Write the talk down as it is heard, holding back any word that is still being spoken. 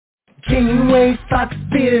Janeway, Spock's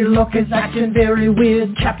beard, Lorca's acting very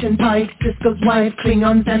weird. Captain Pike, Sisko's wife,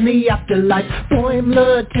 Klingons and the afterlife.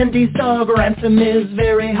 Boimler, Tendy's dog, Ransom is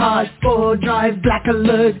very hard. Spore Drive, Black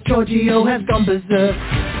Alert, Giorgio has gone berserk.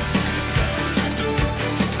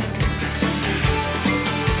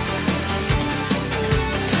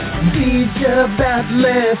 Teacher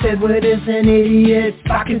Batleth, Edward is an idiot.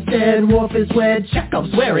 Spock is dead, Worf is wed,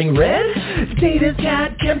 Chekhov's wearing red. Data's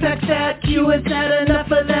cat, Kempak's at, Q has had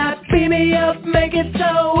enough of that. Beam me up, make it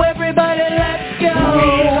so, everybody let's go.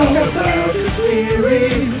 We talk about the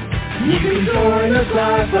series. You can join us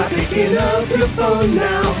live by picking up your phone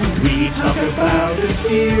now. We talk about the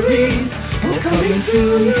series. We're coming to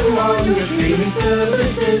you on your streaming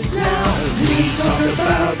services now. We talk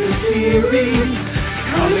about the series.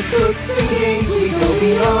 Comic books and games, we go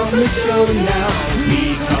beyond the show now.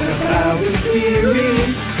 We talk about the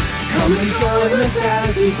series. Come and join us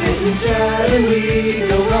as we sit and chat and we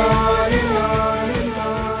go on and on and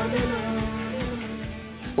on and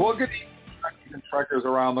on. Well, good evening, Trekkies and Trekkers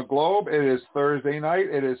around the globe. It is Thursday night.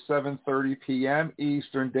 It is 7:30 p.m.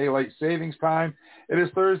 Eastern Daylight Savings Time. It is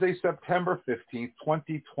Thursday, September 15th,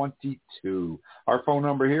 2022. Our phone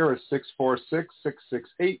number here is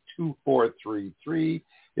 646-668-2433.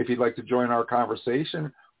 If you'd like to join our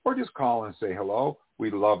conversation or just call and say hello,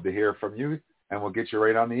 we'd love to hear from you, and we'll get you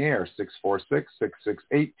right on the air.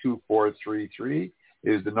 646-668-2433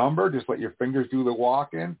 is the number. Just let your fingers do the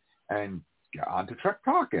walking and get on to Trek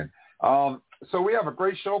Talking. So we have a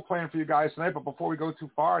great show planned for you guys tonight, but before we go too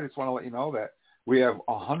far, I just want to let you know that we have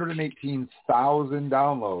 118,000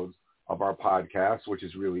 downloads of our podcast, which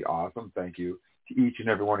is really awesome. Thank you to each and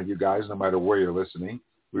every one of you guys, no matter where you're listening.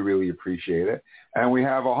 We really appreciate it. And we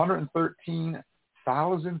have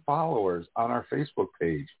 113,000 followers on our Facebook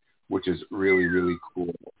page, which is really, really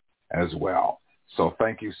cool as well. So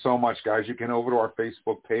thank you so much, guys. You can over to our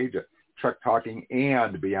Facebook page at Trek Talking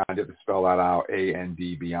and Beyond. You have to spell that out,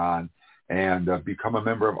 A-N-D, Beyond, and become a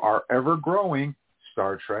member of our ever-growing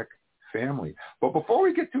Star Trek family. But before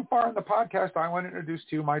we get too far in the podcast, I want to introduce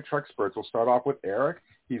to you my Treksperts. We'll start off with Eric.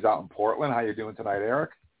 He's out in Portland. How you doing tonight,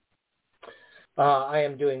 Eric? I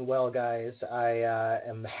am doing well, guys. I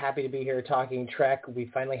am happy to be here talking Trek.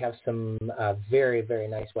 We finally have some very, very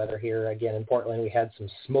nice weather here again in Portland. We had some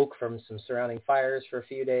smoke from some surrounding fires for a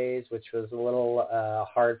few days, which was a little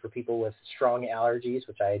hard for people with strong allergies,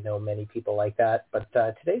 which I know many people like that. But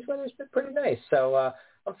today's weather's been pretty nice. So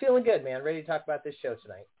I'm feeling good, man. Ready to talk about this show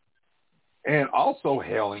tonight. And also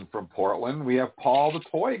hailing from Portland, we have Paul the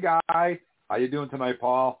Toy Guy. How you doing tonight,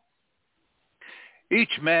 Paul?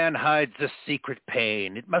 Each man hides a secret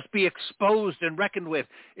pain. It must be exposed and reckoned with.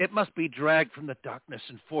 It must be dragged from the darkness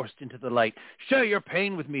and forced into the light. Share your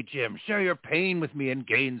pain with me, Jim. Share your pain with me and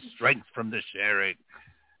gain strength from the sharing.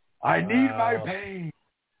 I need my pain.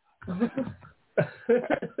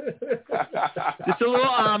 Just a little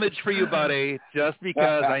homage for you, buddy, just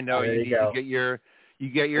because I know you get your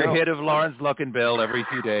hit of Lawrence Luckinbill every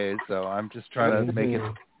few days, so I'm just trying to make it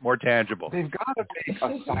more tangible. They've got to make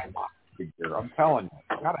a Cyclops figure. I'm telling you,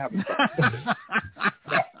 they've got to have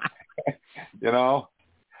you know,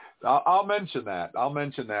 I'll mention that.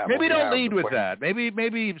 Maybe don't lead with that.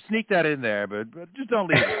 Maybe sneak that in there, but just don't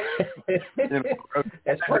lead with it.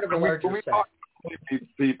 As part of a larger when we set. talk to these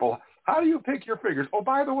people, how do you pick your figures? Oh,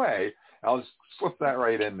 by the way, I'll just slip that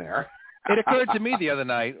right in there. It occurred to me the other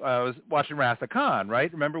night, I was watching Wrath of Khan,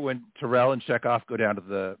 right? Remember when Terrell and Chekhov go down to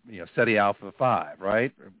the SETI Alpha 5,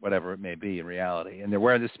 right? Or whatever it may be in reality. And they're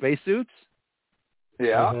wearing the spacesuits?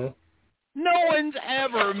 Yeah. Mm-hmm. No one's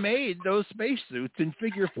ever made those spacesuits in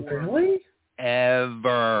figure form. Really?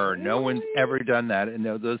 Ever. No one's ever done that. And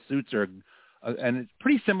those suits are, and it's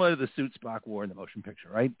pretty similar to the suit Spock wore in the motion picture,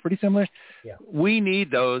 right? Pretty similar? Yeah. We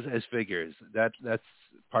need those as figures. That's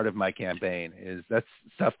part of my campaign. That's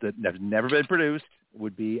stuff that has never been produced.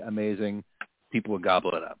 Would be amazing. People would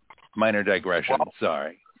gobble it up. Minor digression. Well,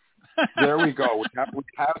 sorry. There we go. We have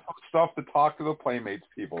some stuff to talk to the Playmates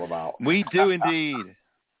people about. We do indeed.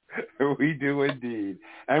 We do indeed.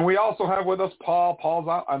 And we also have with us Paul. Paul's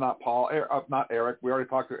out. Not Eric. We already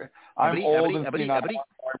talked to. I'm old and senile.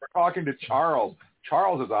 We're talking to Charles.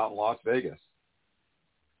 Charles is out in Las Vegas.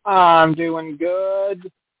 I'm doing good.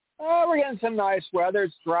 We're getting some nice weather.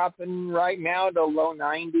 It's dropping right now to low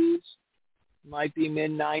 90s. Might be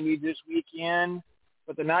mid-90s this weekend.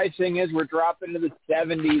 But the nice thing is we're dropping to the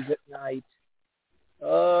 70s at night.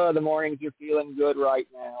 The mornings are feeling good right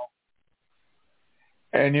now.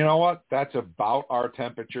 And you know what? That's about our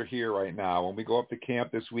temperature here right now. When we go up to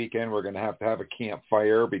camp this weekend, we're going to have a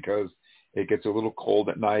campfire because it gets a little cold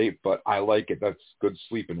at night, but I like it. That's good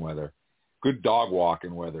sleeping weather. Good dog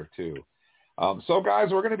walking weather, too. So, guys,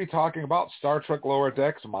 we're going to be talking about Star Trek Lower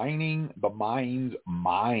Decks, Mining the Mind's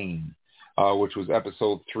Mine, which was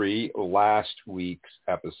episode 3, last week's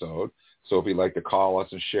episode. So if you'd like to call us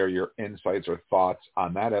and share your insights or thoughts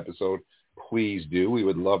on that episode, please do. We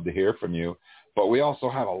would love to hear from you. But we also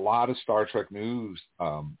have a lot of Star Trek news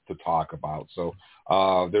to talk about. So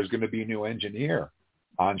there's going to be a new engineer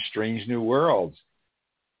on Strange New Worlds.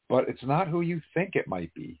 But it's not who you think it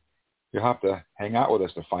might be. You'll have to hang out with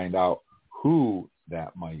us to find out who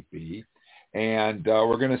that might be. And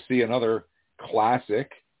we're going to see another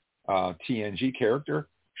classic TNG character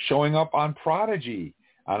showing up on Prodigy.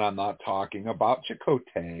 And I'm not talking about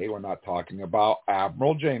Chakotay. We're not talking about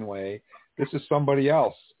Admiral Janeway. This is somebody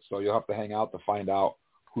else. So you'll have to hang out to find out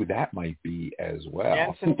who that might be as well.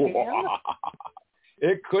 Ensign Kim?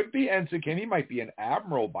 It could be Ensign Kim. He might be an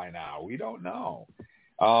admiral by now. We don't know.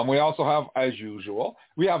 We also have, as usual,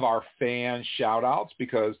 we have our fan shout-outs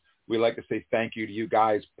because we like to say thank you to you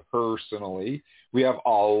guys personally. We have a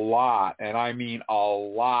lot, and I mean a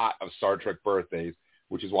lot of Star Trek birthdays,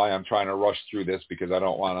 which is why I'm trying to rush through this because I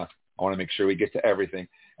want to make sure we get to everything.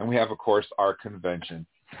 And we have, of course, our convention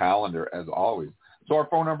calendar as always. So our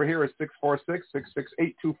phone number here is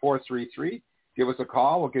 646-668-2433. Give us a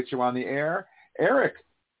call. We'll get you on the air. Eric,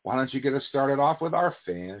 why don't you get us started off with our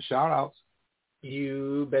fan shout-outs?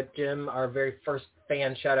 You bet, Jim. Our very first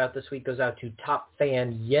fan shout-out this week goes out to top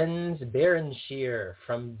fan Jens Berenschier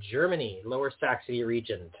from Germany, Lower Saxony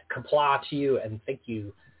region. Kapla to you, and thank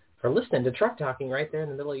you for listening to Truck Talking right there in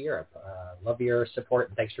the middle of Europe. Love your support,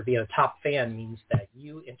 and thanks for being a top fan. Means that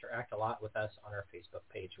you interact a lot with us on our Facebook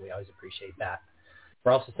page. We always appreciate that.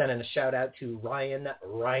 We're also sending a shout-out to Ryan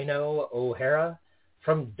Rhino O'Hara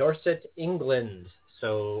from Dorset, England.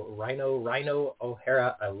 So Rhino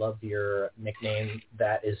O'Hara, I love your nickname.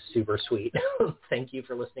 That is super sweet. Thank you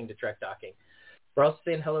for listening to Trek Talking. We're also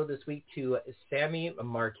saying hello this week to Sami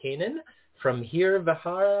Markkanen from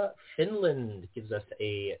Hirvahara, Finland. Gives us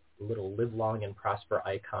a little live long and prosper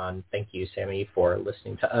icon. Thank you, Sammy, for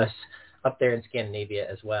listening to us up there in Scandinavia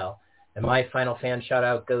as well. And my final fan shout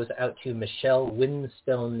out goes out to Michelle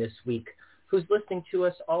Winstone this week, who's listening to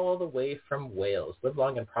us all the way from Wales. Live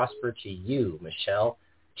long and prosper to you, Michelle.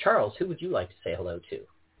 Charles, who would you like to say hello to?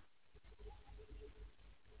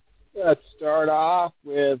 Let's start off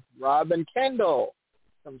with Robin Kendall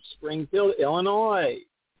from Springfield, Illinois.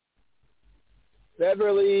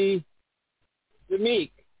 Beverly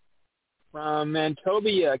Demeek from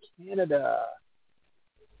Manitoba, Canada.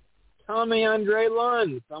 Tommy Andre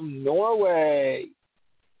Lund from Norway.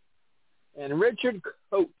 And Richard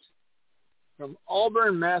Coate from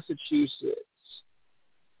Auburn, Massachusetts.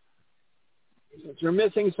 Since we're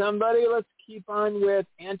missing somebody, let's keep on with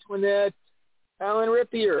Antoinette Allen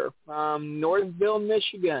Rippier from Northville,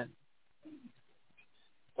 Michigan.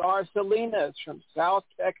 Star Salinas from South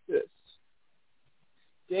Texas.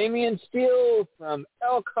 Damian Steele from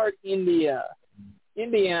Elkhart, Indiana.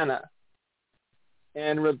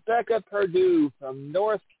 And Rebecca Perdue from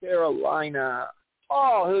North Carolina.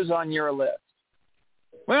 Paul, who's on your list?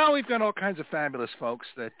 Well, we've got all kinds of fabulous folks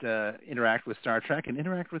that interact with Star Trek and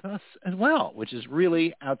interact with us as well, which is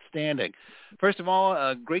really outstanding. First of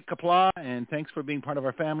all, great kapla, and thanks for being part of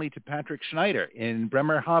our family to Patrick Schneider in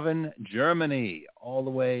Bremerhaven, Germany, all the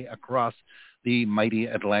way across the mighty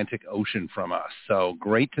Atlantic Ocean from us. So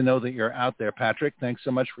great to know that you're out there, Patrick. Thanks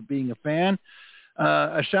so much for being a fan.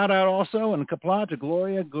 A shout-out also and kapla to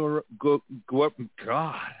Gloria God,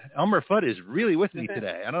 Elmer Fudd is really with me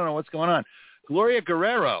today. I don't know what's going on. Gloria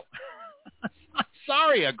Guerrero.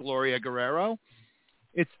 Sorry, Gloria Guerrero.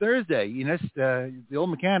 It's Thursday. You know, the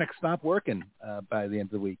old mechanics stop working by the end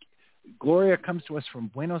of the week. Gloria comes to us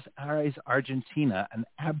from Buenos Aires, Argentina, an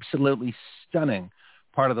absolutely stunning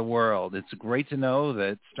part of the world. It's great to know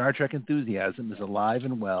that Star Trek enthusiasm is alive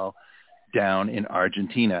and well down in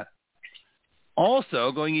Argentina.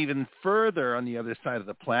 Also, going even further on the other side of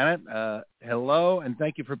the planet, hello and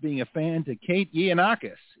thank you for being a fan to Kate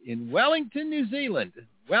Giannakis in Wellington, New Zealand.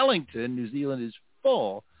 Wellington, New Zealand is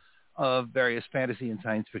full of various fantasy and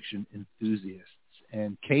science fiction enthusiasts.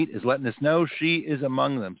 And Kate is letting us know she is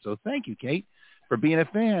among them. So thank you, Kate, for being a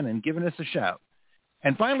fan and giving us a shout.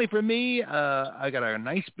 And finally for me, I got a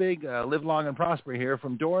nice big live long and prosper here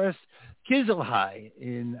from Doris Kiselhai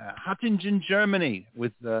in Hattingen, Germany,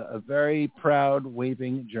 with a very proud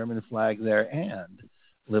waving German flag there and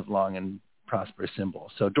live long and prosper symbol.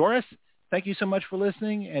 So Doris, thank you so much for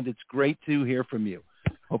listening, and it's great to hear from you.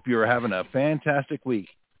 Hope you're having a fantastic week.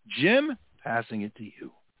 Jim, passing it to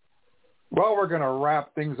you. Well, we're going to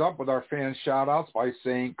wrap things up with our fan shout-outs by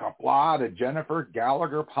saying kapla to Jennifer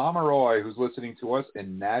Gallagher Pomeroy, who's listening to us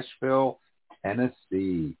in Nashville,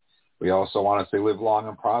 Tennessee. We also want to say live long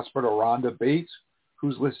and prosper to Rhonda Bates,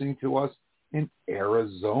 who's listening to us in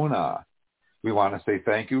Arizona. We want to say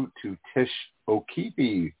thank you to Tish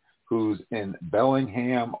O'Keefe, who's in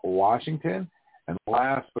Bellingham, Washington. And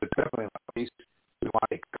last but definitely not least, we want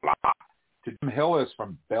to say to Jim Hillis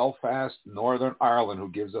from Belfast, Northern Ireland, who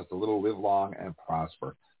gives us a little live long and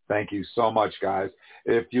prosper. Thank you so much, guys.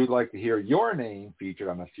 If you'd like to hear your name featured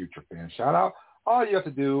on a future fan shout-out, all you have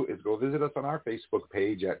to do is go visit us on our Facebook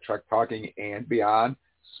page at Trek Talking and Beyond.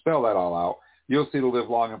 Spell that all out. You'll see the Live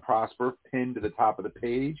Long and Prosper pinned to the top of the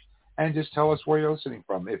page, and just tell us where you're listening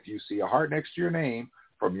from. If you see a heart next to your name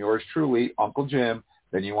from yours truly, Uncle Jim,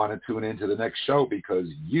 then you want to tune into the next show because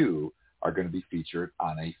you are going to be featured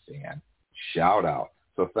on a fan shout-out.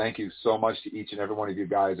 So thank you so much to each and every one of you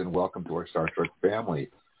guys, and welcome to our Star Trek family.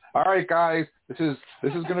 All right, guys, this is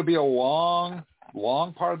going to be a long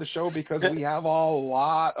part of the show because we have a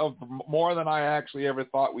lot of more than I actually ever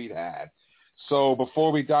thought we'd had. So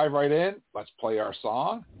before we dive right in, let's play our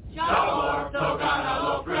song.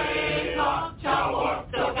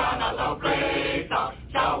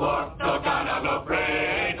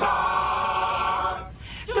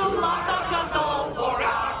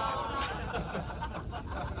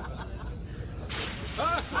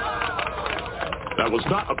 That was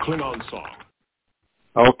not a Klingon song.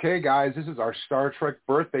 Okay, guys, this is our Star Trek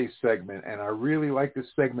birthday segment, and I really like this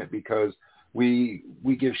segment because we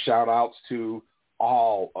give shout-outs to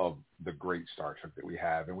all of the great Star Trek that we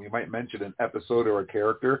have, and we might mention an episode or a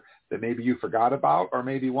character that maybe you forgot about, or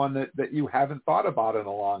maybe one that you haven't thought about in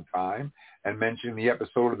a long time, and mention the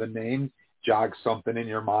episode or the name, jog something in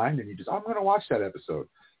your mind, and you just, I'm going to watch that episode.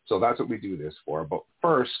 So that's what we do this for. But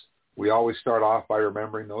first, we always start off by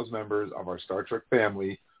remembering those members of our Star Trek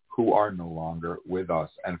family who are no longer with us.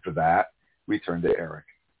 And for that, we turn to Eric.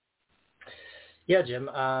 Yeah, Jim.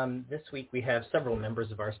 This week we have several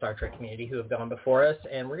members of our Star Trek community who have gone before us,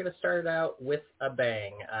 and we're going to start out with a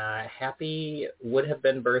bang. Happy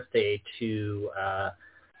would-have-been birthday to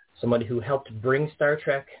someone who helped bring Star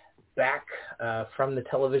Trek back from the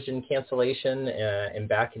television cancellation and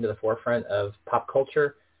back into the forefront of pop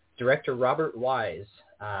culture. Director Robert Wise,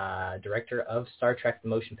 director of Star Trek the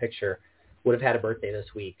Motion Picture, would have had a birthday this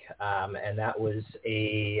week, and that was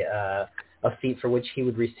a feat for which he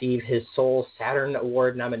would receive his sole Saturn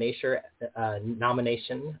Award nomination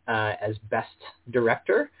as Best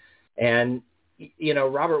Director. And, you know,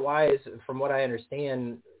 Robert Wise, from what I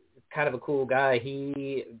understand, kind of a cool guy.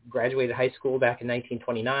 He graduated high school back in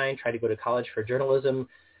 1929, tried to go to college for journalism,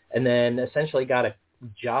 and then essentially got a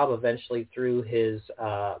job eventually through his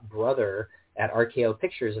brother at RKO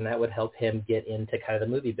Pictures, and that would help him get into kind of the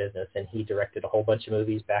movie business. And he directed a whole bunch of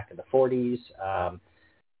movies back in the 40s,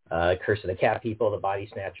 Curse of the Cat People, The Body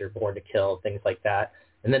Snatcher, Born to Kill, things like that.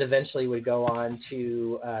 And then eventually would go on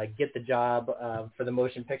to get the job for the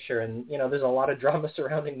motion picture. And, you know, there's a lot of drama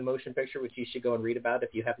surrounding the motion picture, which you should go and read about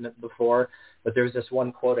if you haven't before. But there's this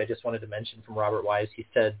one quote I just wanted to mention from Robert Wise. He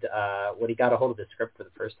said, when he got a hold of the script for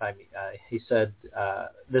the first time, he said,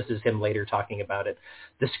 this is him later talking about it,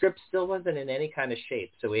 the script still wasn't in any kind of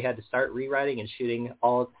shape, so we had to start rewriting and shooting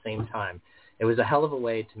all at the same time. It was a hell of a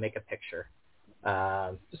way to make a picture.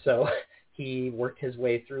 So he worked his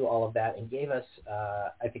way through all of that and gave us,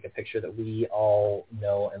 I think, a picture that we all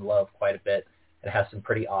know and love quite a bit. It has some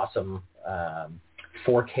pretty awesome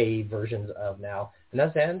 4K versions of now. And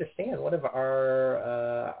as I understand, one of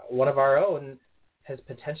our own has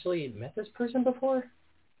potentially met this person before.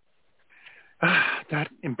 That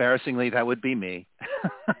embarrassingly, that would be me.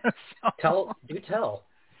 Tell.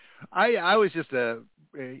 I was just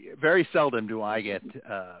very seldom do I get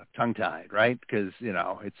tongue-tied, right? Because, you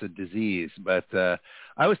know, it's a disease. But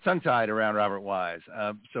I was tongue-tied around Robert Wise.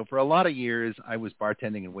 So for a lot of years, I was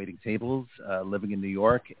bartending and waiting tables, living in New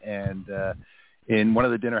York. And in one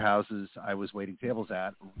of the dinner houses I was waiting tables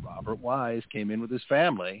at, Robert Wise came in with his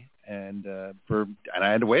family, and I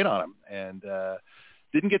had to wait on him. And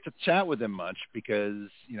didn't get to chat with him much because,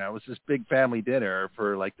 you know, it was this big family dinner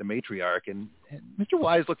for, like, the matriarch, and Mr.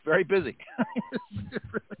 Wise looked very busy.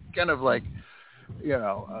 Kind of like, you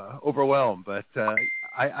know, overwhelmed. But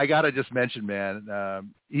I got to just mention,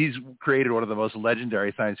 man, he's created one of the most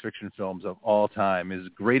legendary science fiction films of all time, as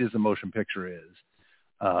great as the motion picture is.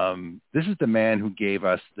 This is the man who gave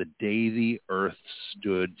us The Day the Earth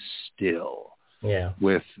Stood Still. Yeah,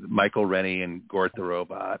 with Michael Rennie and Gort the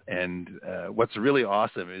Robot. And what's really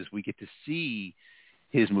awesome is we get to see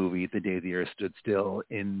his movie, The Day the Earth Stood Still,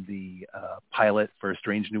 in the pilot for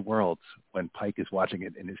Strange New Worlds when Pike is watching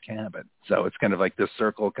it in his cabin. So it's kind of like this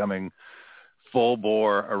circle coming full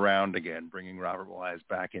bore around again, bringing Robert Wise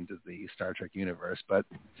back into the Star Trek universe. But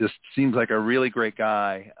just seems like a really great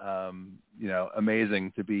guy.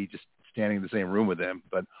 Amazing to be just standing in the same room with him.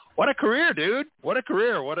 But what a career, dude! What a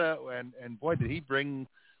career! And boy, did he bring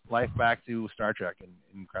life back to Star Trek in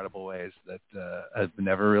incredible ways that have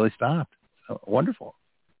never really stopped. So wonderful.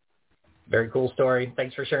 Very cool story.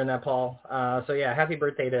 Thanks for sharing that, Paul. Happy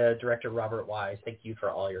birthday to director Robert Wise. Thank you for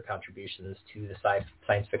all your contributions to the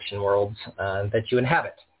science fiction worlds that you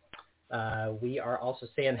inhabit. We are also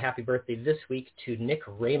saying happy birthday this week to Nick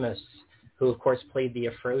Ramus, who, of course, played the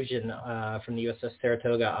Afrosian from the USS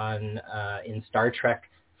Saratoga in Star Trek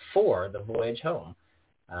IV, The Voyage Home.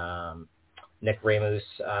 Nick Ramus,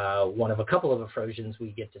 one of a couple of Afrosians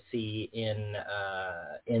we get to see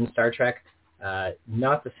in Star Trek.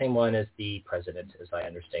 Not the same one as the president, as I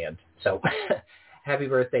understand. So happy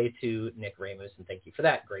birthday to Nick Ramus, and thank you for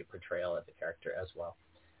that great portrayal of the character as well.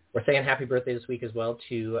 We're saying happy birthday this week as well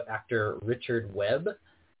to actor Richard Webb,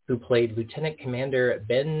 who played Lieutenant Commander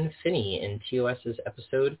Ben Finney in TOS's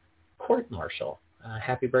episode Court Martial.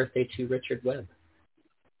 Happy birthday to Richard Webb.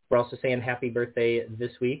 We're also saying happy birthday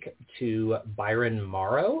this week to Byron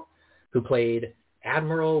Morrow, who played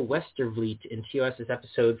Admiral Westervliet in TOS's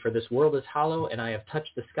episode For This World is Hollow and I Have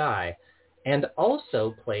Touched the Sky, and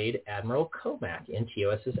also played Admiral Comac in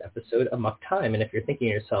TOS's episode Amok Time. And if you're thinking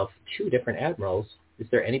to yourself, 2 different admirals, is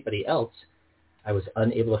there anybody else? I was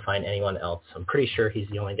unable to find anyone else. I'm pretty sure he's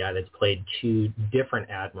the only guy that's played 2 different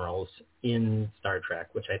admirals in Star Trek,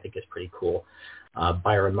 which I think is pretty cool.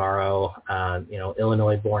 Byron Morrow,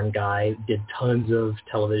 Illinois-born guy, did tons of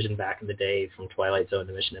television back in the day, from Twilight Zone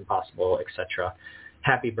to Mission Impossible, etc.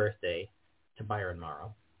 Happy birthday to Byron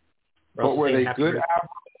Morrow. But were they good admirals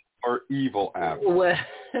or evil admirals?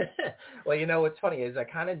 Well, what's funny is I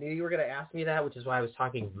kind of knew you were going to ask me that, which is why I was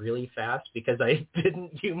talking really fast, because I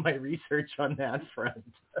didn't do my research on that front.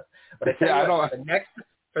 But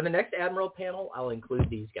for the next Admiral panel, I'll include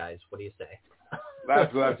these guys. What do you say?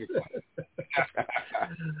 That's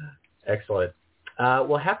excellent.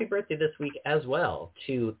 Well, happy birthday this week as well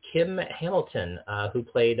to Kim Hamilton, who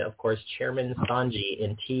played, of course, Chairman Sanji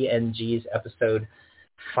in TNG's episode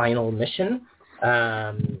Final Mission.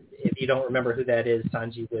 If you don't remember who that is,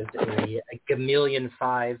 Sanji was a Gamillion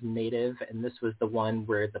 5 native, and this was the one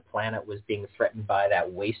where the planet was being threatened by that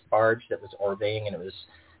waste barge that was orbiting, and it was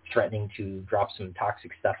threatening to drop some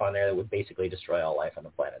toxic stuff on there that would basically destroy all life on the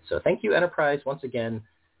planet. So thank you, Enterprise, once again,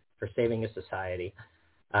 for saving a society.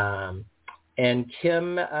 And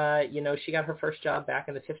Kim, she got her first job back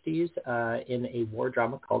in the 50s in a war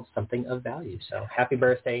drama called Something of Value. So happy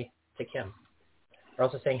birthday to Kim. We're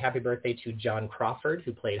also saying happy birthday to John Crawford,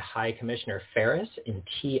 who played High Commissioner Ferris in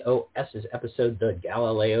TOS's episode The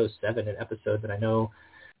Galileo 7, an episode that I know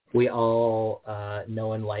we all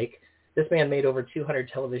know and like. This man made over 200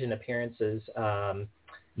 television appearances,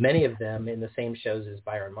 many of them in the same shows as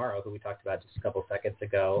Byron Morrow, who we talked about just a couple seconds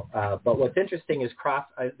ago. But what's interesting is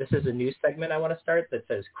this is a news segment I want to start that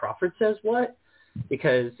says Crawford Says What?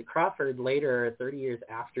 Because Crawford later, 30 years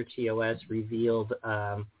after TOS, revealed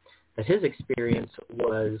that his experience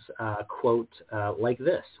was, quote, like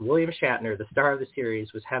this. William Shatner, the star of the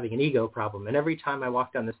series, was having an ego problem, and every time I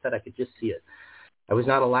walked on the set, I could just see it. I was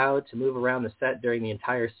not allowed to move around the set during the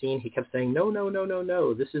entire scene. He kept saying, no, no, no, no,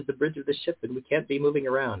 no. This is the bridge of the ship, and we can't be moving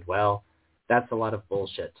around. Well, that's a lot of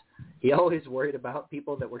bullshit. He always worried about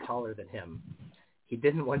people that were taller than him. He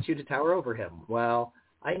didn't want you to tower over him. Well,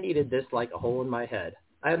 I needed this like a hole in my head.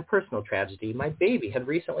 I had a personal tragedy. My baby had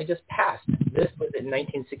recently just passed. This was in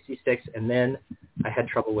 1966, and then I had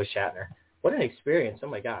trouble with Shatner. What an experience. Oh,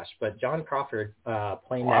 my gosh. But John Crawford,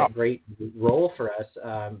 playing that great role for us,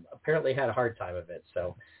 apparently had a hard time of it.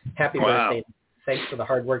 So happy birthday. Thanks for the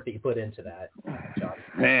hard work that you put into that, John.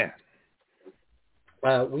 Man.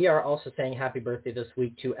 We are also saying happy birthday this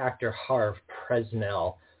week to actor Harve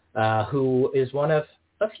Presnell, who is one of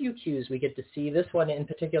a few Qs we get to see. This one in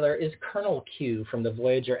particular is Colonel Q from the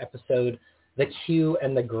Voyager episode The Q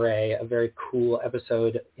and the Gray, a very cool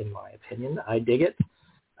episode, in my opinion. I dig it.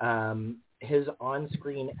 His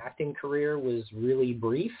on-screen acting career was really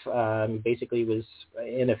brief. He basically was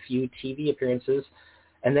in a few TV appearances.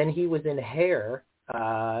 And then he was in Hair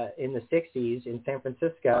in the 60s in San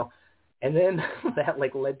Francisco. And then that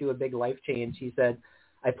led to a big life change. He said,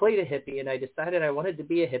 I played a hippie, and I decided I wanted to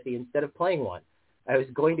be a hippie instead of playing one. I was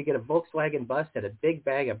going to get a Volkswagen bus and a big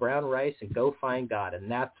bag of brown rice and go find God, and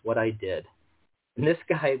that's what I did. And this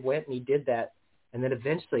guy went and he did that, and then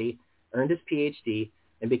eventually earned his PhD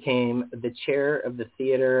and became the chair of the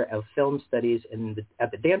Theater of Film Studies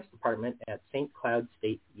at the dance department at St. Cloud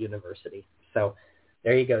State University. So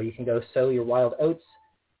there you go. You can go sow your wild oats,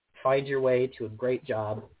 find your way to a great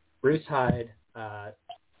job. Bruce Hyde,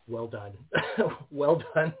 well done. Well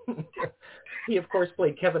done. He, of course,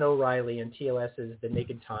 played Kevin O'Reilly in TOS's The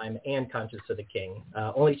Naked Time and Conscience of the King.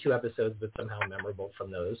 Only 2 episodes, but somehow memorable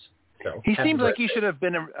from those. So he seems like he should have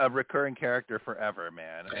been a recurring character forever,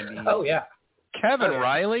 man. I mean, yeah. Kevin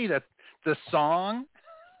Riley, that's the song.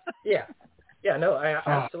 Yeah. Yeah, no, I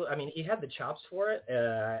absolutely. I mean, he had the chops for it. He's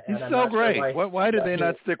and I'm so not great. Sure why did they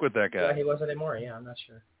not stick with that guy? Yeah, he wasn't anymore. Yeah, I'm not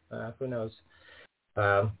sure. Who knows?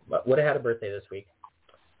 But would have had a birthday this week.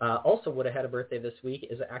 Also would have had a birthday this week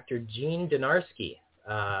is actor Gene Donarski.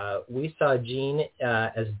 We saw Gene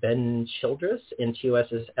as Ben Childress in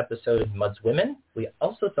TOS's episode Mud's Women. We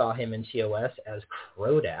also saw him in TOS as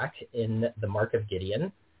Krodak in The Mark of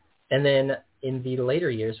Gideon. And then in the later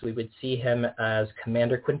years, we would see him as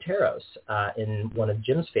Commander Quinteros in one of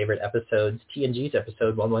Jim's favorite episodes, TNG's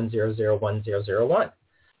episode 11001001.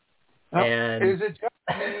 And is it just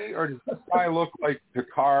me, or does this guy look like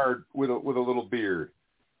Picard with a little beard?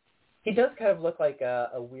 He does kind of look like a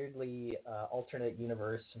weirdly alternate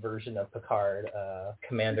universe version of Picard.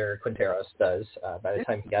 Commander Quinteros does by the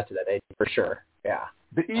time he got to that age, for sure. Yeah,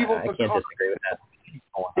 the evil I Picard. can't disagree with that.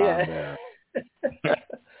 Yeah.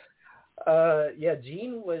 Yeah,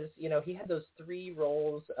 Gene was, he had those 3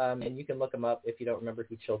 roles, and you can look them up if you don't remember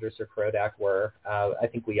who Childress or Krodak were. I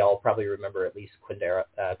think we all probably remember at least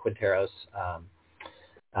Quinteros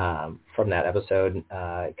from that episode,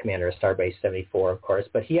 Commander of Starbase 74, of course.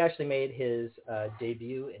 But he actually made his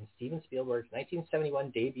debut in Steven Spielberg's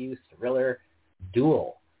 1971 debut thriller,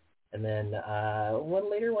 Duel. And then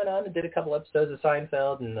later went on and did a couple episodes of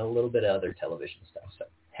Seinfeld and a little bit of other television stuff. So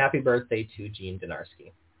happy birthday to Gene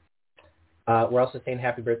Donarski. We're also saying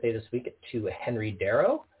happy birthday this week to Henry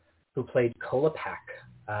Darrow, who played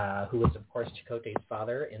Kolapak, who was, of course, Chakotay's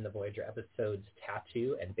father in the Voyager episodes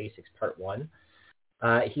Tattoo and Basics Part 1.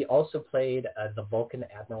 He also played the Vulcan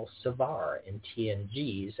Admiral Savar in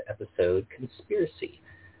TNG's episode Conspiracy.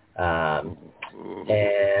 And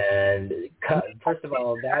first of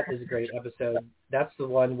all, that is a great episode. That's the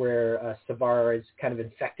one where Savar is kind of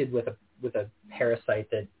infected with a parasite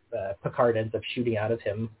that Picard ends up shooting out of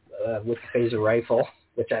him with a phaser rifle,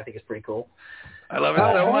 which I think is pretty cool. I love it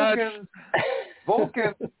so much.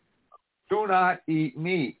 Vulcans do not eat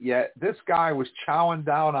meat, yet this guy was chowing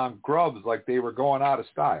down on grubs like they were going out of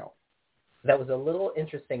style. That was a little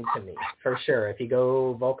interesting to me, for sure. If you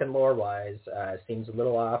go Vulcan lore-wise, seems a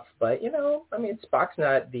little off. But, Spock's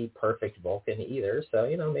not the perfect Vulcan either. So,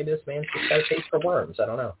 maybe this man's just got a taste for worms. I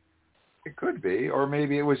don't know. It could be. Or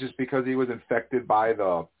maybe it was just because he was infected by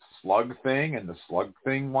the slug thing, and the slug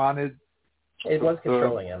thing wanted... It was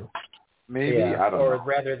controlling him. Maybe, yeah, I don't know. Or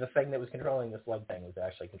rather, the thing that was controlling the slug thing was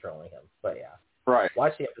actually controlling him. But, yeah. Right.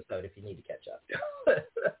 Watch the episode if you need to catch up.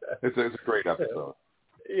 It's a great episode.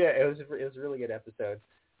 Yeah, it was a really good episode.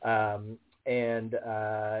 I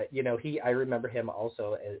remember him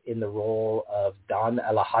also in the role of Don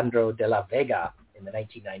Alejandro de la Vega in the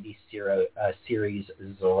 1990 series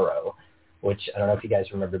Zorro, which I don't know if you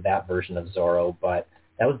guys remember that version of Zorro, but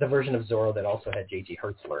that was the version of Zorro that also had J.G.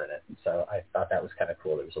 Hertzler in it. So I thought that was kind of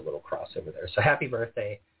cool. There was a little crossover there. So happy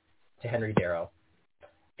birthday to Henry Darrow.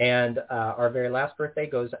 And our very last birthday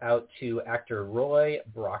goes out to actor Roy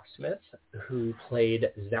Brocksmith, who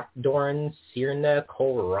played Zakdoran Sirna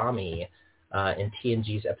Kolrami in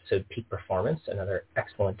TNG's episode Peak Performance, another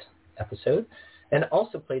excellent episode, and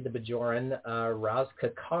also played the Bajoran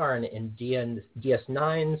Razka Karn in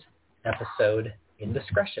DS9's episode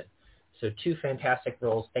Indiscretion. So 2 fantastic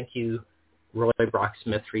roles. Thank you, Roy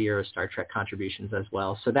Brocksmith, for your Star Trek contributions as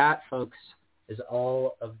well. So that, folks, is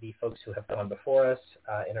all of the folks who have gone before us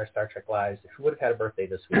in our Star Trek lives who would have had a birthday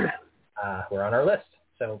this week who are on our list.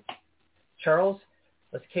 So, Charles,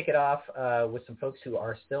 let's kick it off with some folks who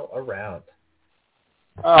are still around.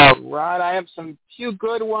 All right. I have some few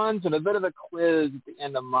good ones and a bit of a quiz at the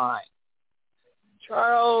end of mine.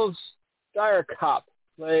 Charles Dyer Kopp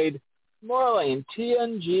played Morley in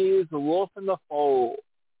TNG's The Wolf in the Hole.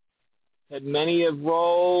 Had many of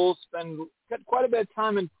roles, got quite a bit of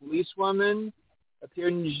time in Police Woman,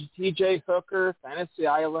 appeared in T.J. Hooker, Fantasy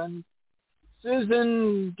Island.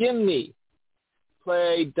 Susan Gimney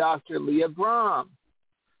played Dr. Leah Brahm,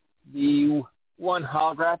 the one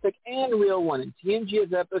holographic and real one in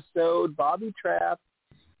TNG's episode Bobby Trap,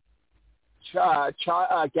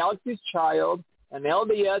 Galaxy's Child, and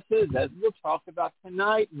LDS's, as we'll talk about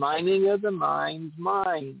tonight, Mining of the Mind's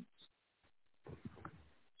Mines.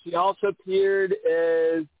 She also appeared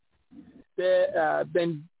as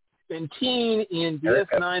Bentine in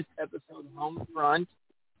DS9's episode Homefront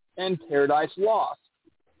and Paradise Lost.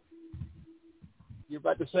 You're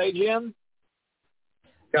about to say, Jim?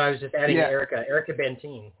 No, I was just adding Erica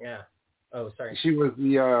Bantine. Yeah. Oh, sorry. She was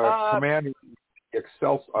the commander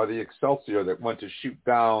of the Excelsior that went to shoot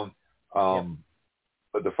down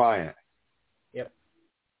the Defiant. Yep.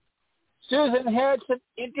 Susan had some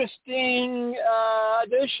interesting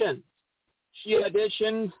auditions. She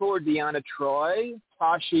auditioned for Deanna Troi,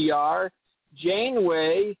 Tasha Yar,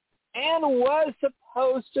 Janeway, and was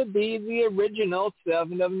supposed to be the original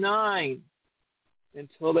 7 of 9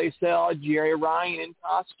 until they saw Jerry Ryan in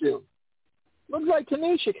costume. Looks like to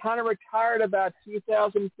me she kind of retired about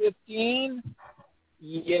 2015,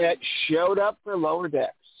 yet showed up for Lower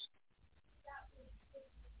Decks.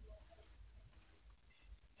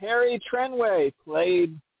 Harry Trenway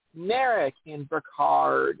played Narek in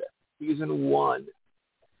Picard, Season 1.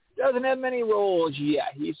 Doesn't have many roles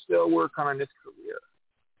yet. He's still working on his career.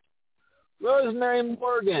 Rosemary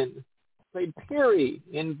Morgan played Peary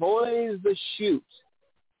in Boys the Shoot.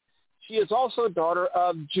 She is also daughter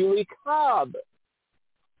of Julie Cobb,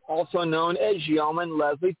 also known as Yeoman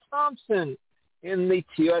Leslie Thompson in the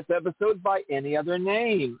TOS episode By Any Other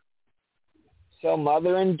Name. So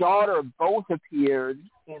mother and daughter both appeared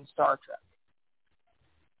in Star Trek.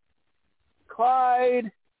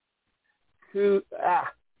 Clyde Kasatsu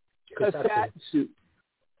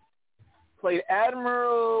played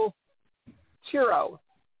Admiral Chiro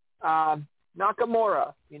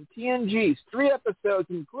Nakamura in TNG's 3 episodes,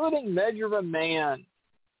 including Measure of a Man.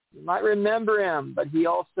 You might remember him, but he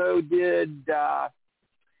also did a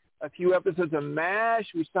few episodes of MASH.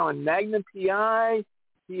 We saw in Magnum PI.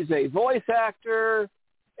 He's a voice actor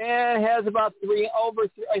and has about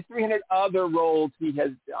 300 other roles he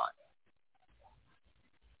has done.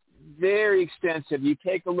 Very extensive. You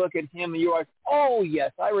take a look at him and you're like, oh,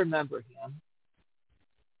 yes, I remember him.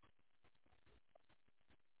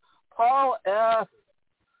 Paul F.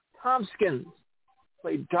 Tompkins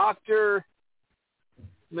played Dr.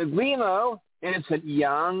 Maglimo, Innocent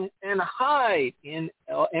Young, and Hyde in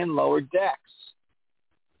Lower Decks.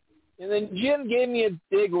 And then Jim gave me a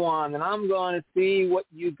big one, and I'm going to see what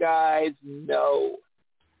you guys know.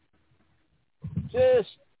 Just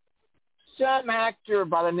some actor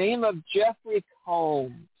by the name of Jeffrey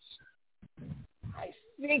Combs. I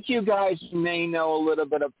think you guys may know a little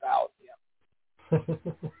bit about him.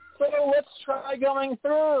 So let's try going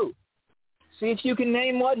through. See if you can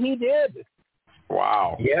name what he did.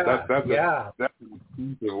 Wow. Yeah. That's a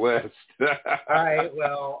list. All right.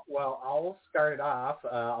 Well, I'll start it off.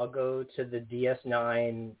 I'll go to the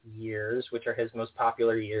DS9 years, which are his most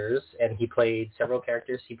popular years, and he played several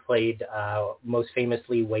characters. He played most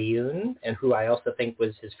famously Wayun, and who I also think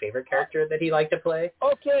was his favorite character that he liked to play.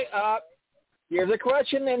 Okay. Here's a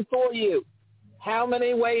question then for you. How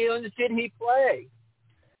many Wayuns did he play?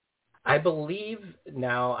 I believe,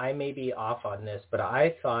 now I may be off on this, but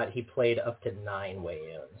I thought he played up to 9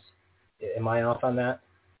 Wayuns. Am I off on that?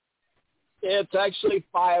 It's actually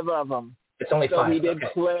 5 of them. It's only 5. So he did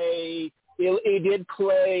play. He did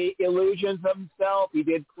play Illusions of Himself. He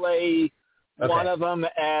did play one of them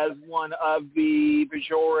as one of the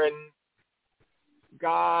Bajoran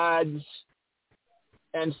gods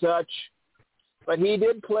and such. But he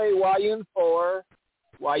did play Wayun 4.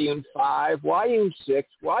 Wayun 5, Wayun 6,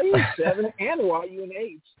 Wayun 7, and Wayun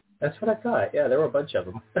 8. That's what I thought. Yeah, there were a bunch of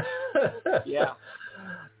them. Yeah.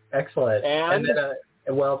 Excellent. And then,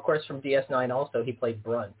 well, of course, from DS9 also, he played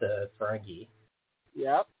Brunt, the Ferengi.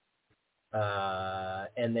 Yep.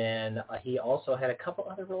 And then he also had a couple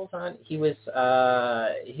other roles on. He was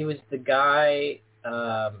the guy.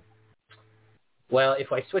 Well,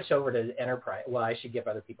 if I switch over to Enterprise, well, I should give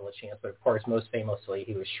other people a chance. But of course, most famously,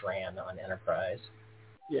 he was Shran on Enterprise.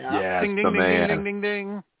 Yeah. Ding, ding, ding, ding, ding, ding,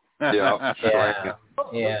 ding. Yeah.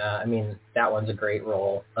 I mean, that one's a great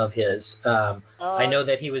role of his. I know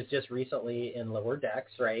that he was just recently in Lower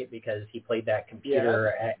Decks, right? Because he played that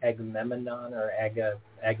computer Agamemnon or Agmus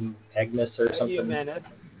or something.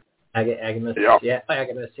 Agmus. Yeah.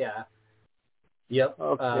 Agmus. Yeah. Yep.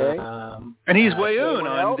 Okay. And he's Wayun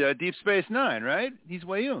on Deep Space Nine, right? He's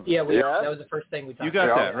Wayun. Yeah, that was the first thing we talked about. You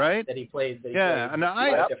got that, right? That he played. And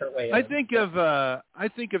I think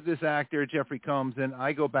of this actor, Jeffrey Combs, and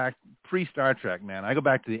I go back pre-Star Trek, man. I go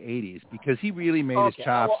back to the 80s because he really made his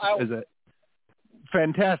chops as a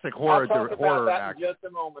fantastic horror actor. I'll talk about that in just a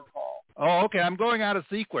moment, Paul. Oh, okay. I'm going out of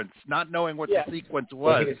sequence, not knowing what the sequence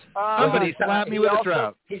was. Somebody slapped me with a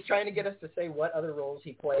trout. He's trying to get us to say what other roles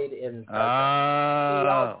he played in.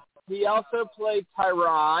 He also played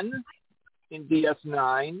Tyron in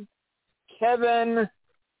DS9. Kevin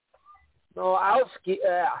Mulcahy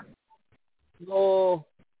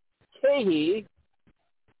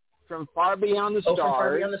from Far Beyond the Stars. From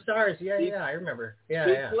Far Beyond the Stars. Yeah, I remember. He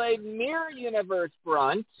played Mirror Universe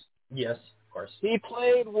Brunt. Yes, of course. He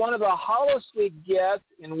played one of the Holosuite guests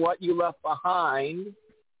in What You Left Behind.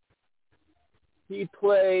 He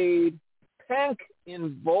played Penk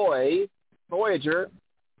in Voyager.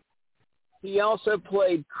 He also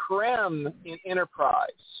played Krem in Enterprise.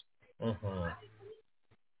 Mm-hmm.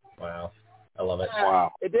 Wow. I love it.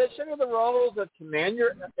 Wow. Audition for the role of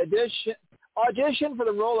Commander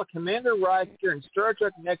Riker in Star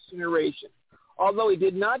Trek Next Generation. Although he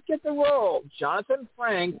did not get the role, Jonathan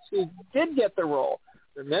Frakes, who did get the role,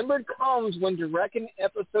 remembered Combs when directing an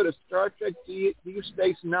episode of Star Trek Deep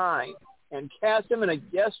Space Nine and cast him in a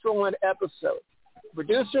guest role in an episode. The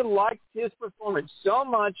producer liked his performance so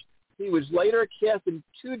much he was later cast in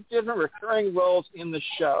 2 different recurring roles in the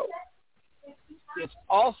show. It's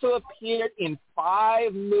also appeared in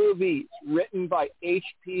 5 movies written by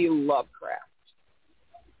H.P. Lovecraft.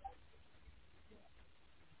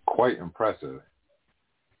 Quite impressive.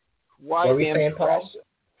 What were we saying, Paul,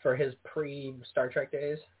 for his pre-Star Trek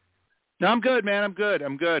days? No, I'm good, man. I'm good.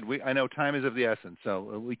 I know time is of the essence,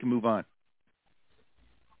 so we can move on.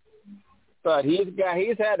 But he's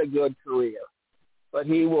had a good career. But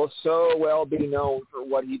he will so well be known for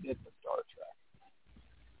what he did with Star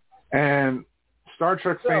Trek. And Star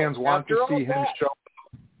Trek fans want to see him show up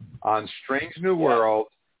on Strange New Worlds,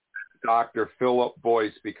 Dr. Philip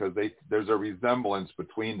Boyce, because there's a resemblance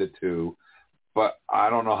between the two. But I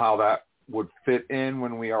don't know how that would fit in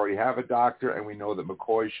when we already have a doctor and we know that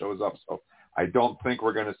McCoy shows up. So I don't think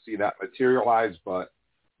we're going to see that materialize, but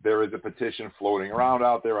there is a petition floating around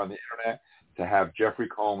out there on the internet to have Jeffrey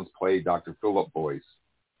Combs play Dr. Philip Boyce.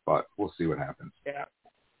 But we'll see what happens. Yeah.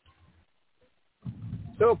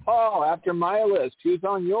 So, Paul, after my list, who's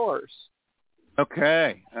on yours?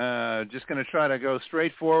 Okay. Just going to try to go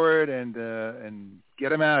straight forward and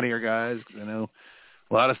get him out here, guys, because I know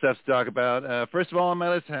a lot of stuff to talk about. First of all on my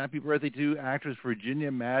list, happy birthday to actress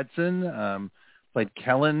Virginia Madsen. Played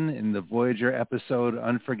Kellen in the Voyager episode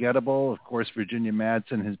Unforgettable. Of course, Virginia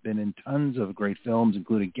Madsen has been in tons of great films,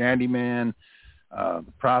 including Candyman, The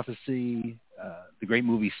Prophecy, the great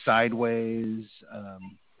movie Sideways.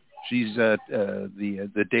 She's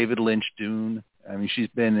the David Lynch Dune. I mean, she's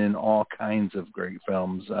been in all kinds of great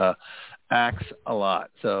films. Acts a lot.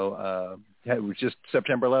 So it was just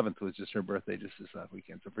September 11th was just her birthday just this last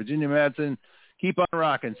weekend. So Virginia Madsen, keep on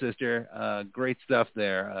rocking, sister. Great stuff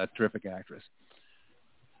there. Terrific actress.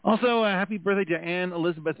 Also, happy birthday to Anne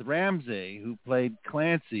Elizabeth Ramsey, who played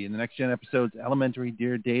Clancy in the Next Gen episodes Elementary,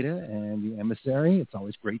 Dear Data, and The Emissary. It's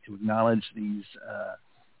always great to acknowledge these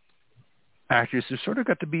actors who sort of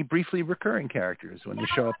got to be briefly recurring characters when they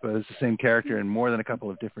show up as the same character in more than a couple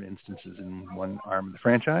of different instances in one arm of the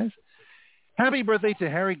franchise. Happy birthday to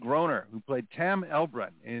Harry Groener, who played Tam Elbrun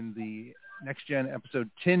in the Next Gen episode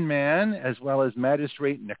Tin Man, as well as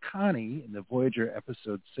Magistrate Nakani in the Voyager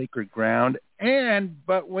episode Sacred Ground.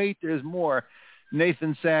 But wait, there's more.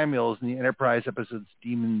 Nathan Samuels in the Enterprise episodes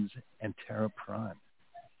Demons and Terra Prime.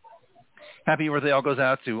 Happy birthday all goes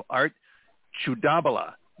out to Art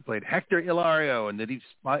Chudabala, who played Hector Ilario in the Deep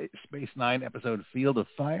Space Nine episode Field of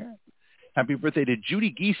Fire. Happy birthday to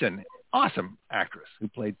Judy Geeson, awesome actress, who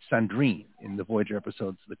played Sandrine in the Voyager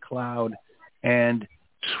episodes The Cloud and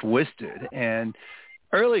Twisted. And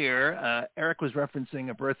earlier, Eric was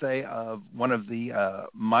referencing a birthday of one of the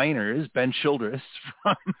miners, Ben Childress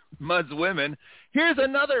from Mud's Women. Here's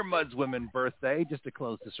another Mud's Women birthday, just to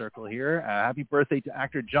close the circle here. Happy birthday to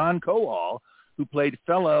actor John Kowal, who played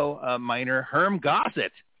fellow miner Herm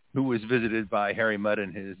Gossett, who was visited by Harry Mudd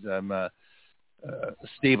and his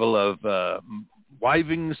stable of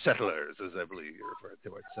wiving settlers, as I believe you referred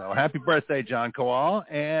to it. So happy birthday, John Kowal.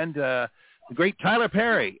 And the great Tyler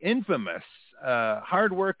Perry, infamous,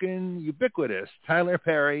 hard-working, ubiquitous Tyler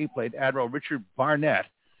Perry, played Admiral Richard Barnett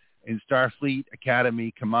in Starfleet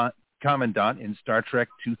Academy Commandant in Star Trek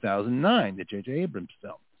 2009, the J.J. Abrams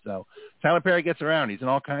film. So Tyler Perry gets around. He's in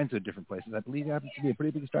all kinds of different places. I believe he happens to be a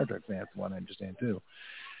pretty big Star Trek fan, from what I understand, too.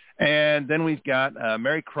 And then we've got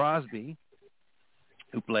Mary Crosby,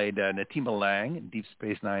 who played Natima Lang in Deep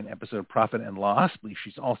Space Nine episode Profit and Loss. I believe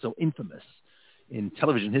she's also infamous in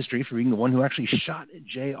television history for being the one who actually shot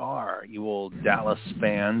J.R., you old Dallas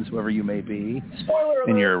fans, whoever you may be. Spoiler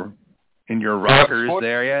alert. In your rockers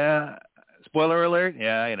there, yeah. Spoiler alert?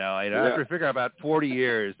 Yeah, you know, after I figure out about 40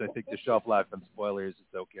 years, I think the shelf life on spoilers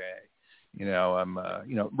is okay. You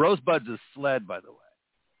know, Rosebud's a sled, by the way,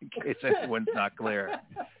 in case anyone's not clear.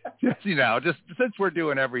 Just since we're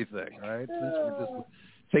doing everything, right? Since we're just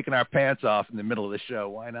taking our pants off in the middle of the show,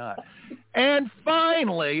 why not? And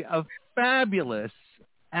finally, a fabulous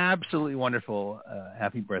absolutely wonderful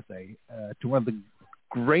happy birthday to one of the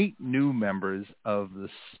great new members of the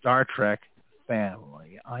Star Trek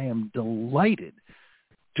family. I am delighted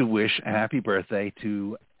to wish a happy birthday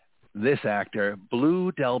to this actor,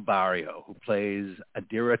 Blue Del Barrio, who plays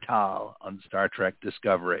Adira Tal on Star Trek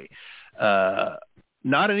Discovery.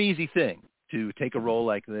 Not an easy thing to take a role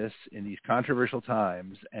like this in these controversial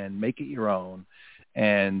times and make it your own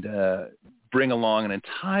and bring along an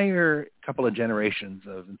entire couple of generations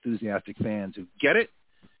of enthusiastic fans who get it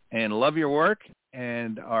and love your work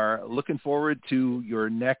and are looking forward to your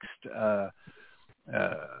next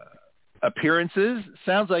appearances.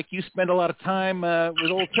 Sounds like you spent a lot of time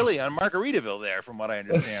with old Tilly on Margaritaville there, from what I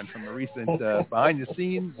understand from a recent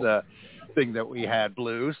behind-the-scenes thing that we had,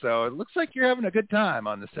 Blue. So it looks like you're having a good time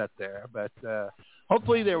on the set there. But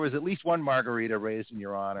hopefully there was at least one margarita raised in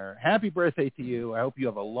your honor. Happy birthday to you. I hope you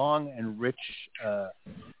have a long and rich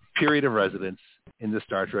period of residence in the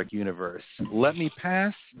Star Trek universe. Let me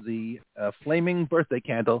pass the flaming birthday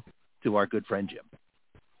candle to our good friend Jim.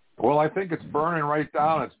 Well, I think it's burning right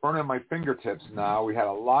down. It's burning my fingertips now. We had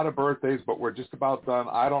a lot of birthdays, but we're just about done.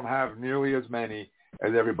 I don't have nearly as many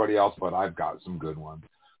as everybody else, but I've got some good ones.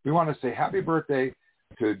 We want to say happy birthday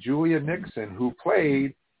to Julia Nixon, who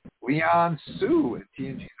played Leon Sue in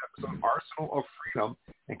TNG's episode Arsenal of Freedom,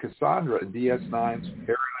 and Cassandra in DS9's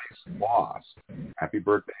Paradise Lost. Happy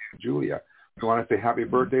birthday to Julia. We want to say happy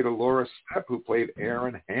birthday to Laura Stepp, who played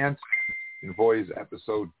Erin Hansen in Voya's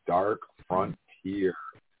episode Dark Frontier.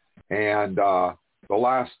 And the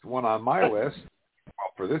last one on my list,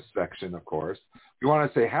 well, for this section, of course, we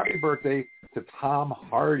want to say happy birthday to Tom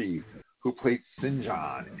Hardy, who played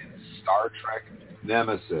Sinjan in Star Trek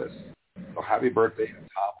Nemesis. So happy birthday to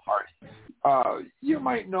Tom Hardy. You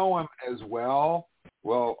might know him as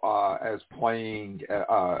as playing,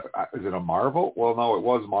 is it a Marvel? Well, no, it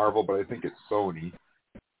was Marvel, but I think it's Sony,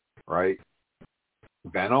 right?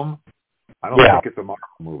 Venom? I don't think it's a Marvel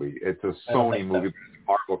movie. It's a Sony movie, but it's a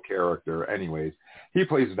Marvel character. Anyways, he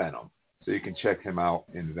plays Venom, so you can check him out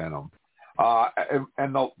in Venom.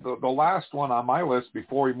 And the last one on my list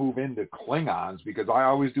before we move into Klingons, because I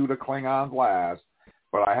always do the Klingons last,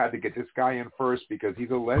 but I had to get this guy in first because he's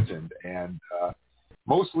a legend, and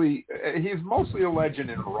he's mostly a legend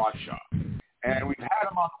in Russia. And we've had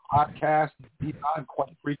him on the podcast. He's on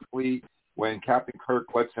quite frequently when Captain Kirk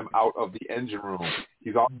lets him out of the engine room.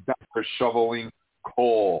 He's always down for shoveling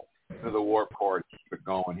coal into the warp core to keep it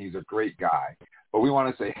going. He's a great guy. But we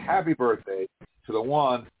want to say happy birthday to the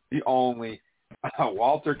one, the only,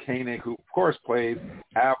 Walter Koenig, who, of course, plays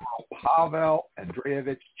Admiral Pavel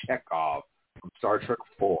Andreevich Chekhov from Star Trek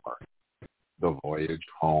IV, The Voyage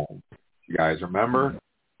Home. You guys remember?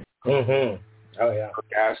 Mm-hmm. Oh, yeah.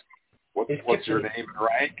 Asked, what's your name and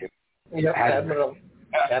rank? Yep, Admiral.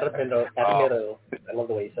 I love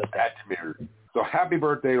the way he says that. So happy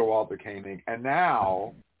birthday to Walter Koenig. And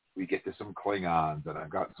now we get to some Klingons, and I've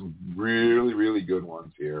got some really, really good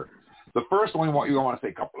ones here. The first one you want to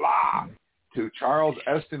say kapla to Charles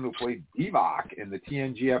Esten, who played Divak in the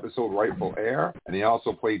TNG episode Rightful Heir, and he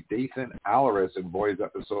also played Dathan Alaris in Voya's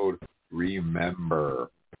episode Remember.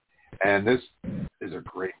 And this is a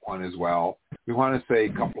great one as well. We want to say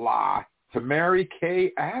kapla to Mary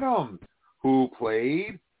Kay Adams, who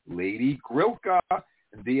played Lady Grilka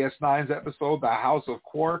in DS9's episode The House of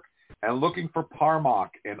Quark, and Looking for Parmok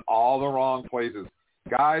in all the wrong places.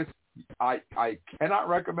 Guys, I cannot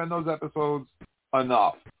recommend those episodes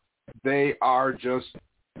enough. They are just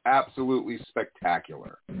absolutely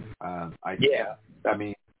spectacular. I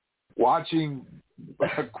mean, watching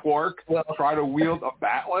Quark try to wield a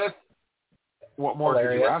bat'leth, what more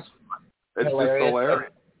could you ask for? It's just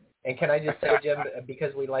hilarious. And can I just say, Jim,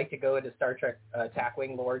 because we like to go into Star Trek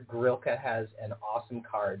TACwing lore, Grilka has an awesome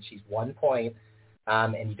card. She's 1 point,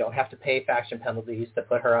 and you don't have to pay faction penalties to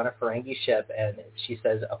put her on a Ferengi ship. And she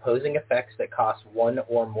says opposing effects that cost 1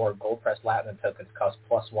 or more gold-pressed Latinum tokens cost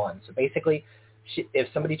 +1. So basically, if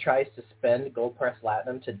somebody tries to spend gold-pressed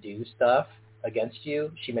Latinum to do stuff against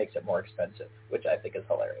you, she makes it more expensive, which I think is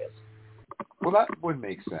hilarious. Well, that would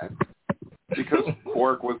make sense, because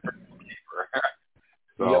Quark was her keeper.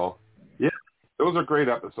 So, yeah, those are great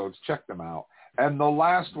episodes. Check them out. And the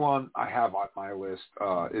last one I have on my list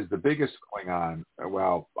is the biggest Klingon.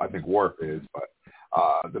 Well, I think Worf is, but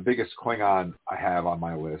the biggest Klingon I have on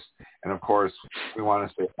my list. And, of course, we want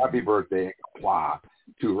to say happy birthday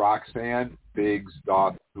to Roxanne Biggs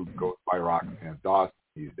Dawson, who goes by Roxanne Dawson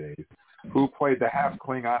these days, who played the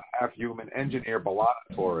half-Klingon, half-human engineer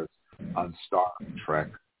B'Elanna Torres on Star Trek.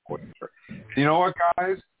 You know what,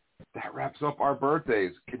 guys? That wraps up our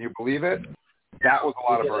birthdays. Can you believe it? That was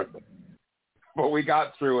a lot of birthdays. But we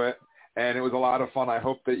got through it. And it was a lot of fun. I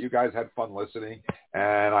hope that you guys had fun listening,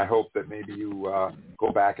 and I hope that maybe you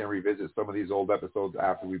go back and revisit some of these old episodes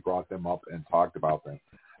after we brought them up and talked about them.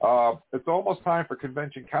 It's almost time for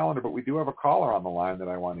convention calendar, but we do have a caller on the line that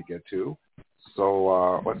I want to get to.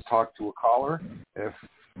 So let's talk to a caller if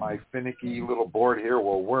my finicky little board here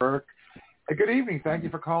will work. Hey, good evening. Thank you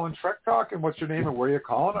for calling Trek Talk, and what's your name and where are you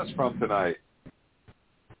calling us from tonight?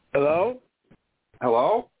 Hello?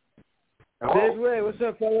 Hello? It's Ray. What's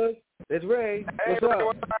up, fellas? It's Ray. Hey, What's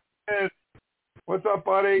up? What's up,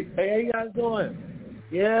 buddy? Hey, how you guys doing?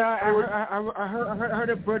 Yeah, I heard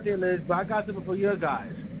a birthday list, but I got something for you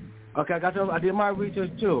guys. Okay, I did my research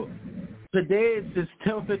too. Today is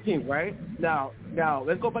September 15th, right? Now,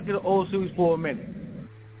 let's go back to the old series for a minute.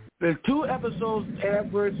 There's 2 episodes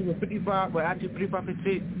anniversary with 55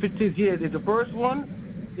 years. The first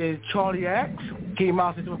one is Charlie X. Came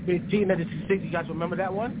out September 15th, 1966. You guys remember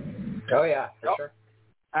that one? Oh, yeah, for sure.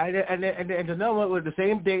 And another one was the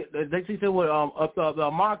same day. They said with the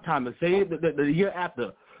mark time, the year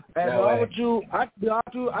after. And I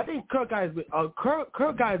think Kirk guy is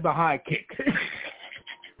behind Kick.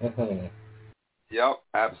 Yep,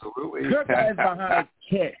 absolutely. Kirk guy is behind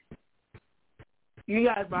Kick. You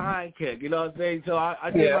guys behind Kick. You know what I'm saying? So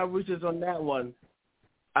I did my research on that one.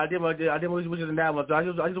 I did my research on that one. So I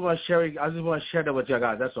just want to share. I just want to share that with you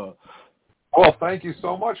guys. That's all. Well, thank you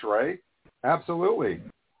so much, Ray. Absolutely.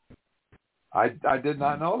 I did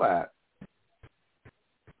not know that.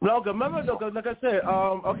 No, remember, like I said,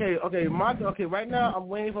 okay. Right now, I'm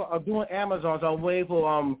doing Amazon, so I'm waiting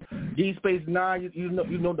for Deep Space Nine. You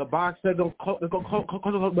know the box set gonna cost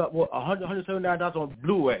about $179 on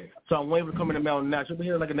Blu-ray. So I'm waiting for it to come in the mail now. Should be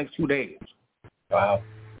here like the next 2 days. Wow.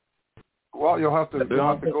 Well, you'll have to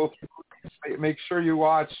go through. Make sure you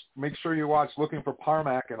watch Looking for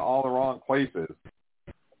Parmac in all the wrong places.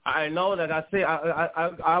 I know that.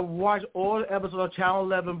 I watched all the episodes of Channel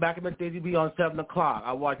 11 back in the day. TV on 7 o'clock.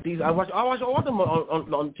 I watched all of them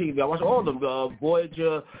on TV. I watched all of them.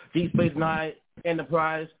 Voyager, Deep Space Nine,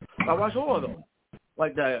 Enterprise. I watched all of them.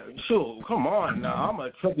 Like that. Shoot, come on now. I'm a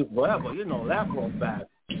Trekkie forever. You know that for a fact.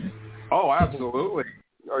 Oh, absolutely.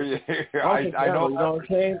 I know. You know what I'm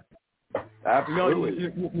saying?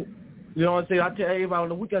 Absolutely. You know what I'm saying? I tell everybody on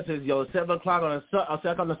the weekend, I says, 7 o'clock on a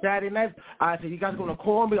Saturday night. I said, you guys going to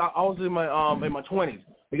call me? I was in my 20s.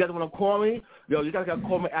 You guys want to call me? You guys got to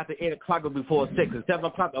call me after 8 o'clock or before 6. At 7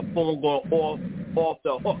 o'clock, the phone going off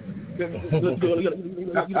the hook.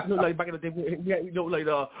 Like back in the day, like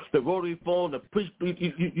the rotary phone, the push,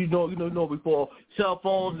 before cell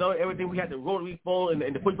phones, everything. We had the rotary phone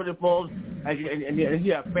and the push button phones, and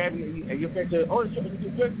you have family, and your friends say,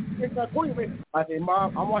 it's not calling me. I say,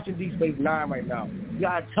 Mom, I'm watching Deep Space Nine right now. You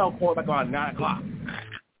gotta tell Paul back on 9 o'clock.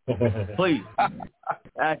 Please.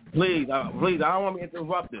 Please, I don't want to be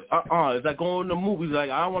interrupted. It's like going to the movies. Like,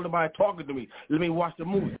 I don't want nobody talking to me. Let me watch the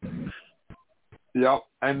movie. Yep,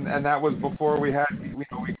 and that was before we couldn't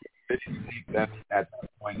videotape them at that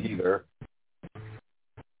point either.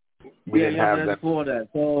 We didn't have them before that.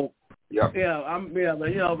 So yep.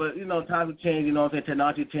 but times have changed. You know what I'm saying?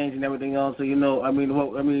 Technology changed and everything else. So what do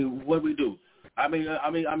we do?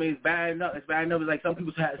 It's bad enough. It's bad enough. It's like some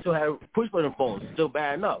people still have push button phones. It's still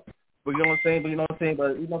bad enough. But you know what I'm saying?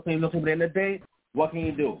 But at the end of the day, what can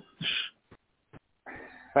you do?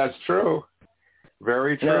 That's true.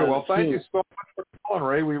 Very true. Yeah, well, thank you so much for calling,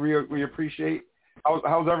 Ray. We appreciate.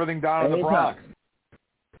 How's everything down in the Bronx?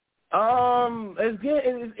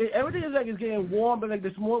 Everything is it's getting warm, but like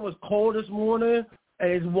this morning was cold this morning,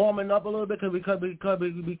 and it's warming up a little bit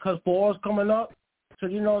because fall's coming up. So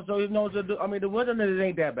the weather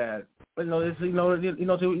ain't that bad. But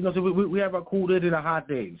we have our cool days and our hot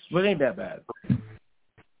days, but it ain't that bad.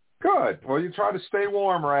 Good. Well, you try to stay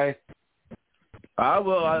warm, Ray. I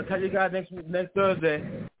will. I'll catch you guys next Thursday.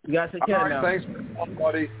 You guys take care now. Thanks,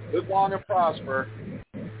 buddy. Live long and prosper.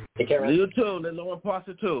 Take care, man. You too. Live long and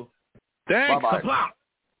prosper too. Thanks. Bye-bye.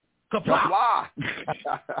 Kapla.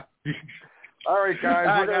 All right,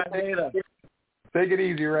 guys. Take it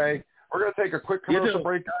easy, Ray. We're going to take a quick commercial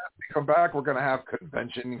break. When we come back, we're going to have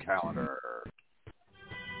convention calendar.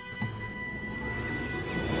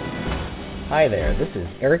 Hi there. This is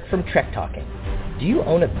Eric from Trek Talking. Do you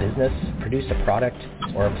own a business, produce a product,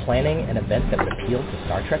 or are planning an event that would appeal to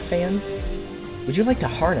Star Trek fans? Would you like to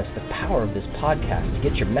harness the power of this podcast to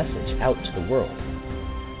get your message out to the world?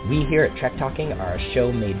 We here at Trek Talking are a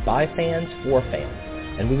show made by fans for fans,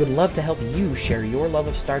 and we would love to help you share your love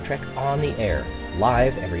of Star Trek on the air,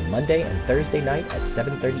 live every Monday and Thursday night at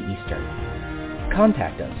 7:30 Eastern.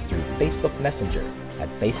 Contact us through Facebook Messenger at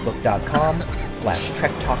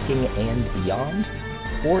facebook.com/TrekTalkingAndBeyond,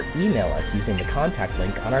 or email us using the contact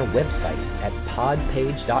link on our website at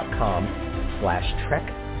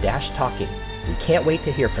podpage.com/trek-talking. We can't wait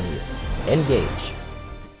to hear from you. Engage.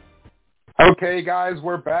 Okay, guys,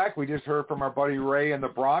 we're back. We just heard from our buddy Ray in the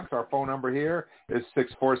Bronx. Our phone number here is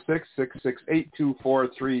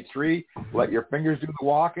 646-668-2433. Let your fingers do the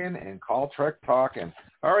walking and call Trek Talking.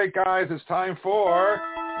 All right, guys, it's time for...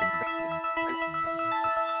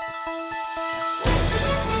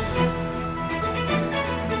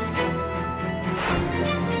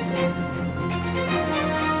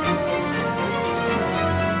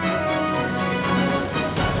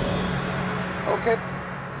 Okay.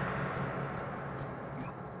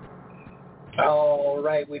 All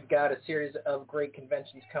right, we've got a series of great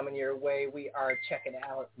conventions coming your way. We are checking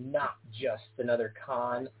out not just another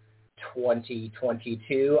con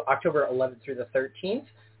 2022, October 11th through the 13th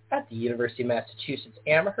at the University of Massachusetts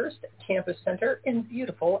Amherst Campus Center in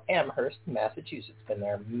beautiful Amherst, Massachusetts. Been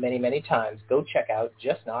there many, many times. Go check out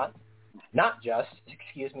not just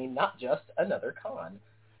another con.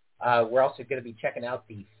 We're also going to be checking out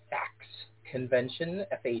the FACTS convention,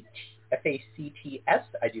 FACTS.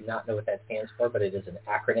 I do not know what that stands for, but it is an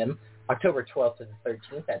acronym. October 12th to the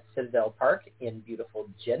 13th at Citadel Park in beautiful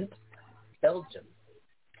Ghent, Belgium.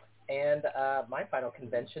 And my final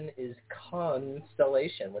convention is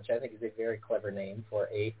Constellation, which I think is a very clever name for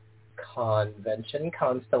a convention.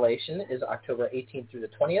 Constellation is October 18th through the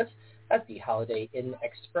 20th at the Holiday Inn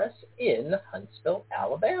Express in Huntsville,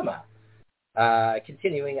 Alabama.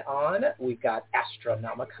 Continuing on, we've got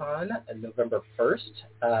Astronomicon November 1st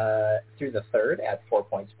through the 3rd at 4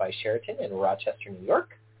 Points by Sheraton in Rochester, New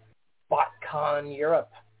York. BotCon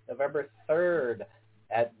Europe, November 3rd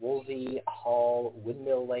at Wolsey Hall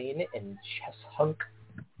Windmill Lane in Cheshunk,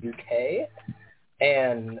 UK.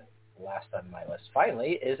 And last on my list,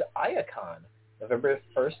 finally, is IACon, November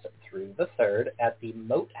 1st through the 3rd at the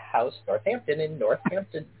Moat House, Northampton in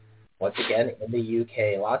Northampton. Once again, in the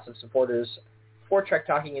UK. Lots of supporters for Trek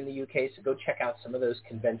Talking in the UK, so go check out some of those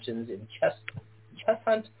conventions in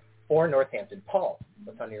Cheshunt or Northampton. Paul,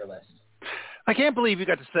 what's on your list? I can't believe you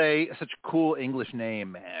got to say such a cool English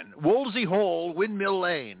name, man. Wolsey Hall, Windmill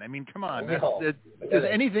Lane. I mean, come on. Does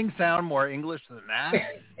anything sound more English than that?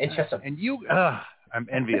 In Cheshunt. And I'm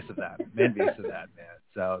envious of that. Man.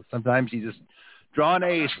 So sometimes you just draw an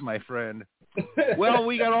ace, my friend. Well,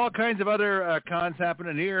 we got all kinds of other cons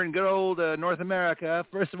happening here in good old North America.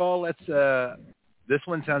 First of all, this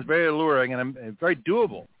one sounds very alluring and very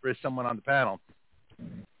doable for someone on the panel.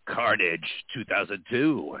 Carnage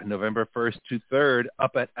 2002, November 1st to 3rd,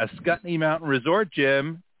 up at Ascutney Mountain Resort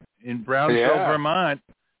Gym in Brownsville, Vermont.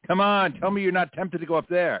 Come on, tell me you're not tempted to go up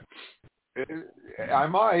there. I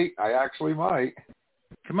might. I actually might.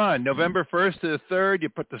 Come on, November 1st to the 3rd, you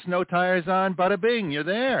put the snow tires on, bada bing, you're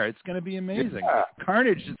there. It's going to be amazing. Yeah.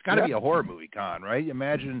 Carnage, it's got to be a horror movie con, right?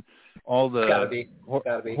 Imagine all the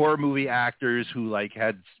horror movie actors who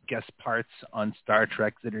had guest parts on Star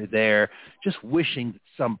Trek that are there, just wishing that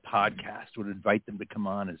some podcast would invite them to come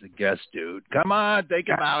on as a guest, dude. Come on, think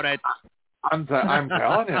about it. I'm telling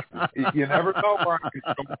you, you never know where I can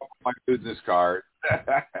come up with my business card.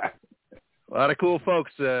 A lot of cool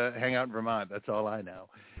folks hang out in Vermont. That's all I know.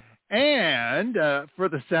 And for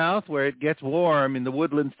the South, where it gets warm in the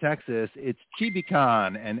Woodlands, Texas, it's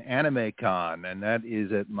ChibiCon and AnimeCon, and that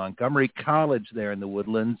is at Montgomery College there in the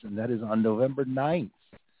Woodlands, and that is on November 9th.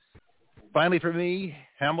 Finally for me,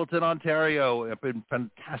 Hamilton, Ontario, up in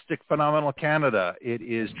fantastic, phenomenal Canada, it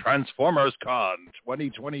is Transformers Con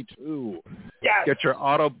 2022. Yes! Get your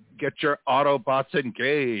Autobots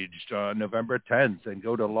engaged on November 10th and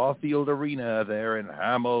go to Lawfield Arena there in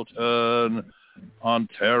Hamilton,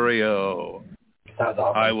 Ontario. Sounds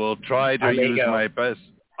awesome. I will try to use my best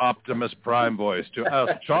Optimus Prime voice to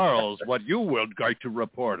ask Charles what you would like to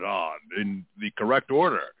report on in the correct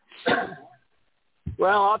order.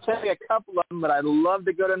 Well, I'll tell you a couple of them, but I'd love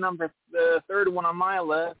to go to the third one on my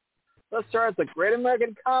list. Let's start with the Great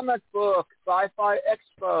American Comic Book Sci-Fi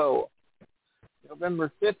Expo, November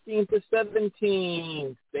 15th to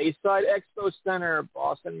 17th, Bayside Expo Center,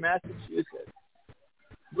 Boston, Massachusetts.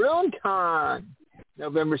 BruinCon,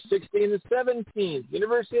 November 16th to 17th,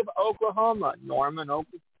 University of Oklahoma, Norman,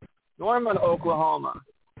 Oklahoma.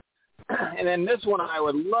 And then this one I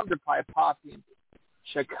would love to probably pop in,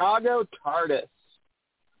 Chicago TARDIS,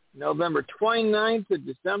 November 29th to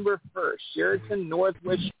December 1st, Sheraton,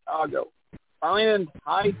 Northwest Chicago, Arlington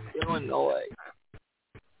Heights, Illinois.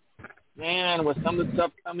 Man, with some of the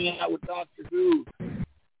stuff coming out with Doctor Who,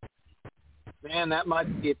 man, that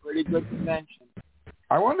might be a pretty good convention.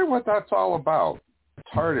 I wonder what that's all about.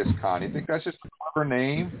 TARDIS Con. You think that's just a clever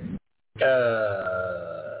name?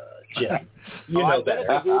 Jim, you know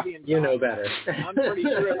better. You know better. I'm pretty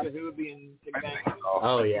sure it's a Whovian convention.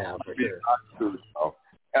 Oh, yeah, for sure.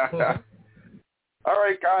 All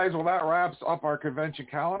right, guys. Well, that wraps up our convention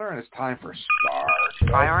calendar, and it's time for Star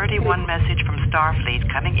Trek. Priority 1 message from Starfleet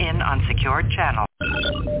coming in on secured channel.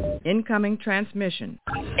 Incoming transmission.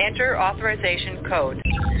 Enter authorization code.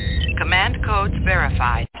 Command codes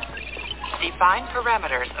verified. Define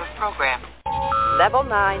parameters of program. Level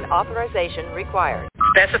 9 authorization required.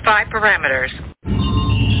 Specify parameters.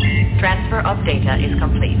 Transfer of data is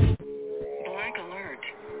complete. Blank alert.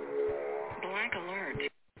 Blank alert.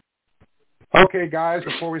 Okay, guys,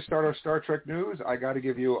 before we start our Star Trek news, I got to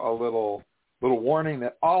give you a little warning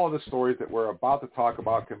that all of the stories that we're about to talk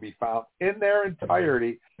about can be found in their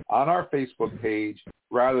entirety on our Facebook page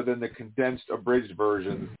rather than the condensed, abridged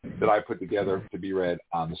versions that I put together to be read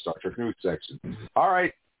on the Star Trek news section. All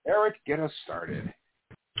right, Eric, get us started.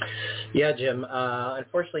 Yeah, Jim.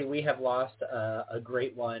 Unfortunately, we have lost a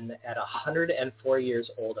great one at 104 years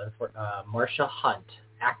old. Marsha Hunt,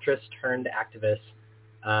 actress turned activist,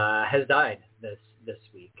 has died this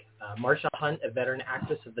week. Marsha Hunt, a veteran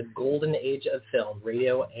actress of the golden age of film,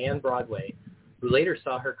 radio, and Broadway, who later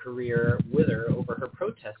saw her career wither over her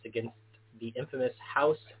protest against the infamous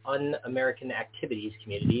House Un-American Activities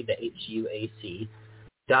Community, the HUAC,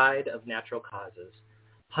 died of natural causes.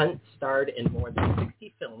 Hunt starred in more than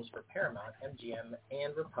 60 films for Paramount, MGM,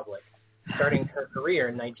 and Republic, starting her career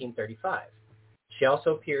in 1935. She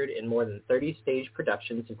also appeared in more than 30 stage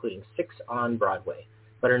productions, including 6 on Broadway.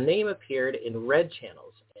 But her name appeared in Red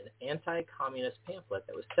Channels, an anti-communist pamphlet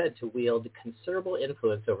that was said to wield considerable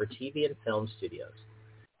influence over TV and film studios.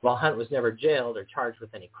 While Hunt was never jailed or charged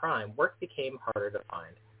with any crime, work became harder to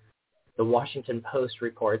find. The Washington Post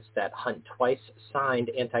reports that Hunt twice signed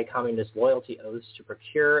anti-communist loyalty oaths to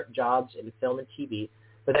procure jobs in film and TV,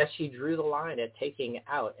 but that she drew the line at taking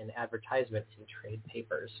out an advertisement in trade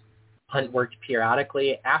papers. Hunt worked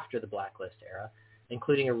periodically after the Blacklist era,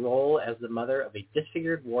 including a role as the mother of a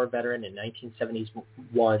disfigured war veteran in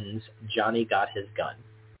 1971's Johnny Got His Gun.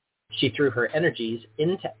 She threw her energies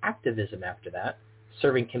into activism after that,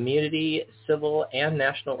 serving community, civil, and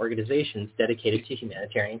national organizations dedicated to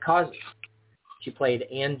humanitarian causes. She played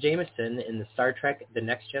Ann Jameson in the Star Trek The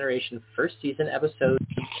Next Generation first season episode,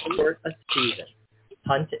 Short a Season.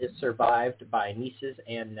 Hunt is survived by nieces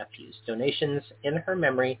and nephews. Donations in her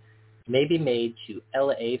memory may be made to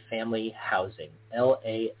LA Family Housing,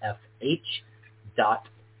 LAFH.org.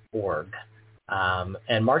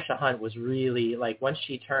 And Marsha Hunt was really, once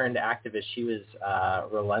she turned activist, she was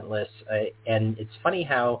relentless. And it's funny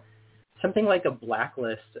how something like a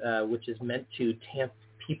blacklist, which is meant to tamp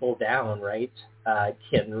people down, right,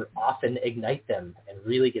 can often ignite them and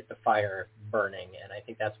really get the fire burning. And I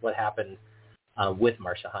think that's what happened with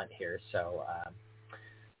Marsha Hunt here. So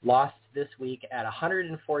lost this week at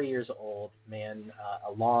 104 years old, man,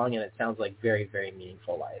 a long and it sounds like very, very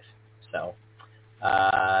meaningful life. So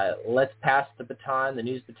let's pass the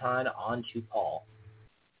news baton on to Paul.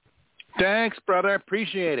 Thanks, brother.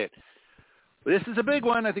 Appreciate it. This is a big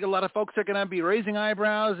one. I think a lot of folks are going to be raising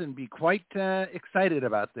eyebrows and be quite excited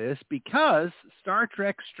about this because Star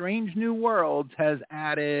Trek Strange New Worlds has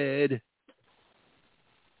added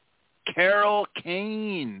Carol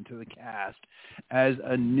Kane to the cast as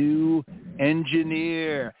a new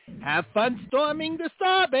engineer. Have fun storming the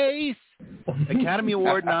Starbase. Academy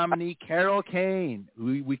Award nominee Carol Kane,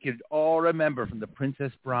 who we could all remember from The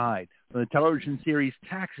Princess Bride, from the television series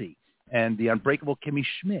Taxi, and The Unbreakable Kimmy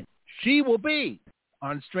Schmidt. She will be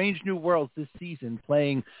on Strange New Worlds this season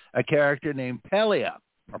playing a character named Pelia,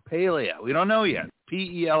 or Pelia. We don't know yet.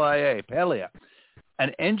 Pelia, Pelia.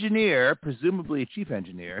 An engineer, presumably a chief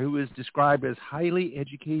engineer, who is described as highly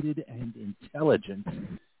educated and intelligent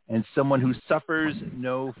and someone who suffers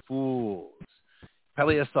no fools.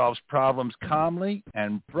 Pelia solves problems calmly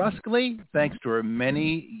and brusquely thanks to her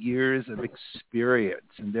many years of experience.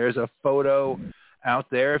 And there's a photo out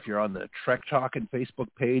there. If you're on the Trek Talkin' Facebook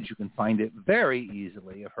page, you can find it very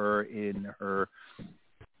easily of her in her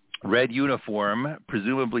red uniform,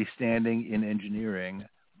 presumably standing in engineering.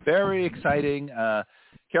 Very exciting.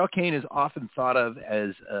 Carol Kane is often thought of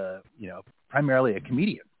as, primarily a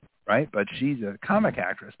comedian, right? But she's a comic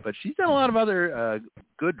actress. But she's done a lot of other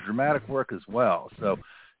good dramatic work as well. So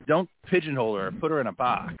don't pigeonhole her, put her in a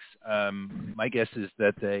box. My guess is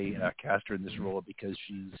that they cast her in this role because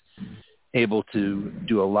she's able to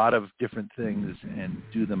do a lot of different things and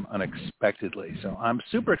do them unexpectedly. So I'm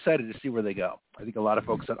super excited to see where they go. I think a lot of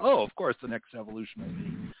folks said, oh, of course, the next evolution will be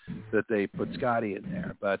that they put Scotty in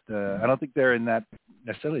there. But I don't think they're in that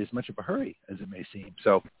necessarily as much of a hurry as it may seem.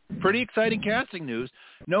 So pretty exciting casting news.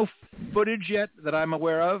 No footage yet that I'm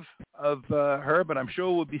aware of of her, but I'm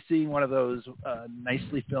sure we'll be seeing one of those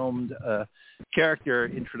nicely filmed character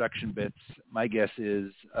introduction bits. My guess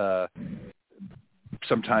is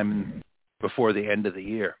sometime before the end of the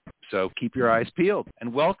year. So keep your eyes peeled.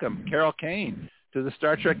 And welcome, Carol Kane, to the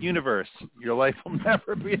Star Trek universe. Your life will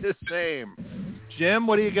never be the same. Jim,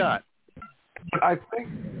 what do you got? I think,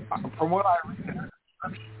 from what I read,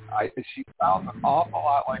 she sounds an awful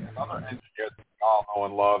lot like another engineer that we all know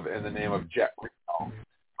and love in the name of Jet Reno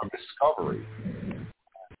from Discovery.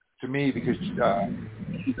 To me, because she's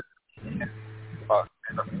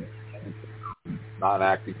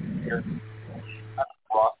non-acting here,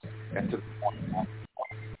 and to the point.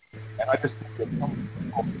 And I just think that some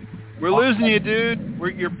people... We're losing you, dude.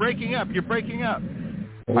 You're breaking up. You're breaking up.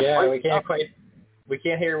 Yeah, we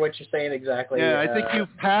can't hear what you're saying exactly. Yeah, I think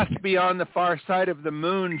you've passed beyond the far side of the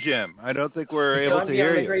moon, Jim. I don't think we're able to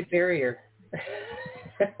hear you. The Great Barrier.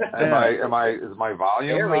 Is my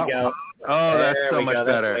volume? There we go. Oh, that's so much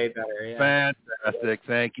better. That's way better. Yeah. Fantastic.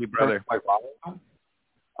 Thank you, brother. My volume?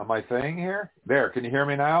 Am I saying here? There. Can you hear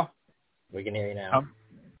me now? We can hear you now.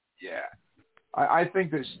 Yeah. I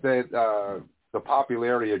think that the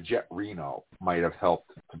popularity of Jet Reno might have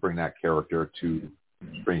helped to bring that character to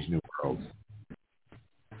Strange New Worlds.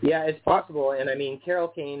 Yeah, it's possible. And I mean, Carol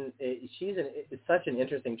Kane, she's such an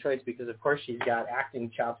interesting choice because, of course, she's got acting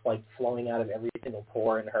chops like flowing out of every single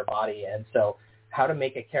pore in her body. And so how to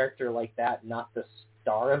make a character like that not the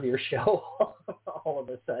star of your show all of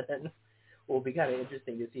a sudden will be kind of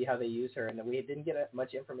interesting to see how they use her. And we didn't get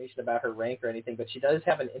much information about her rank or anything, but she does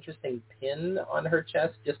have an interesting pin on her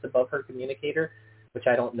chest just above her communicator, which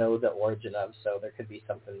I don't know the origin of. So there could be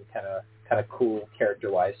something kind of cool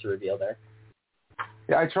character-wise to reveal there.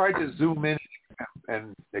 Yeah, I tried to zoom in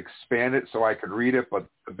and expand it so I could read it, but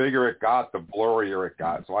the bigger it got, the blurrier it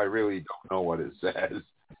got. So I really don't know what it says.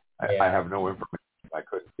 I have no information. I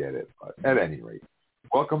couldn't get it. But at any rate,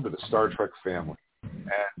 welcome to the Star Trek family.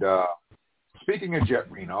 And speaking of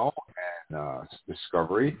Jet Reno and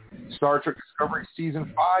Discovery, Star Trek Discovery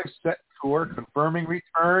Season 5 set tour confirming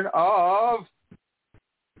return of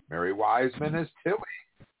Mary Wiseman as Tilly.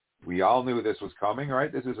 We all knew this was coming,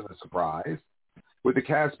 right? This isn't a surprise. With the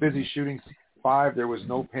cast busy shooting Season 5, there was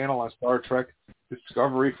no panel on Star Trek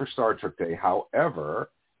Discovery for Star Trek Day.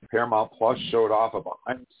 However, Paramount Plus showed off a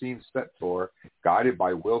behind-the-scenes set tour guided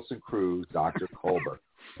by Wilson Cruz, Dr. Colbert.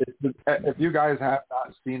 If you guys have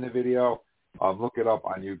not seen the video, look it up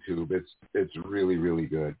on YouTube. It's really, really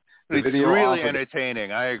good. It's really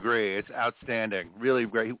entertaining. I agree. It's outstanding. Really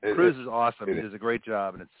great. Cruz is awesome. He does a great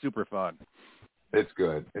job, and it's super fun. It's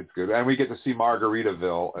good. It's good. And we get to see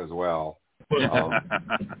Margaritaville as well. The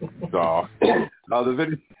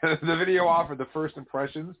video offered the first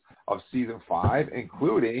impressions of Season 5,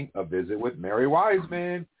 including a visit with Mary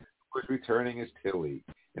Wiseman, who is returning as Tilly.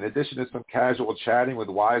 In addition to some casual chatting with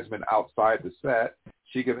Wiseman outside the set,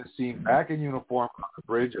 she can be seen back in uniform on the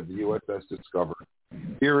bridge of the USS Discovery.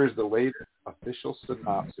 Here is the latest official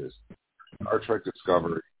synopsis of Star Trek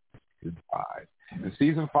Discovery Season 5. In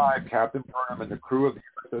Season 5, Captain Burnham and the crew of the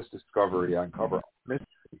USS Discovery uncover a mystery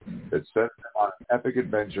that sets them on an epic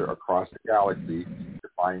adventure across the galaxy to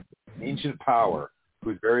find an ancient power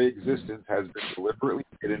whose very existence has been deliberately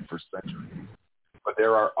hidden for centuries. But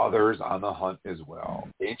there are others on the hunt as well.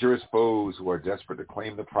 Dangerous foes who are desperate to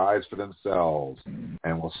claim the prize for themselves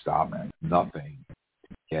and will stop at nothing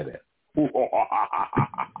to get it.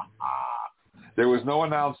 There was no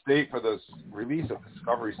announced date for the release of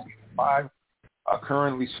Discovery Season 5.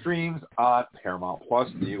 Currently streams on Paramount Plus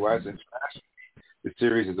in the U.S. internationally. The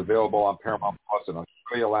series is available on Paramount Plus in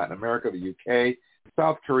Australia, Latin America, the UK,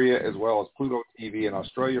 South Korea, as well as Pluto TV in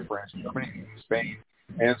Australia, France, Germany, Spain,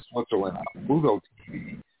 and Switzerland. On Pluto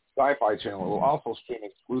TV, Sci-Fi Channel will also stream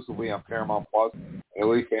exclusively on Paramount Plus in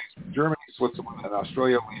Italy, France, Germany, Switzerland, and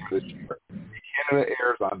Australia later this year. Canada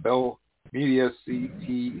airs on Bell Media, CT,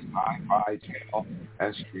 Sci-Fi Channel,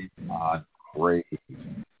 and streams on Crave.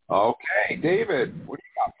 Okay, David, what do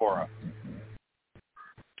you got for us?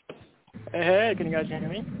 Hey, can you guys hear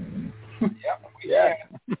me? Yeah.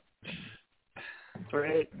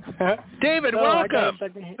 Great. David, welcome.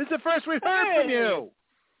 This is the first we've heard from you.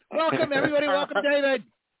 Welcome, everybody. Welcome, David.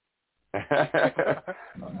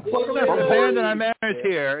 Welcome, Let's expand on our manners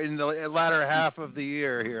here in the latter half of the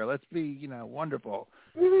year here. Let's be, wonderful.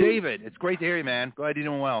 David, it's great to hear you, man. Glad you're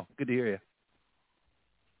doing well. Good to hear you.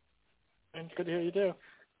 It's good to hear you, too.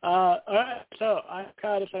 All right, so I've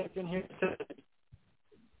got a second here.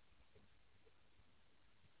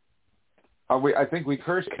 I think we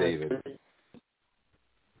cursed David.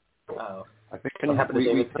 Oh. I think what happened to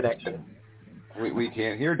David's connection? We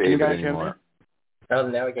can't hear David anymore. Oh,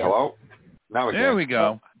 now we can. Hello? Now we can. There we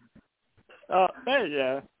go. There you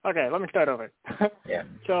go. Okay, let me start over. Yeah.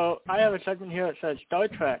 So I have a segment here that says Star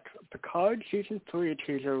Trek Picard Season 3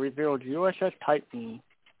 teaser revealed USS Titan,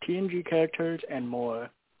 TNG characters, and more.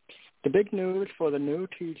 The big news for the new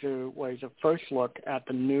teaser was a first look at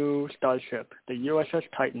the new starship, the USS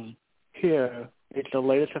Titan. Here is the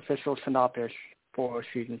latest official synopsis for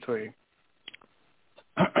Season 3.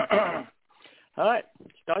 All right.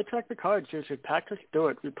 Star Trek Picard features Patrick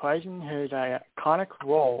Stewart reprising his iconic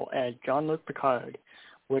role as Jean-Luc Picard,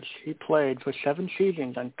 which he played for 7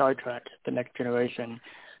 seasons on Star Trek The Next Generation,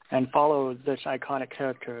 and follows this iconic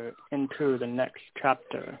character into the next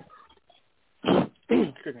chapter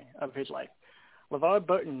of his life. LeVar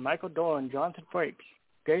Burton, Michael Dorn, Jonathan Frakes,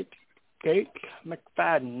 Gates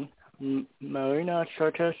McFadden, Marina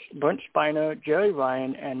Sirtis, Brent Spiner, Jerry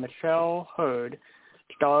Ryan, and Michelle Hurd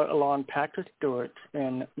star along Patrick Stewart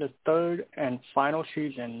in the 3rd and final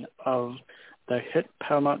season of the hit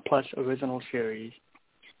Paramount Plus original series.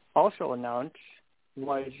 Also announced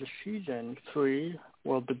was the Season 3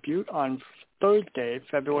 will debut on Thursday,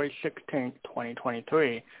 February 16th,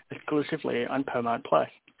 2023, exclusively on Paramount Plus.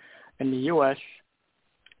 In the U.S.,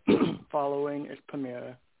 following its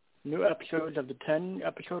premiere, new episodes of the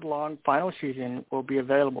 10-episode-long final season will be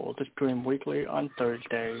available to stream weekly on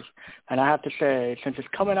Thursdays. And I have to say, since it's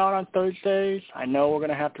coming out on Thursdays, I know we're going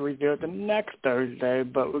to have to review it the next Thursday,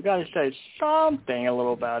 but we've got to say something a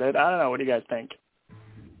little about it. I don't know. What do you guys think?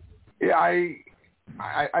 Yeah,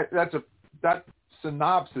 that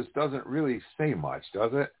synopsis doesn't really say much,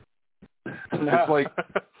 does it? No.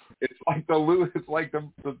 It's like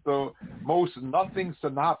the most nothing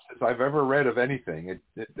synopsis I've ever read of anything.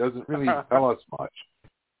 It doesn't really tell us much.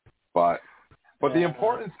 But the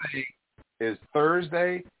important thing is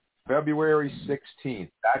Thursday, February 16th.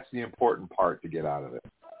 That's the important part to get out of it.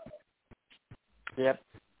 Yep.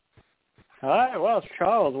 All right. Well,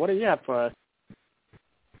 Charles, what do you have for us?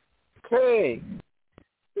 Okay.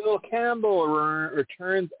 Bill Campbell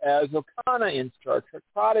returns as O'Connor in Star Trek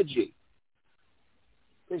Prodigy.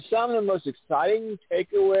 For some, the most exciting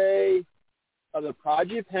takeaway of the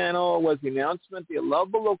Prodigy panel was the announcement the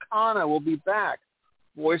lovable O'Connor will be back,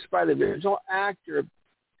 voiced by the original actor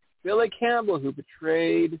Billy Campbell, who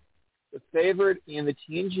portrayed the favorite in the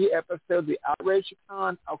TNG episode The Outraged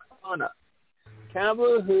O'Connor.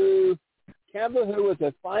 Campbell, who was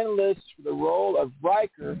a finalist for the role of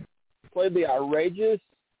Riker, played the outrageous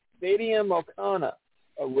Stadium O'Connor,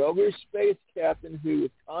 a rover space captain who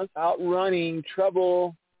was outrunning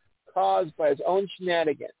trouble caused by his own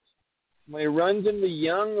shenanigans. When he runs into the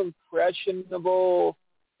young, impressionable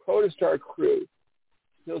protostar crew,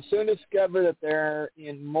 he'll soon discover that they're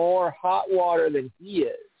in more hot water than he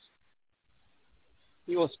is.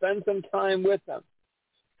 He will spend some time with them,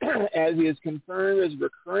 as he has confirmed his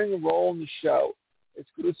recurring role in the show.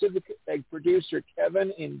 Exclusive producer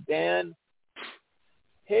Kevin and Dan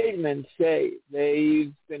Hageman say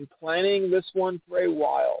they've been planning this one for a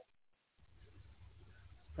while.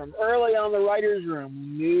 From early on the writer's room, we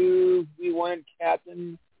knew we wanted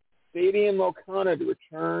Captain Stadium O'Connor to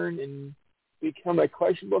return and become a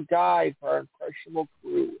questionable guide for our impressionable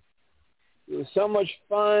crew. It was so much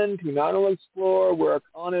fun to not only explore where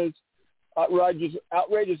O'Connor's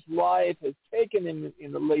outrageous life has taken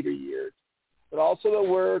in the later years, but also to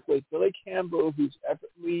work with Billy Campbell, who's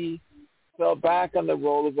effortlessly fell back on the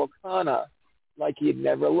role of O'Connor like he had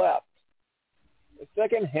never left. The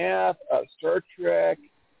second half of Star Trek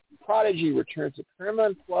Prodigy returns to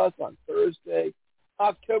Paramount Plus on Thursday,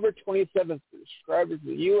 October 27th for subscribers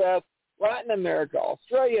in the U.S., Latin America,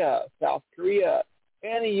 Australia, South Korea,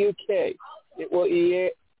 and the UK. It will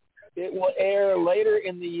air later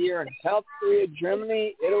in the year in South Korea,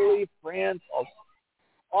 Germany, Italy, France,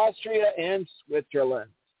 Austria, and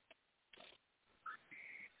Switzerland.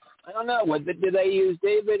 I don't know. Did they use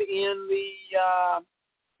David in the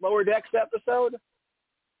Lower Decks episode?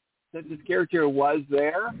 That his character was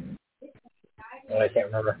there? I can't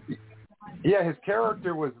remember. Yeah, his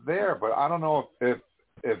character was there, but I don't know if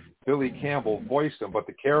Billy Campbell voiced him, but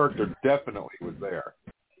the character definitely was there.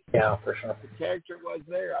 Yeah, for sure. The character was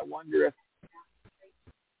there. I wonder if...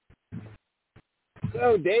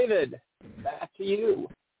 So, David, back to you.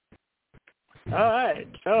 All right.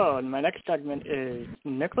 So my next segment is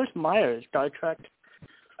Nicholas Meyer's Star Trek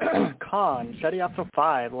Con SETI Alpha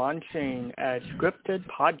 5 launching a scripted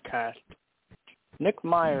podcast. Nick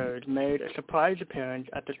Myers made a surprise appearance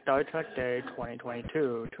at the Star Trek Day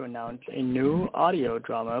 2022 to announce a new audio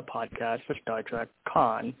drama podcast for Star Trek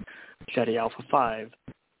Con SETI Alpha 5.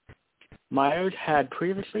 Myers had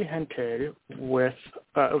previously hinted this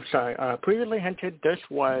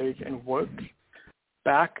was in works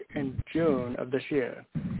back in June of this year.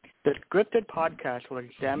 The scripted podcast will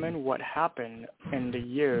examine what happened in the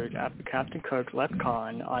years after Captain Kirk left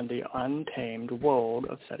Khan on the untamed world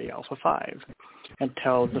of SETI Alpha 5 and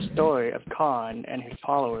tells the story of Khan and his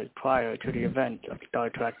followers prior to the events of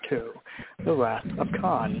Star Trek II, The Wrath of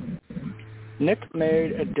Khan. Nick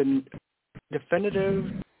made a definitive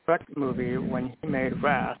Trek movie when he made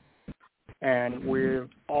Wrath, and we've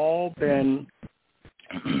all been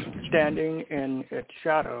standing in its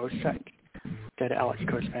shadow since, said Alex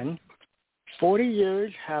Kurtzman. 40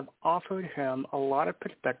 years have offered him a lot of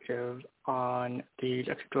perspective on these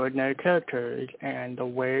extraordinary characters and the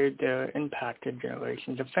way they're impacted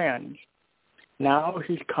generations of fans. Now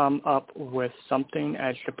he's come up with something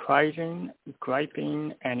as surprising,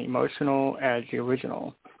 griping, and emotional as the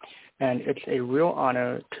original, and it's a real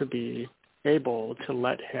honor to be able to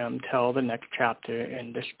let him tell the next chapter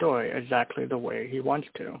in the story exactly the way he wants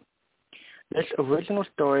to. This original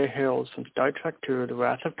story hails from Star Trek II, The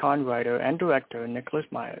Wrath of Khan writer and director Nicholas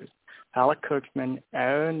Myers, Alec Kurtzman,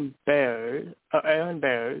 Aaron Bears,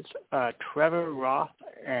 Trevor Roth,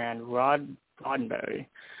 and Rod Roddenberry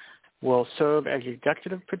will serve as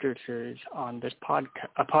executive producers on this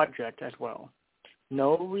project as well.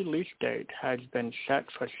 No release date has been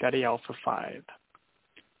set for SETI Alpha 5.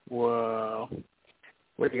 Whoa.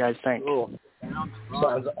 What do you guys think? Cool.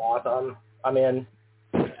 Sounds awesome. I'm in.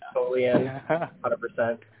 Totally in.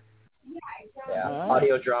 100%. Yeah.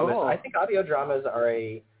 Audio dramas. Cool. I think audio dramas are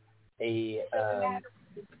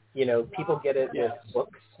people get it with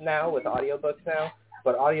books now, with audiobooks now,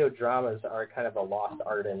 but audio dramas are kind of a lost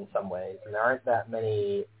art in some ways. And there aren't that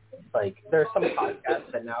many, there are some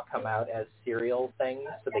podcasts that now come out as serial things,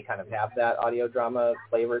 so they kind of have that audio drama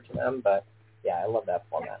flavor to them, but yeah, I love that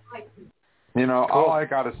format. Cool. All I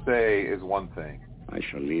got to say is one thing. I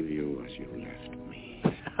shall leave you as you left me.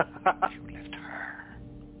 As you left her.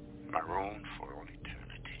 Marooned for all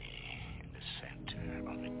eternity in the center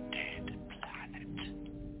of a dead planet.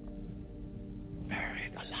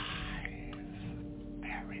 Buried alive.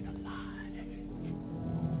 Buried alive.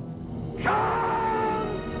 Come!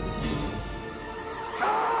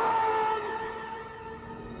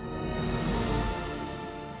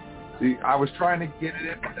 See, I was trying to get it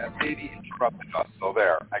in, but that lady interrupted us, so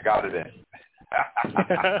there, I got it in.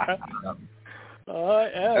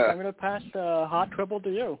 I'm going to pass the hot triple to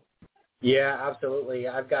you. Yeah, absolutely.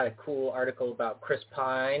 I've got a cool article about Chris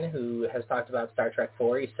Pine, who has talked about Star Trek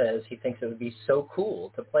 4. He says he thinks it would be so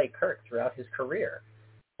cool to play Kirk throughout his career.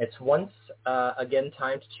 It's once again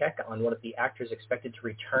time to check on one of the actors expected to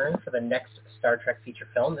return for the next Star Trek feature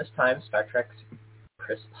film, this time Star Trek's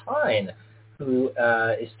Chris Pine, who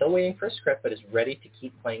is still waiting for a script but is ready to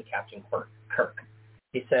keep playing Captain Kirk.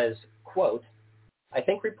 He says, quote, I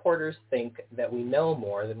think reporters think that we know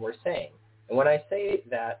more than we're saying. And when I say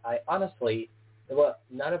that, I honestly,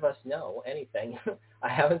 none of us know anything. I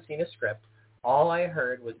haven't seen a script. All I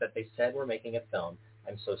heard was that they said we're making a film.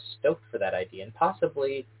 I'm so stoked for that idea, and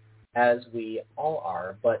possibly as we all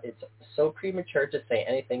are, but it's so premature to say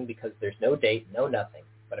anything because there's no date, no nothing.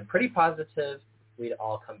 But I'm pretty positive we'd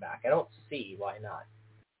all come back. I don't see why not.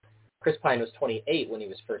 Chris Pine was 28 when he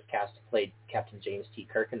was first cast to play Captain James T.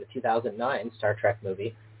 Kirk in the 2009 Star Trek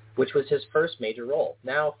movie, which was his first major role.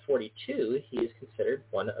 Now 42, he is considered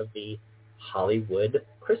one of the Hollywood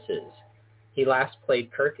Chris's. He last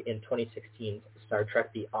played Kirk in 2016's Star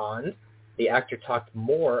Trek Beyond. The actor talked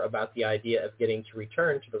more about the idea of getting to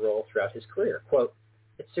return to the role throughout his career. Quote,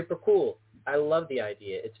 it's super cool. I love the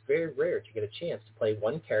idea. It's very rare to get a chance to play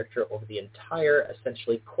one character over the entire,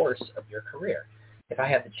 essentially, course of your career. If I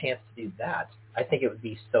had the chance to do that, I think it would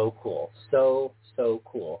be so cool. So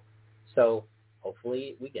cool. So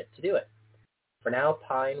hopefully we get to do it. For now,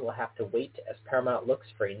 Pine will have to wait as Paramount looks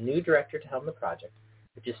for a new director to helm the project,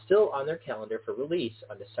 which is still on their calendar for release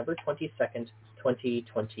on December 22nd,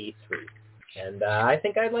 2023. And I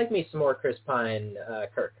think I'd like me some more Chris Pine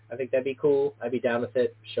Kirk. I think that'd be cool. I'd be down with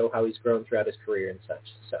it, show how he's grown throughout his career and such.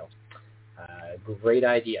 So, great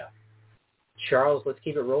idea. Charles, let's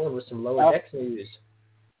keep it rolling with some Lower Decks news.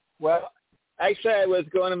 Well, actually, I was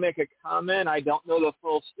going to make a comment. I don't know the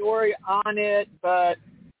full story on it, but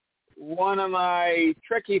one of my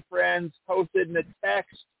Trekkie friends posted in the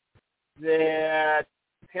text that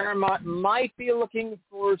Paramount might be looking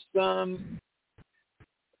for some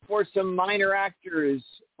minor actors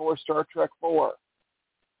for Star Trek 4.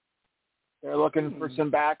 They're looking for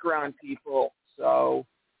some background people. So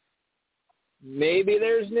maybe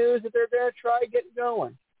there's news that they're going to try getting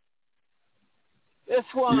going. This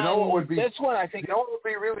one, I think, what would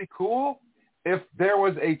be really cool? If there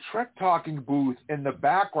was a Trek talking booth in the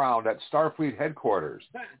background at Starfleet headquarters.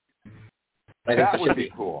 That would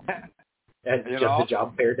be cool. And just the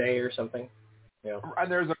job fair day or something. Yeah.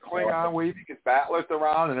 And there's a Klingon where you can get batleth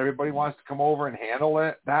around and everybody wants to come over and handle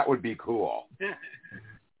it. That would be cool.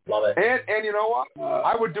 Love it. And you know what?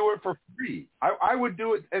 I would do it for free. I would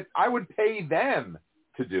do it. I would pay them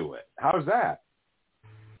to do it. How's that?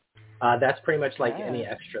 That's pretty much like any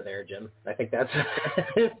extra there, Jim. I think that's...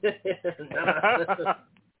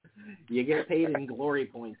 You get paid in glory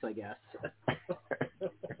points, I guess.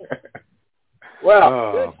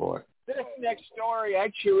 Well, boy. This next story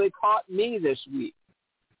actually caught me this week.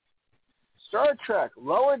 Star Trek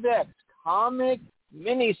Lower Decks comic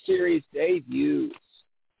miniseries debuts.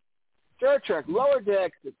 Star Trek Lower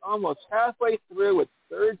Decks is almost halfway through its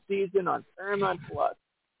third season on Paramount+.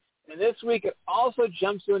 And this week it also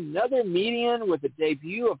jumps to another median with the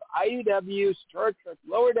debut of IDW Star Trek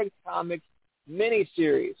Lower Decks Comics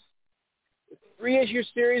miniseries. The 3-issue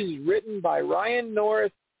series is written by Ryan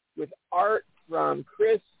North with art from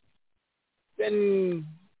Chris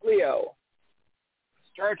Benglio.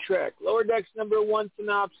 Star Trek Lower Decks #1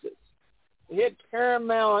 synopsis. The hit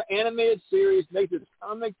Paramount animated series makes its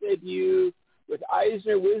comic debut with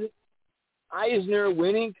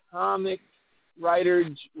Eisner-winning comic writer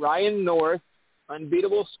Ryan North,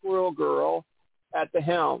 Unbeatable Squirrel Girl, at the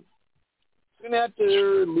helm. Soon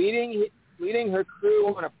after leading her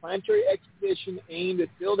crew on a planetary expedition aimed at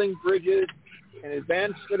building bridges and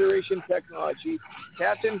advanced Federation technology,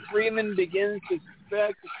 Captain Freeman begins to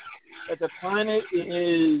suspect that the planet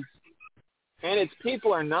is and its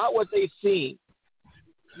people are not what they seem.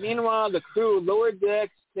 Meanwhile, the crew of Lower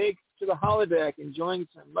Decks takes to the holodeck, enjoying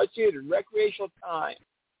some much-needed recreational time,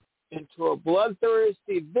 until a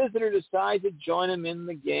bloodthirsty visitor decides to join them in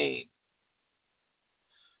the game.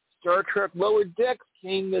 Star Trek Lower Decks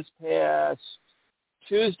came this past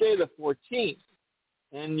Tuesday the 14th,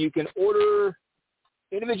 and you can order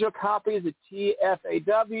individual copies at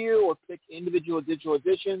TFAW or pick individual digital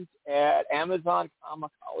editions at Amazon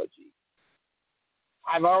Comixology.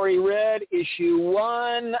 I've already read issue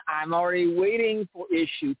 1. I'm already waiting for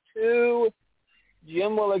issue 2.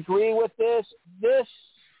 Jim will agree with this. This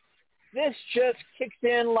just kicks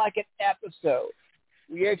in like an episode.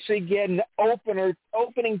 We actually get an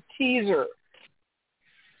opening teaser.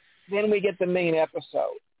 Then we get the main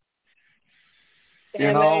episode.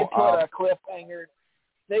 And they put a cliffhanger.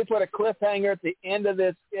 They put a cliffhanger at the end of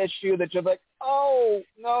this issue that you're like, oh,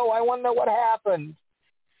 no, I want to know what happened.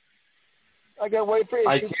 I got to wait for issue 2.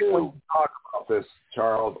 I can't wait to talk about this,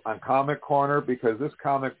 Charles, on Comic Corner, because this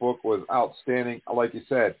comic book was outstanding. Like you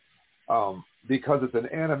said, because it's an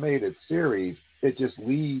animated series, it just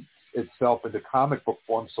leads itself into comic book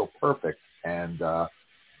form so perfect. And,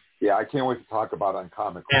 yeah, I can't wait to talk about it on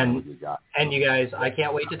Comic Corner what you got. And you guys, I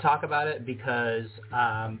can't wait to talk about it because,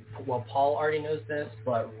 well, Paul already knows this,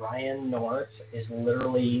 but Ryan North is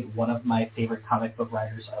literally one of my favorite comic book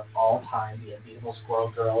writers of all time. The Unbeatable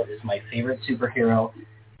Squirrel Girl is my favorite superhero.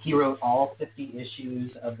 He wrote all 50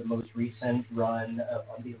 issues of the most recent run of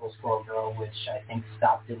Unbeatable Squirrel Girl, which I think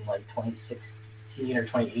stopped in like 2016 or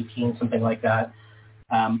 2018, something like that.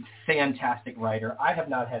 Fantastic writer. I have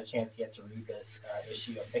not had a chance yet to read this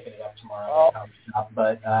issue. I'm picking it up tomorrow,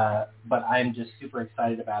 but I'm just super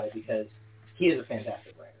excited about it because he is a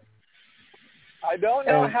fantastic writer. I don't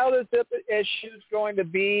know how this issue is going to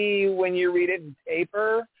be when you read it in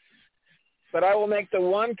paper, but I will make the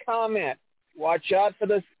one comment. Watch out for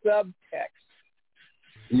the subtext.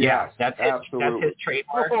 Yes, that's absolutely. That's his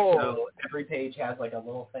trademark. So every page has like a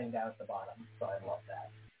little thing down at the bottom. So I love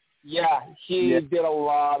that. Yeah, he did a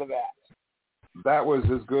lot of that. That was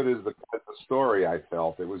as good as the story, I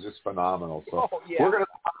felt. It was just phenomenal. So we're going to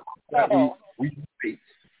talk about we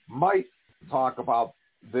might talk about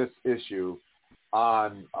this issue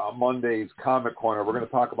on Monday's Comic Corner. We're going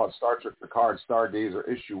to talk about Star Trek Picard, Stargazer,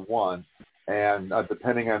 issue 1. And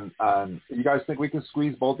depending on, you guys think we can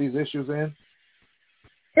squeeze both these issues in?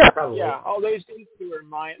 Yeah, probably. Yeah. Oh, these two are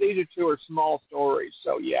mine. These are two small stories.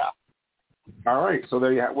 So yeah. All right. So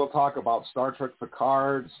there you have. We'll talk about Star Trek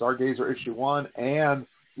Picard, Stargazer issue 1, and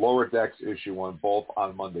Lower Decks issue 1, both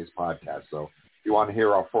on Monday's podcast. So if you want to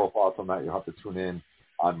hear our full thoughts on that, you'll have to tune in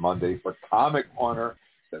on Monday for Comic Corner,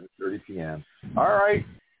 7:30 p.m. All right.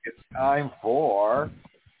 It's time for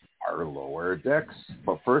our Lower Decks.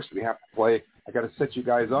 But first, we have to play. I got to set you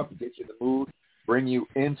guys up and get you in the mood, bring you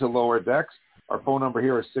into Lower Decks. Our phone number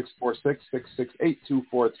here is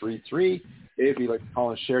 646-668-2433. If you'd like to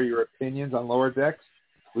call and share your opinions on Lower Decks,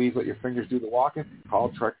 please let your fingers do the walking.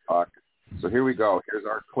 Call Trek Talk. So here we go. Here's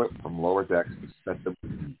our clip from Lower Decks to set the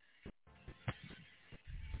mood.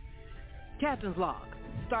 Captain's log.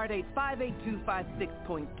 Stardate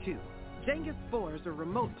 58256.2. Genghis 4 is a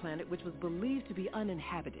remote planet which was believed to be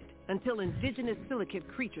uninhabited until indigenous silicate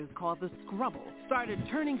creatures called the Scrubble started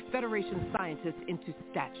turning Federation scientists into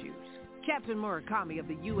statues. Captain Murakami of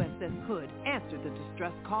the USS Hood answered the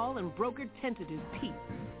distress call and brokered tentative peace.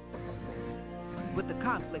 With the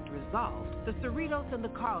conflict resolved, the Cerritos and the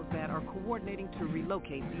Carlsbad are coordinating to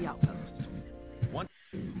relocate the outpost.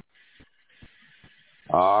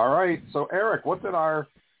 All right. So, Eric, what did our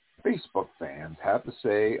Facebook fans have to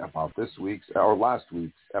say about this week's or last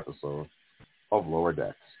week's episode of Lower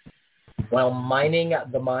Decks? Well, Mining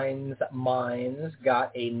the Mines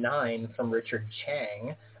got a 9 from Richard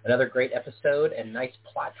Chang. Another great episode and nice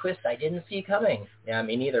plot twist I didn't see coming. Yeah,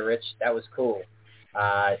 me neither, Rich. That was cool.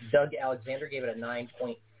 Doug Alexander gave it a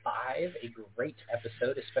 9.5. A great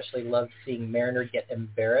episode. Especially loved seeing Mariner get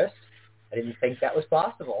embarrassed. I didn't think that was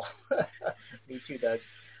possible. Me too, Doug.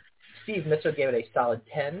 Steve Mitchell gave it a solid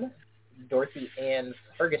 10. Dorothy Ann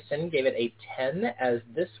Ferguson gave it a 10, as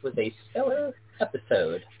this was a stellar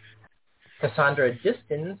episode. Cassandra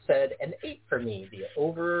Diston said an 8 for me. The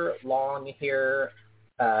overlong here,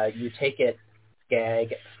 you take it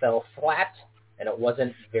gag fell flat, and it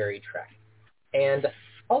wasn't very Trek. And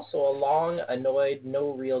also a long, annoyed,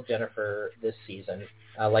 no real Jennifer this season.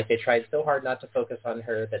 Like they tried so hard not to focus on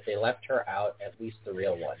her that they left her out, at least the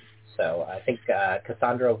real one. So I think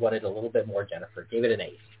Cassandra wanted a little bit more Jennifer. Gave it an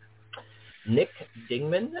 8. Nick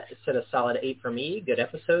Dingman said a solid 8 for me. Good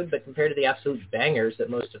episode, but compared to the absolute bangers that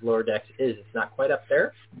most of Lower Decks is, it's not quite up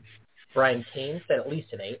there. Brian Kane said at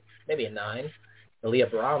least an 8, maybe a 9. Leah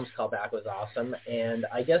Brahms' callback was awesome. And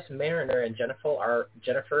I guess Mariner and Jennifer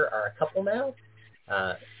are a couple now.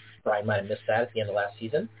 Brian might have missed that at the end of last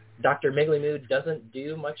season. Dr. Migleymood doesn't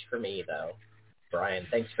do much for me, though. Brian,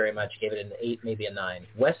 thanks very much. Gave it an 8, maybe a 9.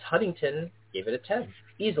 Wes Huntington gave it a 10.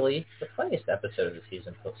 Easily the funniest episode of the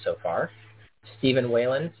season so far. Stephen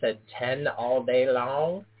Whalen said 10 all day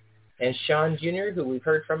long. And Sean Jr., who we've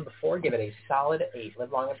heard from before, gave it a solid 8.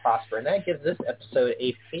 Live long and prosper. And that gives this episode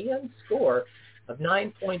a fan score of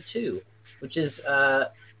 9.2, which is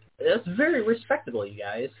that's very respectable, you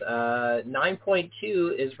guys. 9.2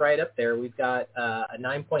 is right up there. We've got a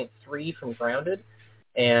 9.3 from Grounded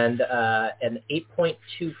and an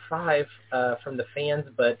 8.25 from the fans,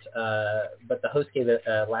 but the host gave it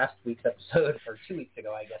last week's episode, or 2 weeks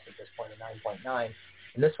ago, I guess, at this point, a 9.9.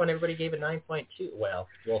 And this one, everybody gave it 9.2. Well,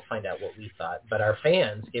 we'll find out what we thought. But our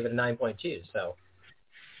fans gave it a 9.2, so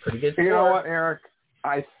pretty good score. You know what, Eric?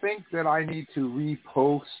 I think that I need to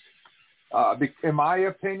repost. In my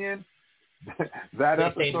opinion, that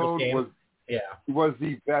episode was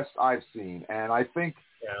the best I've seen. And I think,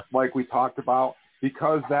 like we talked about,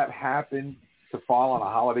 because that happened to fall on a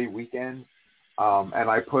holiday weekend, and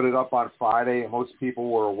I put it up on Friday, and most people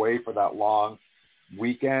were away for that long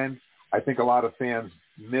weekend, I think a lot of fans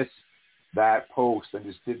missed that post and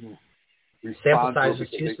just didn't respond. Sample size was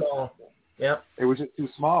too small. Yep. It was just too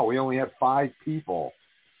small. We only had 5 people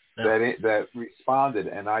that responded,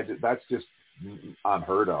 and that's just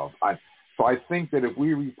unheard of. So I think that if we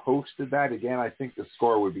reposted that again, I think the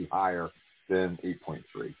score would be higher than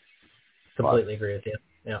 8.3. Completely agree with you.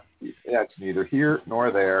 Yeah. That's neither here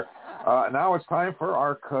nor there. Now it's time for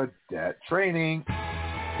our cadet training.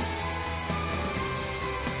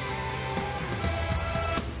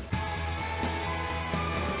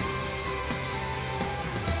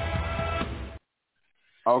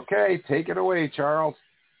 Okay, take it away, Charles.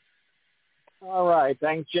 All right.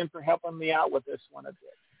 Thanks, Jim, for helping me out with this one a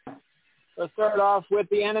bit. Let's start off with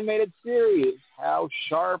the animated series. How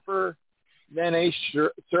sharper than a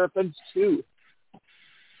serpent's tooth.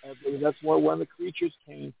 I believe that's where one of the creatures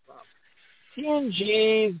came from.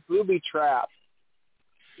 TNG's Booby Trap,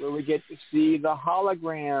 where we get to see the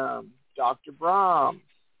hologram, Dr. Brahms.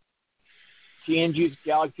 TNG's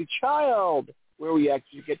Galaxy Child, where we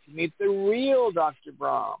actually get to meet the real Dr.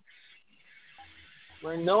 Brahms.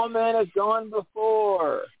 Where No Man Has Gone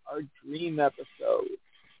Before, our dream episode.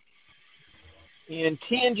 And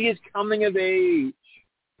TNG's Coming of Age,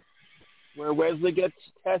 where Wesley gets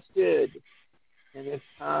tested. And this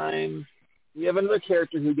time, we have another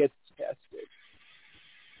character who gets tested.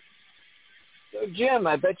 So, Jim,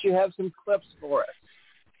 I bet you have some clips for us.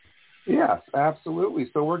 Yes, absolutely.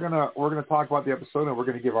 So we're gonna talk about the episode, and we're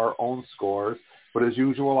gonna give our own scores. But as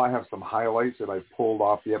usual, I have some highlights that I pulled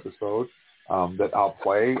off the episode that I'll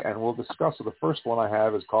play, and we'll discuss. So the first one I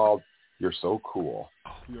have is called "You're So Cool."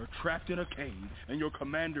 We are trapped in a cave, and your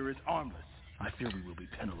commander is armless. I fear we will be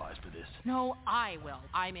penalized for this. No, I will.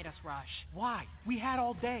 I made us rush. Why? We had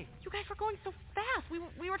all day. You guys were going so fast. We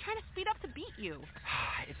were trying to speed up to beat you.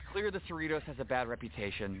 It's clear the Cerritos has a bad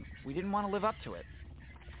reputation. We didn't want to live up to it.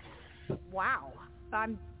 Wow.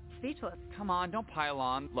 I'm speechless. Come on, don't pile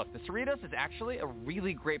on. Look, the Cerritos is actually a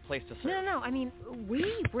really great place to serve. No. I mean,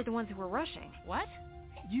 we were the ones who were rushing. What?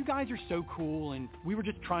 You guys are so cool, and we were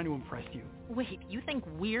just trying to impress you. Wait, you think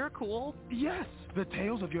we're cool? Yes, the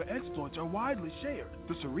tales of your exploits are widely shared.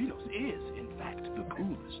 The Cerritos is, in fact, the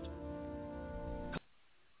coolest.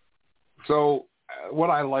 So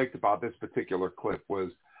what I liked about this particular clip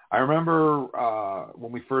was I remember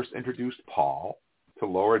when we first introduced Paul to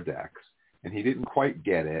Lower Decks, and he didn't quite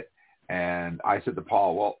get it. And I said to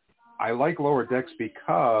Paul, well, I like Lower Decks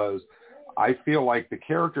because I feel like the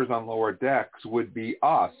characters on Lower Decks would be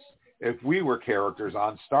us if we were characters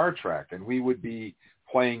on Star Trek, and we would be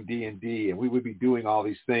playing D&D, and we would be doing all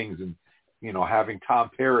these things and, you know, having Tom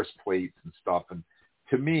Paris plates and stuff. And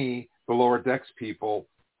to me, the Lower Decks people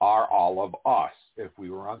are all of us if we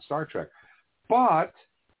were on Star Trek. But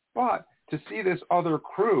to see this other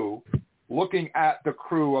crew looking at the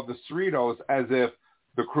crew of the Cerritos as if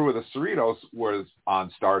the crew of the Cerritos was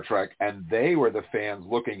on Star Trek and they were the fans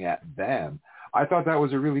looking at them, I thought that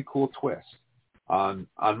was a really cool twist on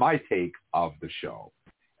my take of the show.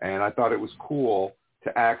 And I thought it was cool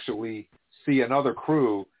to actually see another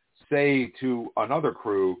crew say to another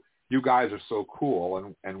crew, you guys are so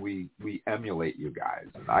cool, and we emulate you guys.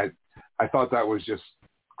 And I thought that was just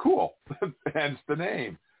cool, hence the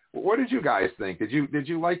name. What did you guys think? Did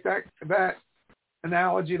you like that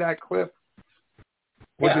analogy, that clip?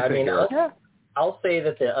 Yeah, I mean, I'll say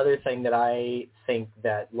that the other thing that I think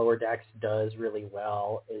that Lower Decks does really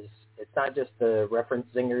well is it's not just the reference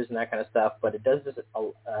zingers and that kind of stuff, but it does this.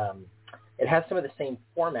 It has some of the same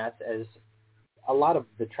formats as a lot of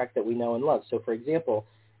the Trek that we know and love. So, for example,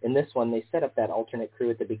 in this one, they set up that alternate crew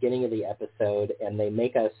at the beginning of the episode, and they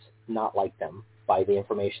make us not like them by the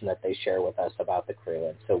information that they share with us about the crew.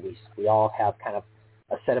 And so we all have kind of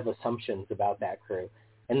a set of assumptions about that crew.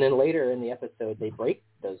 And then later in the episode, they break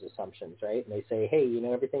those assumptions, right? And they say, hey, you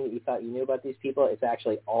know, everything that you thought you knew about these people, it's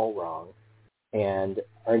actually all wrong. And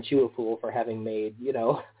aren't you a fool for having made, you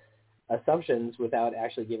know, assumptions without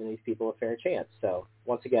actually giving these people a fair chance? So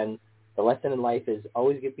once again, the lesson in life is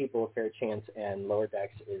always give people a fair chance, and Lower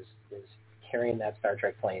Decks is carrying that Star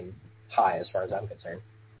Trek flame high as far as I'm concerned.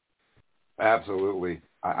 Absolutely.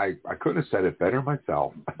 I couldn't have said it better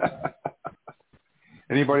myself.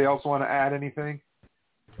 Anybody else want to add anything?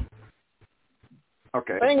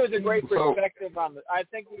 Okay. I think it was a great perspective on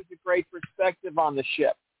the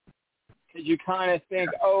ship. Because you kind of think,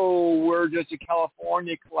 oh, we're just a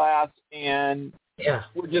California class, and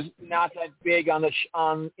we're just not that big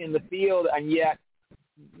in the field, and yet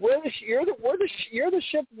you're the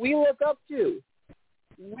ship we look up to.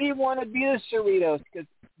 We want to be the Cerritos because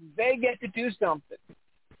they get to do something.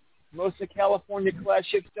 Most of the California class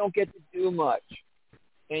ships don't get to do much,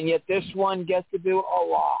 and yet this one gets to do a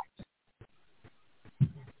lot.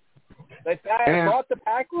 They brought the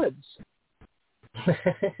Packlids.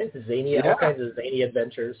 Zany, all kinds of zany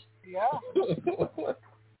adventures. Yeah.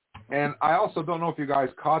 And I also don't know if you guys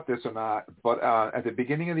caught this or not, but at the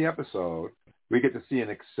beginning of the episode, we get to see an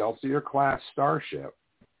Excelsior-class starship,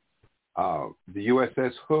 the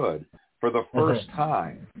USS Hood, for the first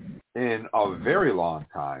time in a very long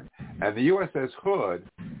time. And the USS Hood,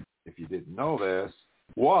 if you didn't know this,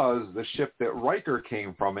 was the ship that Riker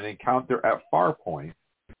came from an encounter at Farpoint.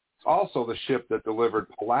 It's also the ship that delivered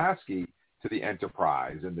Pulaski to the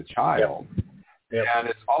Enterprise and the Child. Yep. And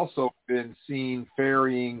it's also been seen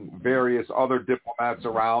ferrying various other diplomats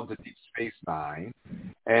around to Deep Space Nine.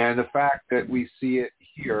 And the fact that we see it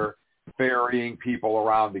here ferrying people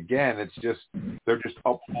around again, it's just, they're just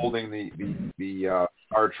upholding the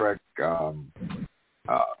Star Trek, I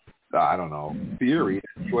don't know, theory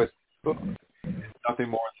that U.S. is nothing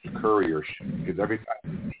more than a courier ship, because every time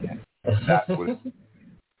we see it, that's what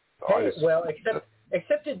it's... Well,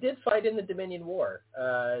 except it did fight in the Dominion War.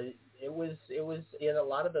 It was in a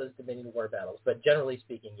lot of those Dominion War battles, but generally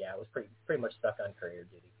speaking, yeah, it was pretty much stuck on courier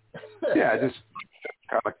duty. Yeah, it just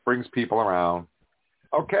kind of brings people around.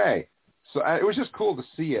 Okay, so it was just cool to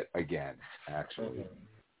see it again, actually.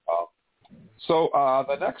 So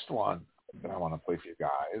the next one that I want to play for you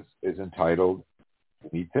guys is entitled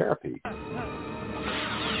 "Need Therapy."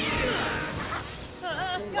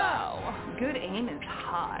 Wow, good aim is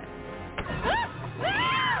hot.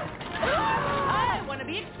 I want to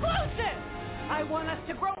be explosive. I want us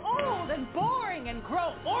to grow old and boring and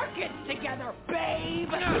grow orchids together, babe.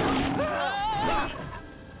 Settle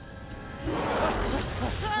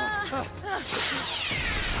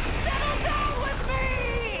down with me.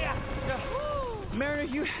 Mariner,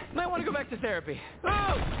 you might want to go back to therapy.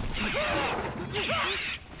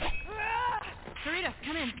 Cerritos,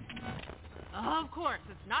 come in. Of course,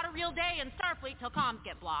 it's not a real day in Starfleet till comms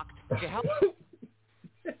get blocked. Okay, how?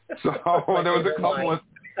 So there was a couple of.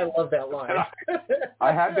 I love that line.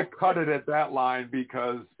 I had to cut it at that line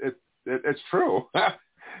because it's true.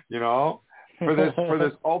 You know, for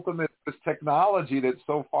this ultimate this technology that's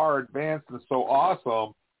so far advanced and so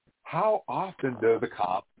awesome, how often do the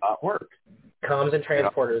comms not work? Comms and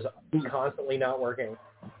transporters constantly not working.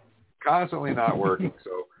 Constantly not working.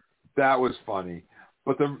 So that was funny.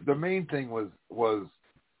 But the main thing was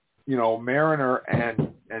Mariner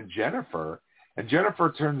and Jennifer. And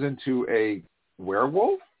Jennifer turns into a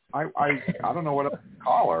werewolf. I don't know what to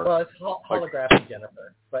call her. Well, it's holographic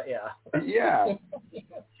Jennifer, but yeah. Yeah.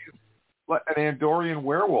 An Andorian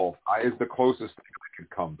werewolf is the closest thing I could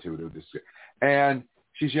come to this. And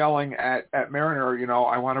she's yelling at Mariner,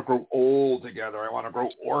 I want to grow old together. I want to grow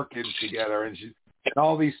orchids together. And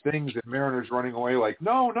all these things, and Mariner's running away like,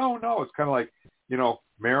 no. It's kind of like,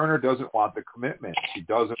 Mariner doesn't want the commitment. She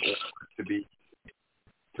doesn't want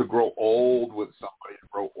to grow old with somebody, to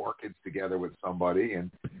grow orchids together with somebody.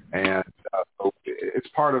 And so it's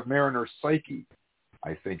part of Mariner's psyche.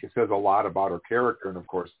 I think it says a lot about her character. And of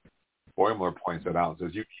course, Boimler points it out and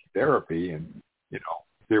says, you need therapy. And,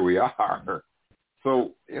 here we are.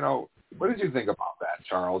 So, what did you think about that,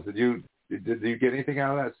 Charles? Did you get anything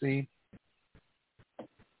out of that scene?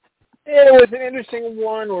 It was an interesting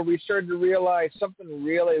one where we started to realize something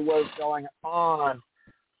really was going on,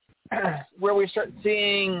 where we start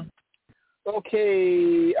seeing,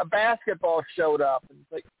 a basketball showed up. And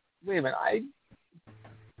it's like, wait a minute,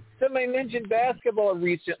 somebody mentioned basketball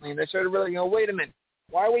recently, and they started really wait a minute,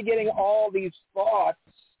 why are we getting all these thoughts?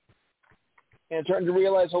 And starting to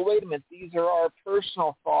realize, wait a minute, these are our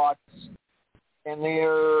personal thoughts, and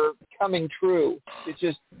they're coming true. It's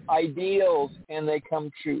just ideals, and they come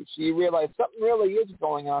true. So you realize something really is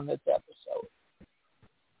going on this episode.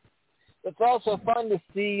 It's also fun to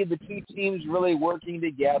see the two teams really working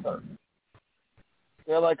together.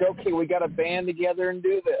 They're like, okay, we got to band together and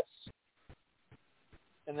do this.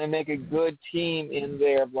 And they make a good team in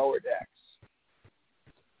their lower decks.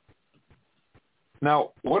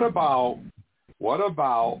 Now, what about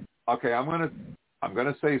okay, I'm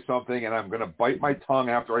gonna say something, and I'm gonna bite my tongue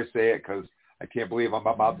after I say it because I can't believe I'm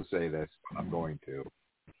about to say this, but I'm going to.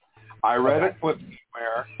 I read a clip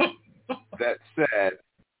somewhere that said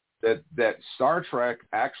that Star Trek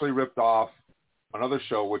actually ripped off another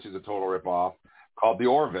show, which is a total ripoff, called The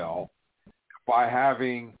Orville, by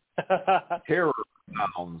having terror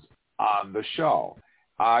sounds on the show.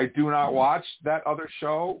 I do not watch that other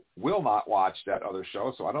show, will not watch that other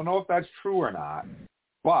show, so I don't know if that's true or not.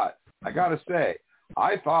 But I got to say,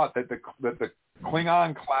 I thought that the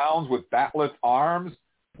Klingon clowns with bat-lift arms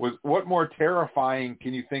was, what more terrifying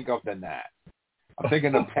can you think of than that? I'm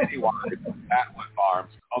thinking of Pennywise with bat-lift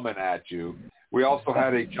arms coming at you. We also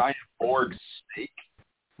had a giant Borg snake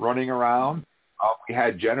running around. We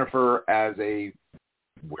had Jennifer as a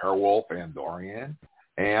werewolf Andorian.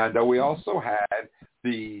 And we also had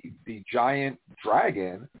the giant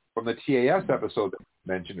dragon from the TAS episode that we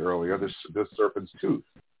mentioned earlier, the Serpent's Tooth.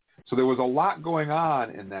 So there was a lot going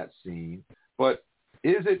on in that scene. But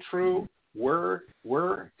is it true? Were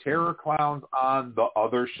terror clowns on the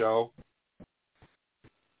other show?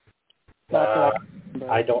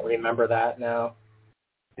 I don't remember that now.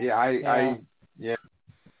 Yeah, I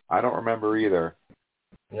don't remember either.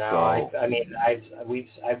 No, so.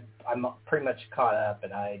 I'm pretty much caught up,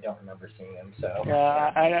 and I don't remember seeing them. So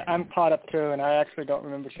yeah, I'm caught up too, and I actually don't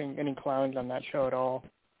remember seeing any clowns on that show at all.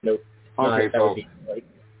 Nope. Okay,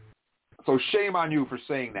 so shame on you for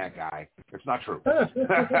saying that, guy. It's not true.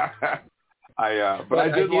 I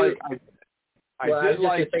did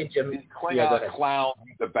like Klingon clown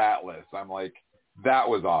the bat list. I'm like, that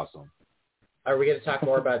was awesome. Are we going to talk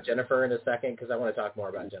more about Jennifer in a second? Because I want to talk more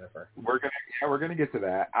about Jennifer. We're gonna get to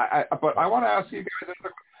that. But I want to ask you guys,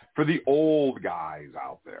 for the old guys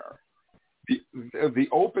out there, the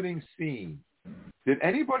opening scene. Did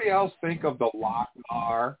anybody else think of the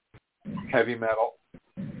Lochnar Heavy Metal,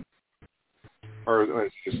 or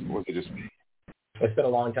was it just me? It's been a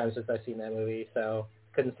long time since I've seen that movie, so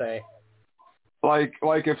couldn't say. Like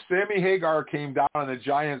if Sammy Hagar came down in a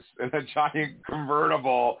giant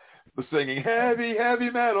convertible, singing heavy, heavy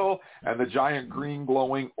metal, and the giant green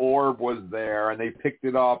glowing orb was there, and they picked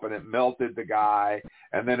it up, and it melted the guy,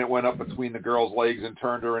 and then it went up between the girl's legs and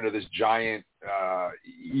turned her into this giant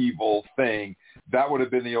evil thing. That would have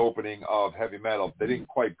been the opening of Heavy Metal. They didn't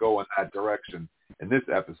quite go in that direction in this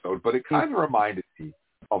episode, but it kind of reminded me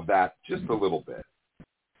of that just a little bit.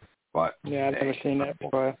 But yeah, I've never seen that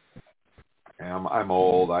before. I'm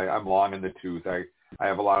old. I'm long in the tooth. I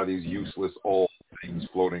have a lot of these useless old things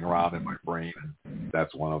floating around in my brain, and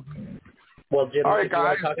that's one of them. Well, Jim, all right, if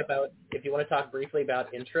guys. you want to talk briefly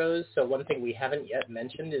about intros, so one thing we haven't yet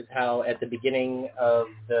mentioned is how at the beginning of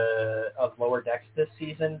Lower Decks this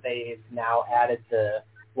season, they've now added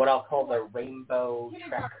what I'll call the Rainbow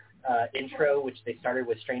Trek intro, which they started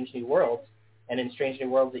with Strange New Worlds. And in Strange New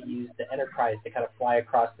Worlds, it used the Enterprise to kind of fly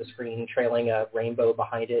across the screen, trailing a rainbow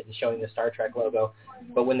behind it and showing the Star Trek logo.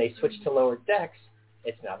 But when they switched to Lower Decks,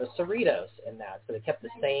 it's now the Cerritos in that. So they kept the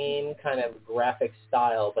same kind of graphic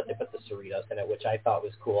style, but they put the Cerritos in it, which I thought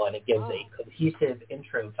was cool, and it gives a cohesive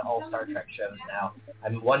intro to all Star Trek shows now.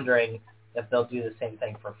 I'm wondering if they'll do the same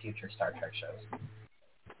thing for future Star Trek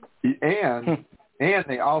shows. And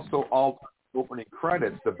they also altered the opening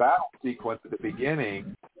credits. The battle sequence at the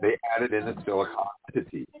beginning, they added in the Silicon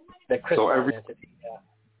entity. The crystal entity,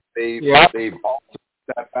 yeah. They've altered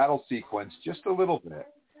that battle sequence just a little bit,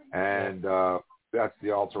 and that's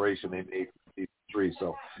the alteration they made for season 3.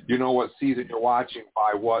 So you know what season you're watching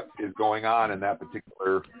by what is going on in that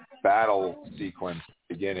particular battle sequence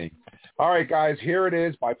beginning. All right, guys, here it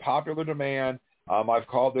is by popular demand. I've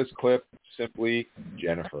called this clip simply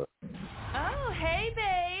Jennifer. Oh, hey,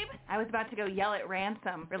 babe. I was about to go yell at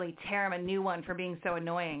Ransom, really tear him a new one for being so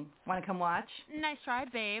annoying. Want to come watch? Nice try,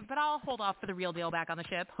 babe, but I'll hold off for the real deal back on the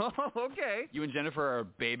ship. Oh, okay. You and Jennifer are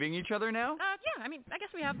babying each other now? Yeah, I mean, I guess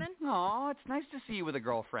we have been. Aw, it's nice to see you with a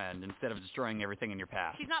girlfriend instead of destroying everything in your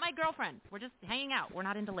path. She's not my girlfriend. We're just hanging out. We're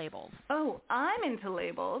not into labels. Oh, I'm into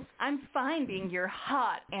labels. I'm fine being your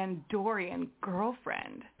hot Andorian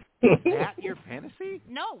girlfriend. Is that your fantasy?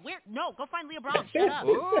 No, go find Leah Brown. Shut up.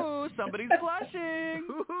 Ooh, somebody's blushing.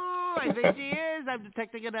 Ooh, I think she is. I'm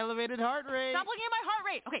detecting an elevated heart rate. Stop looking at my heart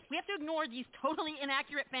rate. Okay, we have to ignore these totally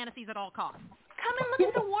inaccurate fantasies at all costs. Come and look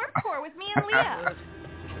at the warp core with me and Leah.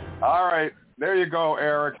 All right, there you go,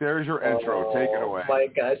 Eric. There's your intro. Take it away. My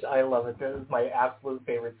gosh, I love it. This is my absolute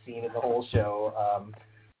favorite scene in the whole show.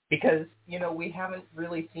 Because, we haven't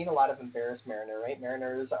really seen a lot of embarrassed Mariner, right?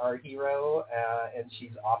 Mariner's our hero, and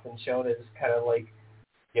she's often shown as kind of like,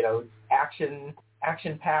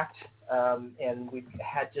 action-packed. And we've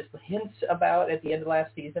had just hints about, at the end of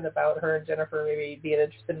last season, about her and Jennifer maybe being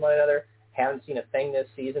interested in one another. Haven't seen a thing this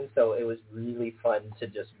season, so it was really fun to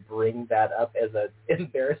just bring that up as an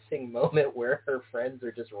embarrassing moment where her friends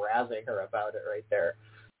are just razzing her about it right there.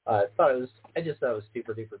 I just thought it was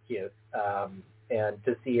super duper cute. And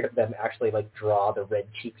to see them actually like draw the red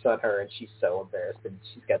cheeks on her, and she's so embarrassed, and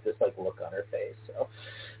she's got this like look on her face. So,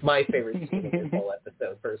 my favorite scene in this whole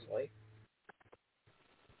episode, personally.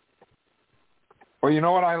 Well, you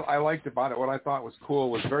know what I liked about it? What I thought was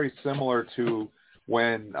cool was very similar to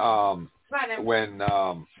when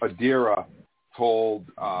Adira told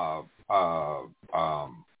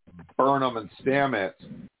Burnham and Stamets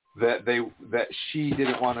that she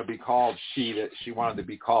didn't want to be called she, that she wanted to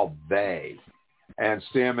be called they. And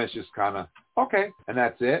Stamets just kind of, okay, and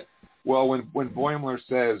that's it. Well, when Boimler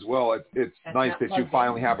says, well, it's nice that you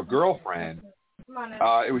finally have a girlfriend,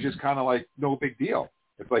 it was just kind of like, no big deal.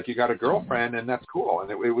 It's like you got a girlfriend, and that's cool.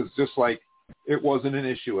 And it was just like, it wasn't an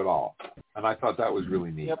issue at all. And I thought that was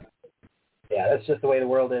really neat. Yep. Yeah, that's just the way the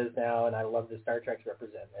world is now, and I love the Star Treks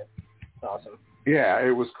represent it. It's awesome. Yeah,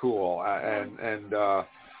 it was cool. And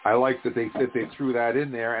I liked that they threw that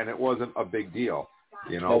in there, and it wasn't a big deal.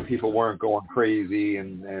 People weren't going crazy,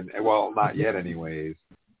 and well, not yet anyways.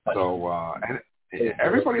 So, and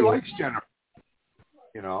everybody likes Jennifer,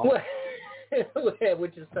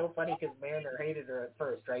 Which is so funny because Mariner hated her at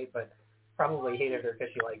first, right? But probably hated her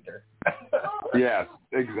because she liked her. Yes,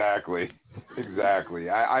 exactly.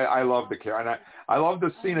 I love the character, and I love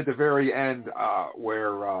the scene at the very end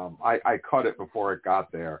where I cut it before it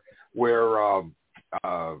got there, where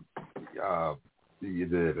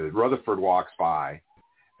the Rutherford walks by,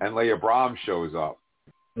 and Leia Brahms shows up.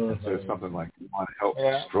 And says something like, "You want to help me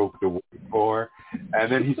stroke the war?" And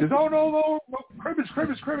then he says, "Oh no,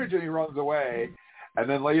 cribbage," and he runs away. And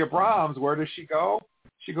then Leia Brahms, where does she go?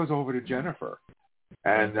 She goes over to Jennifer,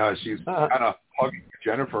 and she's kind of hugging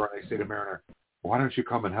Jennifer. And they say to Mariner, "Why don't you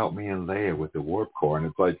come and help me and Leia with the warp core?" And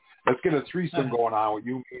it's like, let's get a threesome going on with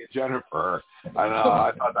you, me, and Jennifer. And I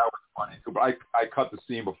thought that was funny. But I cut the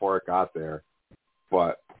scene before it got there,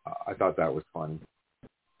 but I thought that was funny.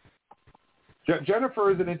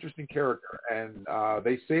 Jennifer is an interesting character, and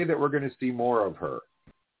they say that we're going to see more of her.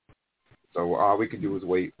 So all we can do is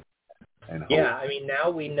wait and hope. Yeah, I mean, now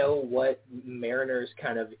we know what Mariner's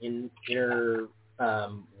kind of inner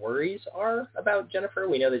worries are about Jennifer.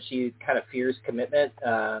 We know that she kind of fears commitment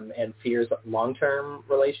and fears long-term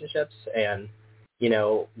relationships. And,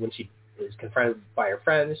 when she is confronted by her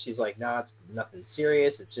friends, she's like, "No, it's nothing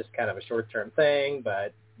serious. It's just kind of a short-term thing."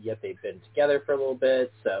 But, yet they've been together for a little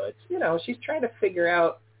bit. So it's, she's trying to figure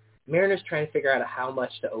out, Mariner's trying to figure out how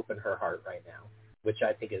much to open her heart right now, which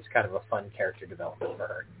I think is kind of a fun character development for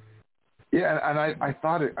her. Yeah, and I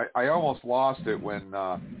thought I almost lost it when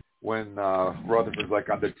Rutherford's like,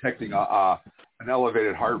 I'm detecting an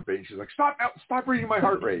elevated heart rate. She's like, stop reading my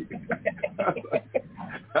heart rate.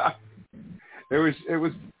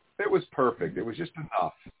 It was perfect. It was just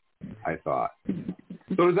enough, I thought.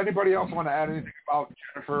 So does anybody else want to add anything about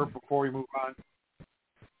Jennifer before we move on?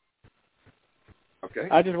 Okay.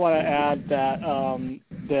 I just want to add that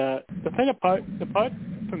the part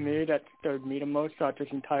for me that stirred me the most throughout this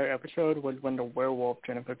entire episode was when the werewolf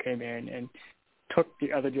Jennifer came in and took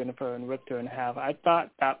the other Jennifer and ripped her in half. I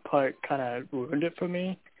thought that part kind of ruined it for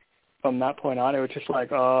me. From that point on, it was just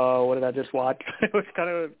like, oh, what did I just watch? It was kind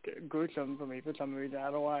of gruesome for me for some reason. I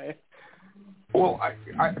don't know why. Well,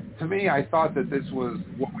 to me, I thought that this was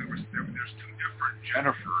what we were. There's two different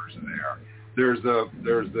Jennifers there. There's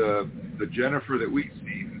the Jennifer that we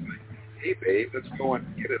see who's like, hey babe, let's go and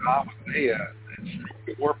get it on with Leia and stroke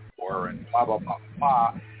the warp core and blah blah blah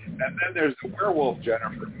blah. And then there's the werewolf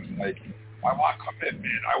Jennifer who's like, I want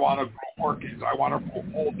commitment. I want to grow orchids. I want to grow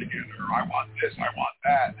old together. I want this. I want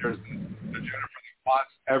that. There's the Jennifer that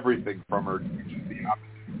wants everything from her, which is the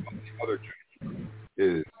opposite of what the other Jennifer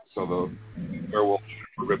is. So the werewolf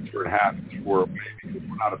Jennifer ripped her in half and threw her away because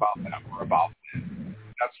we're not about that. We're about this.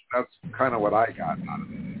 That's kind of what I got out of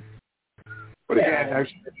it. But again,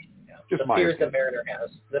 just my fears that Mariner has.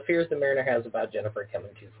 The fears that Mariner has about Jennifer come in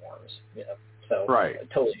two forms. So right. I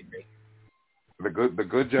totally agree. The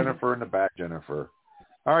good Jennifer and the bad Jennifer.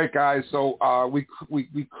 All right, guys. So we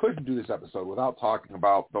couldn't do this episode without talking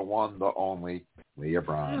about the one, the only Leah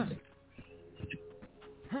Brahms.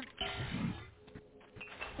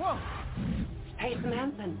 Whoa. Hey,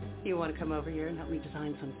 Samantha, you want to come over here and help me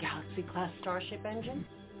design some Galaxy-class starship engine?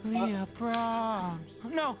 Leah Brahms.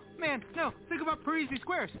 No, man, no. Think about Parisi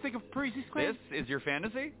Squares. Think of Parisi Squares. This is your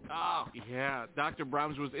fantasy? Oh, yeah. Dr.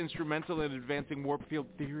 Brahms was instrumental in advancing warp field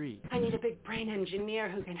theory. I need a big brain engineer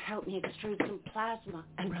who can help me extrude some plasma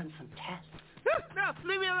and run some tests. No,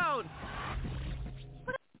 leave me alone.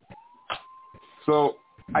 So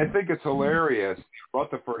I think it's hilarious.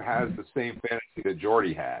 Rutherford has the same fantasy that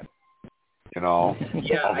Geordi had. Yeah,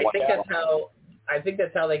 I think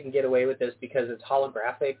that's how they can get away with this because it's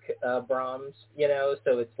holographic Brahms,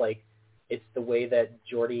 so it's like it's the way that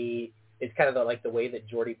Geordi it's kind of like the way that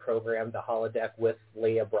Geordi programmed the holodeck with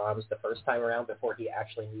Leah Brahms the first time around before he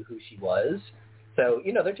actually knew who she was. So,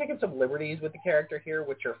 they're taking some liberties with the character here,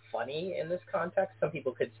 which are funny in this context. Some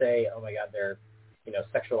people could say, oh my God, they're,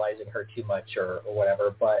 sexualizing her too much or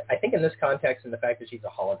whatever. But I think in this context and the fact that she's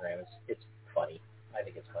a hologram, it's funny. I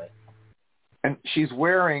think it's funny. And she's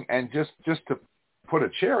wearing, and just to put a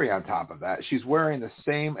cherry on top of that, she's wearing the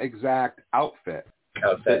same exact outfit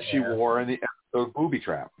that she wore in the episode Booby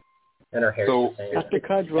Trap. And her hair's the same. That's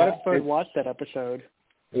because Rutherford watched that episode.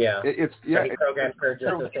 Yeah. He programmed her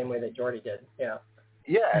just the same way that Geordi did. Yeah.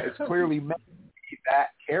 Yeah, it's clearly meant to be that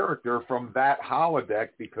character from that holodeck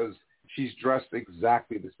because she's dressed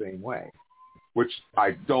exactly the same way, which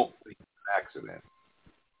I don't think is an accident.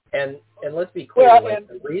 And let's be clear,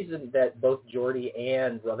 the reason that both Geordi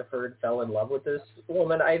and Rutherford fell in love with this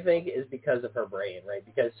woman, I think, is because of her brain, right?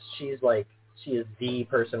 Because she is the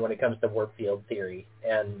person when it comes to warp field theory,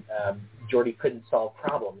 and Geordi couldn't solve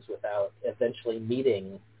problems without eventually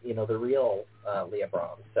meeting, the real Leah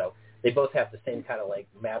Brahms. So they both have the same kind of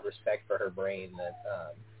mad respect for her brain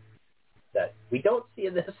that we don't see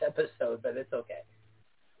in this episode, but it's okay.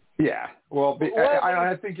 Yeah, well,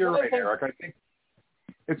 I think you're right, Eric. I think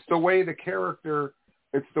it's the way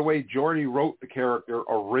Geordi wrote the character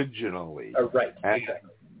originally. Right,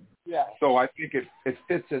 exactly. Yeah. So I think it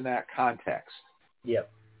fits in that context. Yep,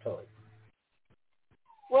 totally.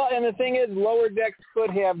 Well, and the thing is, Lower Decks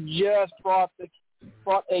could have just brought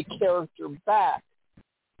a character back.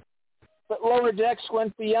 But Lower Decks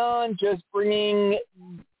went beyond just bringing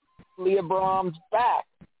Leah Brahms back.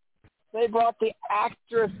 They brought the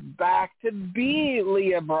actress back to be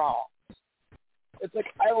Leah Brahms. It's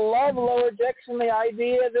like, I love Lower Decks and the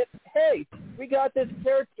idea that, hey, we got this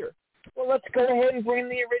character. Well, let's go ahead and bring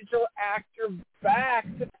the original actor back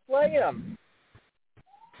to play him.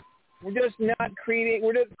 We're just creating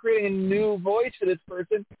a new voice for this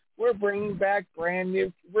person. We're bringing back an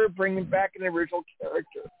original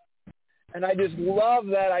character. And I just love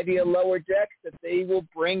that idea, Lower Decks, that they will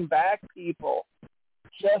bring back people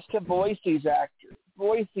just to voice these actors,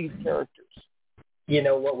 voice these characters. You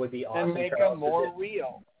know what would be awesome, and make Charles, them more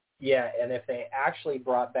real. Yeah, and if they actually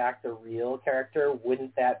brought back the real character,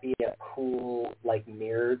 wouldn't that be a cool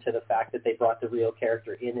mirror to the fact that they brought the real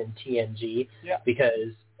character in TNG? Yeah.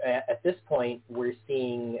 Because at this point we're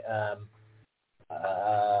seeing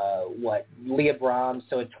Leah Brahms.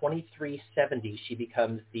 So in 2370, she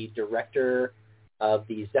becomes the director of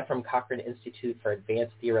the Zephram Cochrane Institute for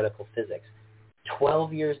Advanced Theoretical Physics.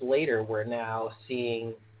 12 years later, we're now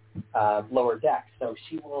seeing Lower Decks, so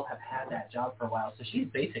she will have had that job for a while. So she's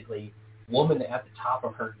basically woman at the top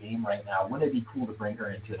of her game right now. Wouldn't it be cool to bring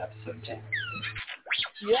her into an episode 10?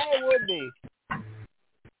 Yeah, it would be.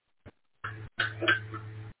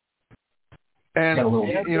 And got a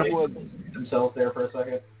little himself there for a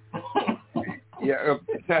second. Yeah.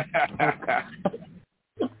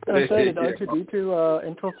 I said, did R2-D2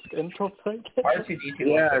 infiltrate? R2-D2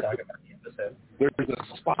 wants to talk about the episode. There's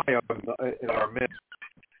a spy in our midst.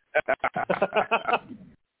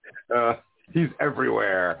 He's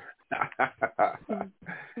everywhere.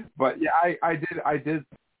 But yeah, I did.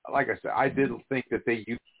 Like I said, I did think that they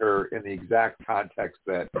used her in the exact context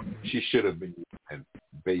that she should have been used,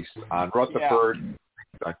 based on Rutherford,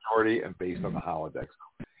 based on Geordi, and based on the holodecks.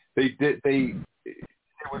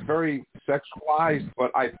 It was very sexualized,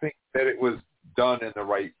 but I think that it was done in the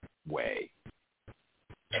right way.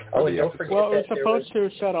 Oh, and don't forget well, it's supposed to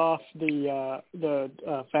set off the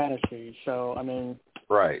fantasy. So I mean,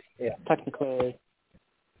 right? Yeah, technically.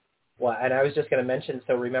 Well, and I was just going to mention.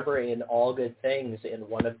 So remember, in All Good Things, in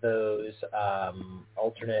one of those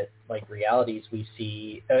alternate realities, we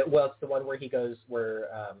see. It's the one where he goes where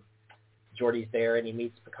Geordi's there and he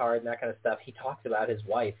meets Picard and that kind of stuff. He talks about his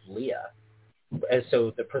wife Leah, and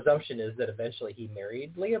so the presumption is that eventually he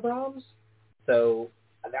married Leah Brahms. So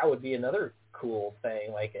that would be another cool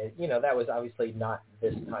thing. That was obviously not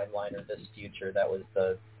this timeline or this future. That was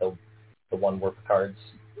the one where Picard's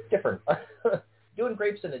different, doing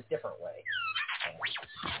grapes in a different way.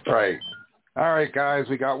 Right. All right, guys,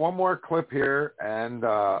 we got one more clip here, and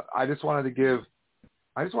I just wanted to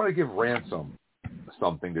give Ransom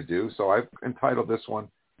something to do, so I've entitled this one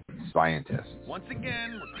Scientists. Once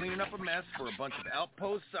again, we're cleaning up a mess for a bunch of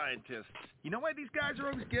outpost scientists. You know why these guys are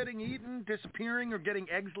always getting eaten, disappearing, or getting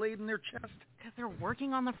eggs laid in their chest? Because they're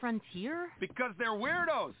working on the frontier? Because they're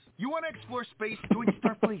weirdos. You want to explore space, join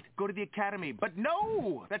Starfleet, go to the academy. But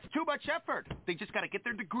no, that's too much effort. They just got to get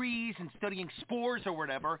their degrees in studying spores or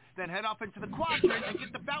whatever, then head off into the quadrant and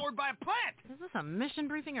get devoured by a plant. Is this a mission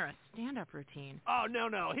briefing or a stand-up routine? Oh,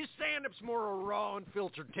 no. His stand-up's more a raw,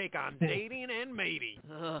 unfiltered take on dating and mating.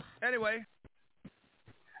 Ugh. Anyway.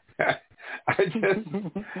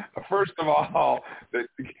 First of all,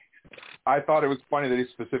 I thought it was funny that he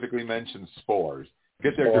specifically mentioned spores.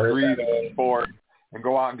 Get their degrees in spores and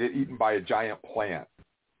go out and get eaten by a giant plant.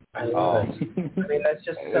 I love it. I mean, that's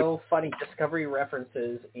just so funny. Discovery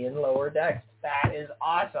references in Lower Decks. That is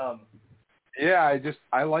awesome. Yeah,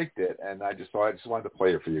 I liked it, and I just wanted to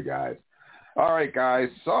play it for you guys. All right, guys.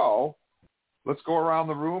 So let's go around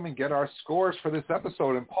the room and get our scores for this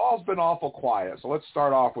episode. And Paul's been awful quiet, so let's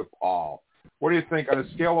start off with Paul. What do you think on a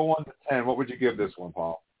scale of 1 to 10? What would you give this one,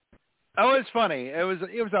 Paul? Oh, it's funny. It was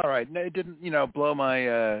all right. It didn't, blow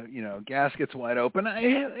my, gaskets wide open.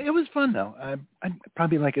 It was fun though. I'd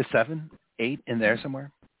probably like a 7, 8 in there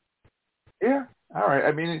somewhere. Yeah. All right.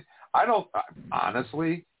 I mean,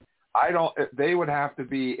 honestly, they would have to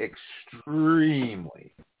be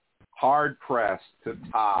extremely hard pressed to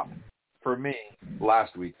top, for me,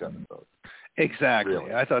 last week's episode. Exactly.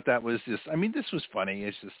 Really. I thought that was just, this was funny.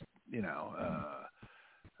 It's just,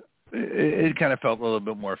 it kind of felt a little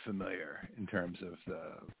bit more familiar in terms of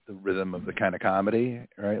the rhythm of the kind of comedy,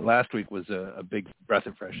 right? Last week was a big breath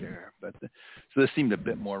of fresh air, but so this seemed a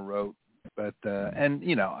bit more rote. But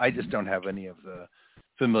I just don't have any of the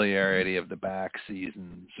familiarity of the back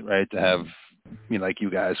seasons, right? To have like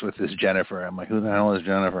you guys with this Jennifer. I'm like, who the hell is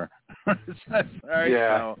Jennifer? Sorry,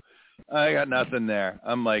 yeah. I got nothing there.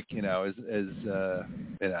 I'm like, it's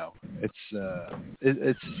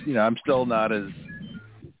I'm still not as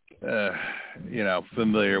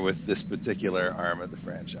familiar with this particular arm of the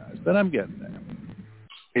franchise, but I'm getting there.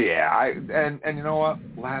 Yeah, and you know what?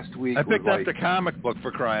 Last week I picked up the comic book,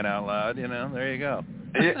 for crying out loud. There you go.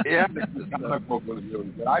 Yeah, the comic book was really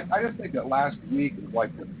good. I just think that last week was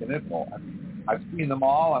like the pinnacle. I mean, I've seen them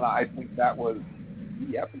all, and I think that was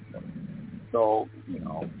the episode. So, in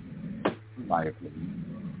my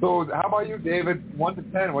opinion. So, how about you, David? 1 to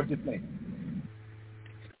 10, what'd you think?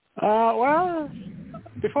 Well,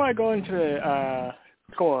 before I go into the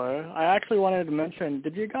score, I actually wanted to mention,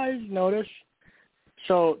 did you guys notice?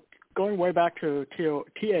 So, going way back to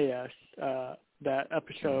TAS, that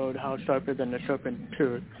episode, How Sharper Than the Serpent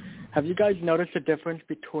Tooth, Have you guys noticed the difference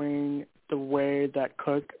between the way that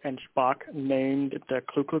Kirk and Spock named the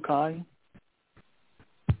Ku Klux Klan?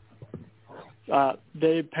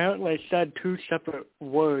 They apparently said two separate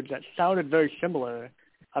words that sounded very similar.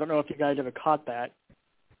 I don't know if you guys ever caught that.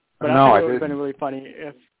 But no, I think it would have been really funny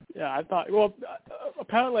if, I thought, well,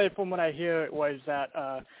 apparently from what I hear it was that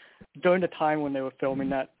during the time when they were filming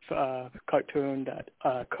that cartoon, that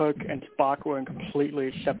Kirk and Spock were in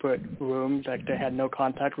completely separate rooms, like they had no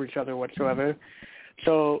contact with each other whatsoever.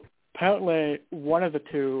 So apparently one of the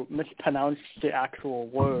two mispronounced the actual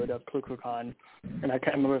word of Ku Klux Klan, and I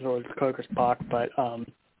can't remember if it was Kirk or Spock, but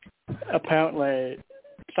apparently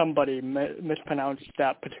somebody mispronounced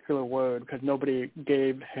that particular word because nobody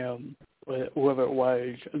gave him, whoever it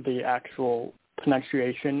was, the actual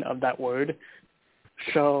pronunciation of that word.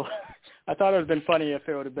 So I thought it would have been funny if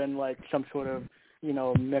it would have been like some sort of,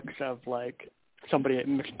 mix of like somebody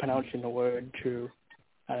mispronouncing the word to,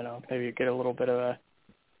 I don't know, maybe get a little bit of a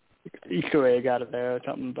Easter egg out of there or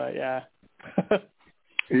something, but yeah.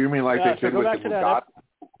 You mean like they did with the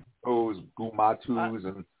Gumatus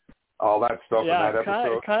and all that stuff in that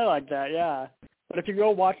episode? Kind of like that, yeah. But if you go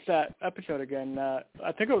watch that episode again,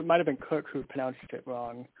 I think it might have been Kirk who pronounced it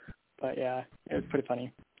wrong. But yeah, it was pretty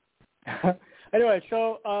funny. Anyway,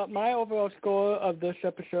 so my overall score of this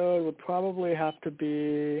episode would probably have to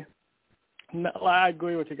be, I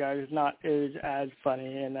agree with you guys, it's not as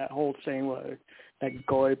funny, and that whole thing was, that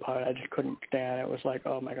gory part, I just couldn't stand. It was like,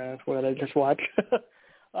 oh my goodness, what did I just watch?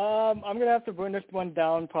 I'm going to have to bring this one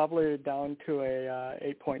down, probably down to a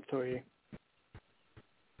 8.3.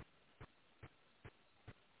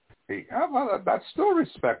 Hey, that's still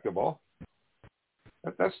respectable.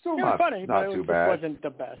 That's still not funny, not but too bad. It wasn't the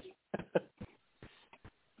best.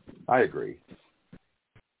 I agree.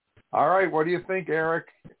 All right, what do you think, Eric?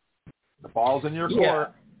 The ball's in your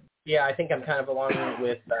court. Yeah, I think I'm kind of along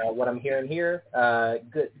with what I'm hearing here.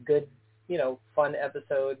 Good, fun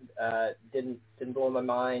episode. Didn't blow my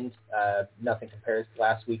mind. Nothing compares to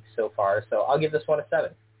last week so far. So I'll give this one a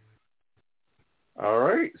 7. All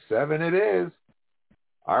right, 7 it is.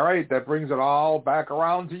 All right, that brings it all back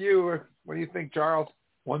around to you. What do you think, Charles?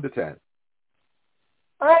 1 to 10.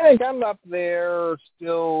 I think I'm up there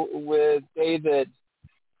still with David.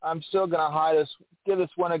 I'm still going to give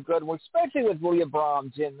this one a good one, especially with Leah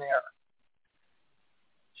Brahms in there.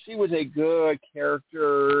 She was a good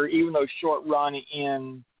character, even though short run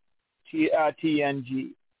in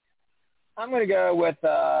TNG. I'm going to go with,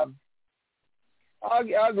 I'll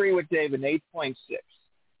agree with David, 8.6.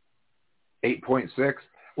 8.6?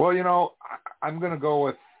 Well, I'm going to go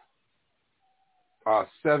with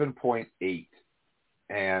 7.8.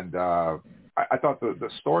 And I thought the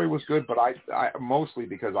story was good, but I mostly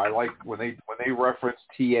because I like when they reference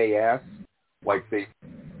TAS, like they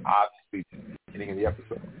obviously did at the beginning of the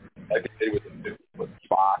episode, like they did with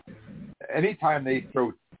Spock. Anytime they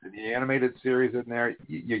throw the animated series in there,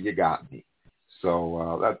 you got me.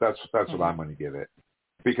 So that's what I'm going to give it,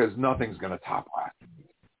 because nothing's going to top last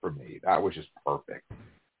for me. That was just perfect.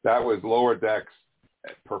 That was Lower Decks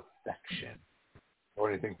at perfection. So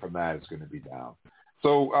anything from that is going to be down.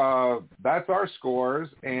 So that's our scores.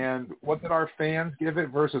 And what did our fans give it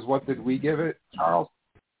versus what did we give it, Charles?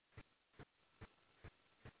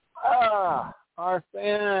 Our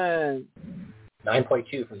fans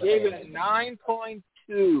 9.2 from the gave fans. it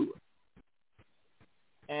 9.2.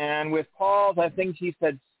 And with Paul's, I think he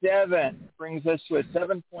said 7. Brings us to a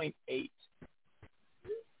 7.8.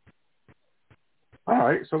 All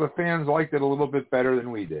right. So the fans liked it a little bit better than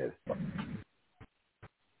we did.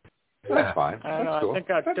 That's fine. I don't know. Cool. I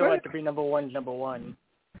think I'd still like to be number one.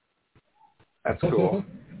 That's cool.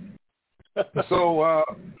 So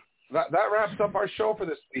that wraps up our show for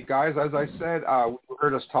this week, guys. As I said, you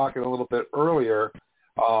heard us talking a little bit earlier.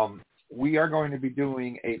 We are going to be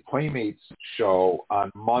doing a Playmates show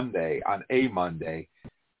on Monday,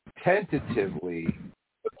 tentatively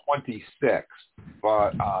the 26th.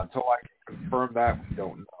 But until I can confirm that, we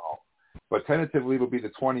don't know. But tentatively, it'll be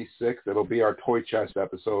the 26th. It'll be our Toy Chest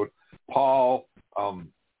episode. Paul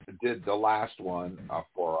did the last one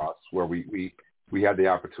for us, where we had the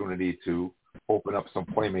opportunity to open up some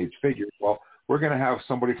Playmates figures. Well, we're going to have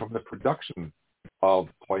somebody from the production of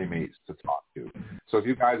Playmates to talk to. So if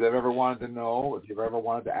you guys have ever wanted to know, if you've ever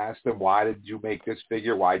wanted to ask them, why did you make this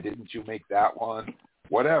figure? Why didn't you make that one?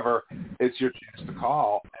 Whatever, it's your chance to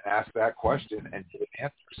call and ask that question and get an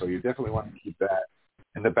answer. So you definitely want to keep that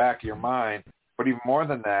in the back of your mind. But even more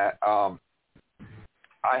than that,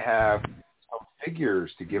 I have some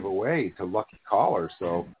figures to give away to lucky callers.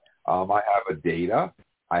 So I have a Data,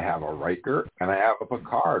 I have a Riker, and I have a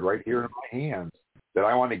Picard right here in my hands that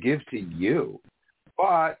I want to give to you.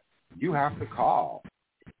 But you have to call.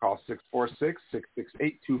 Call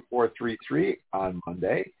 646-668-2433 on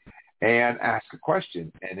Monday and ask a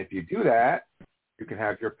question. And if you do that, you can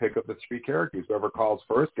have your pick of the 3 characters. Whoever calls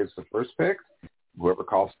first gets the first pick. Whoever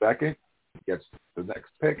calls second gets the next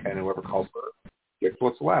pick. And whoever calls first gets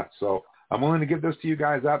what's left. So I'm willing to give this to you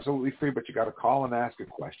guys absolutely free, but you got to call and ask a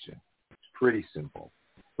question. It's pretty simple.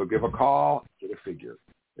 So give a call, get a figure.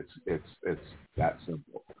 It's that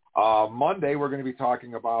simple. Monday, we're going to be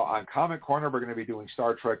talking about, on Comic Corner, we're going to be doing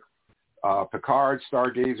Star Trek Picard,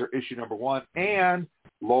 Stargazer issue number 1, and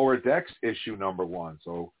Lower Decks issue number 1.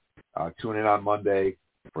 So tune in on Monday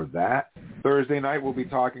for that. Thursday night, we'll be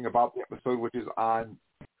talking about the episode, which is on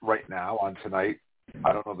right now, on tonight.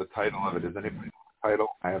 I don't know the title of it. Is anybody know the title?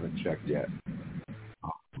 I haven't checked yet.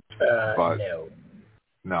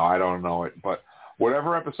 No, I don't know it. But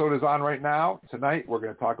whatever episode is on right now, tonight, we're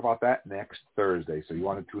going to talk about that next Thursday. So you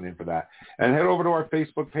want to tune in for that. And head over to our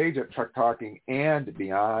Facebook page at Trek Talking and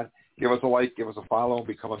Beyond. Give us a like, give us a follow, and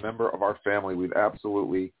become a member of our family. We'd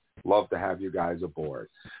absolutely love to have you guys aboard.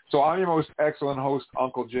 So I'm your most excellent host,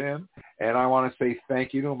 Uncle Jim, and I want to say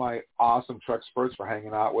thank you to my awesome Treksperts for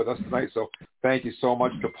hanging out with us tonight. So thank you so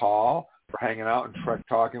much to Paul for hanging out and Trek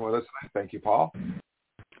Talking with us tonight. Thank you, Paul.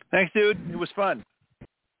 Thanks, dude. It was fun.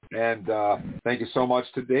 And thank you so much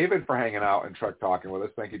to David for hanging out and Trek Talking with us.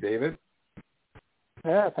 Thank you, David.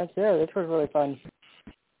 Yeah, thank you. This was really fun.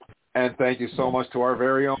 And thank you so much to our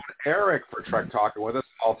very own Eric for Trek Talking with us.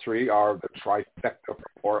 All three are the trifecta from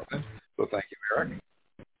Portland. So thank you, Eric.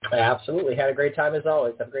 I absolutely. Had a great time as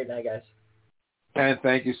always. Have a great night, guys. And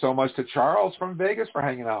thank you so much to Charles from Vegas for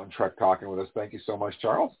hanging out and Trek Talking with us. Thank you so much,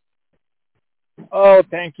 Charles. Oh,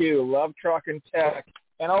 thank you. Love Truck and Tech.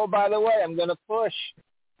 And, oh, by the way, I'm going to push.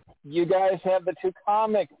 You guys have the 2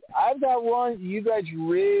 comics. I've got one you guys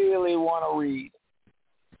really want to read.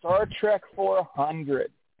 Star Trek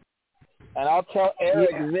 400. And I'll tell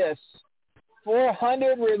Eric this.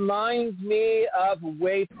 400 reminds me of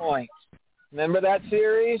Waypoint. Remember that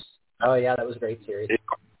series? Oh, yeah, that was a great series.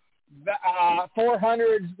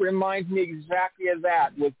 400 reminds me exactly of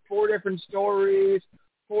that, with 4 different stories,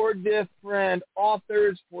 4 different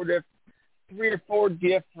authors, 3 or 4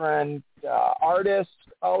 different artists,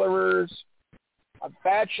 colorers, a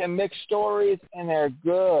batch of mixed stories, and they're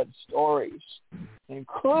good stories,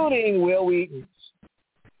 including Will Wheaton's.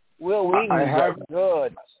 Will Wheaton's a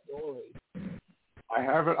good story. I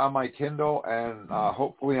have it on my Kindle, and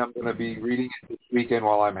hopefully I'm going to be reading it this weekend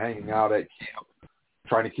while I'm hanging out at camp,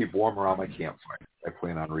 trying to keep warm around my campfire. I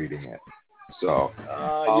plan on reading it. So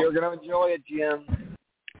you're going to enjoy it, Jim.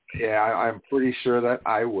 Yeah, I'm pretty sure that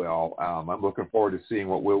I will. I'm looking forward to seeing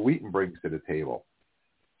what Will Wheaton brings to the table.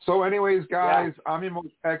 So anyways, guys, yeah. I'm your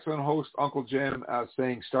most excellent host, Uncle Jim,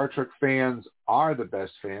 saying Star Trek fans are the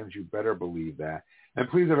best fans. You better believe that. And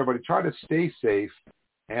please, everybody, try to stay safe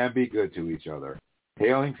and be good to each other.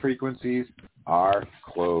 Hailing frequencies are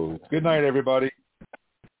closed. Good night, everybody.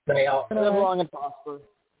 Live long and prosper.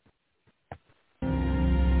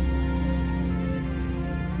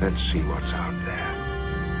 Let's see what's out there.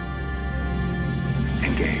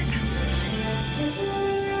 Engage.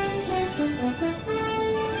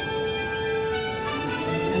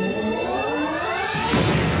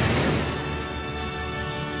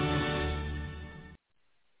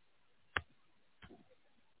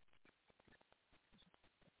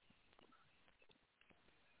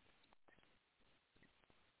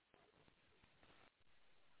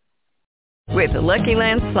 With the Lucky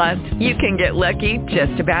Land Slots, you can get lucky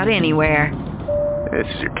just about anywhere. This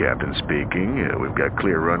is your captain speaking. We've got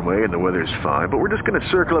clear runway and the weather's fine, but we're just going to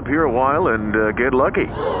circle up here a while and get lucky.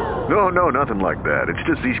 No, nothing like that. It's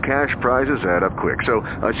just these cash prizes add up quick. So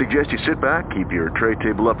I suggest you sit back, keep your tray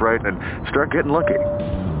table upright, and start getting lucky.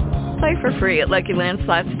 Play for free at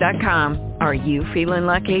LuckyLandSlots.com. Are you feeling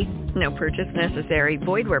lucky? No purchase necessary.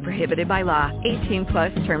 Void where prohibited by law.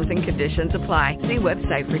 18+ terms and conditions apply. See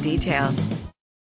website for details.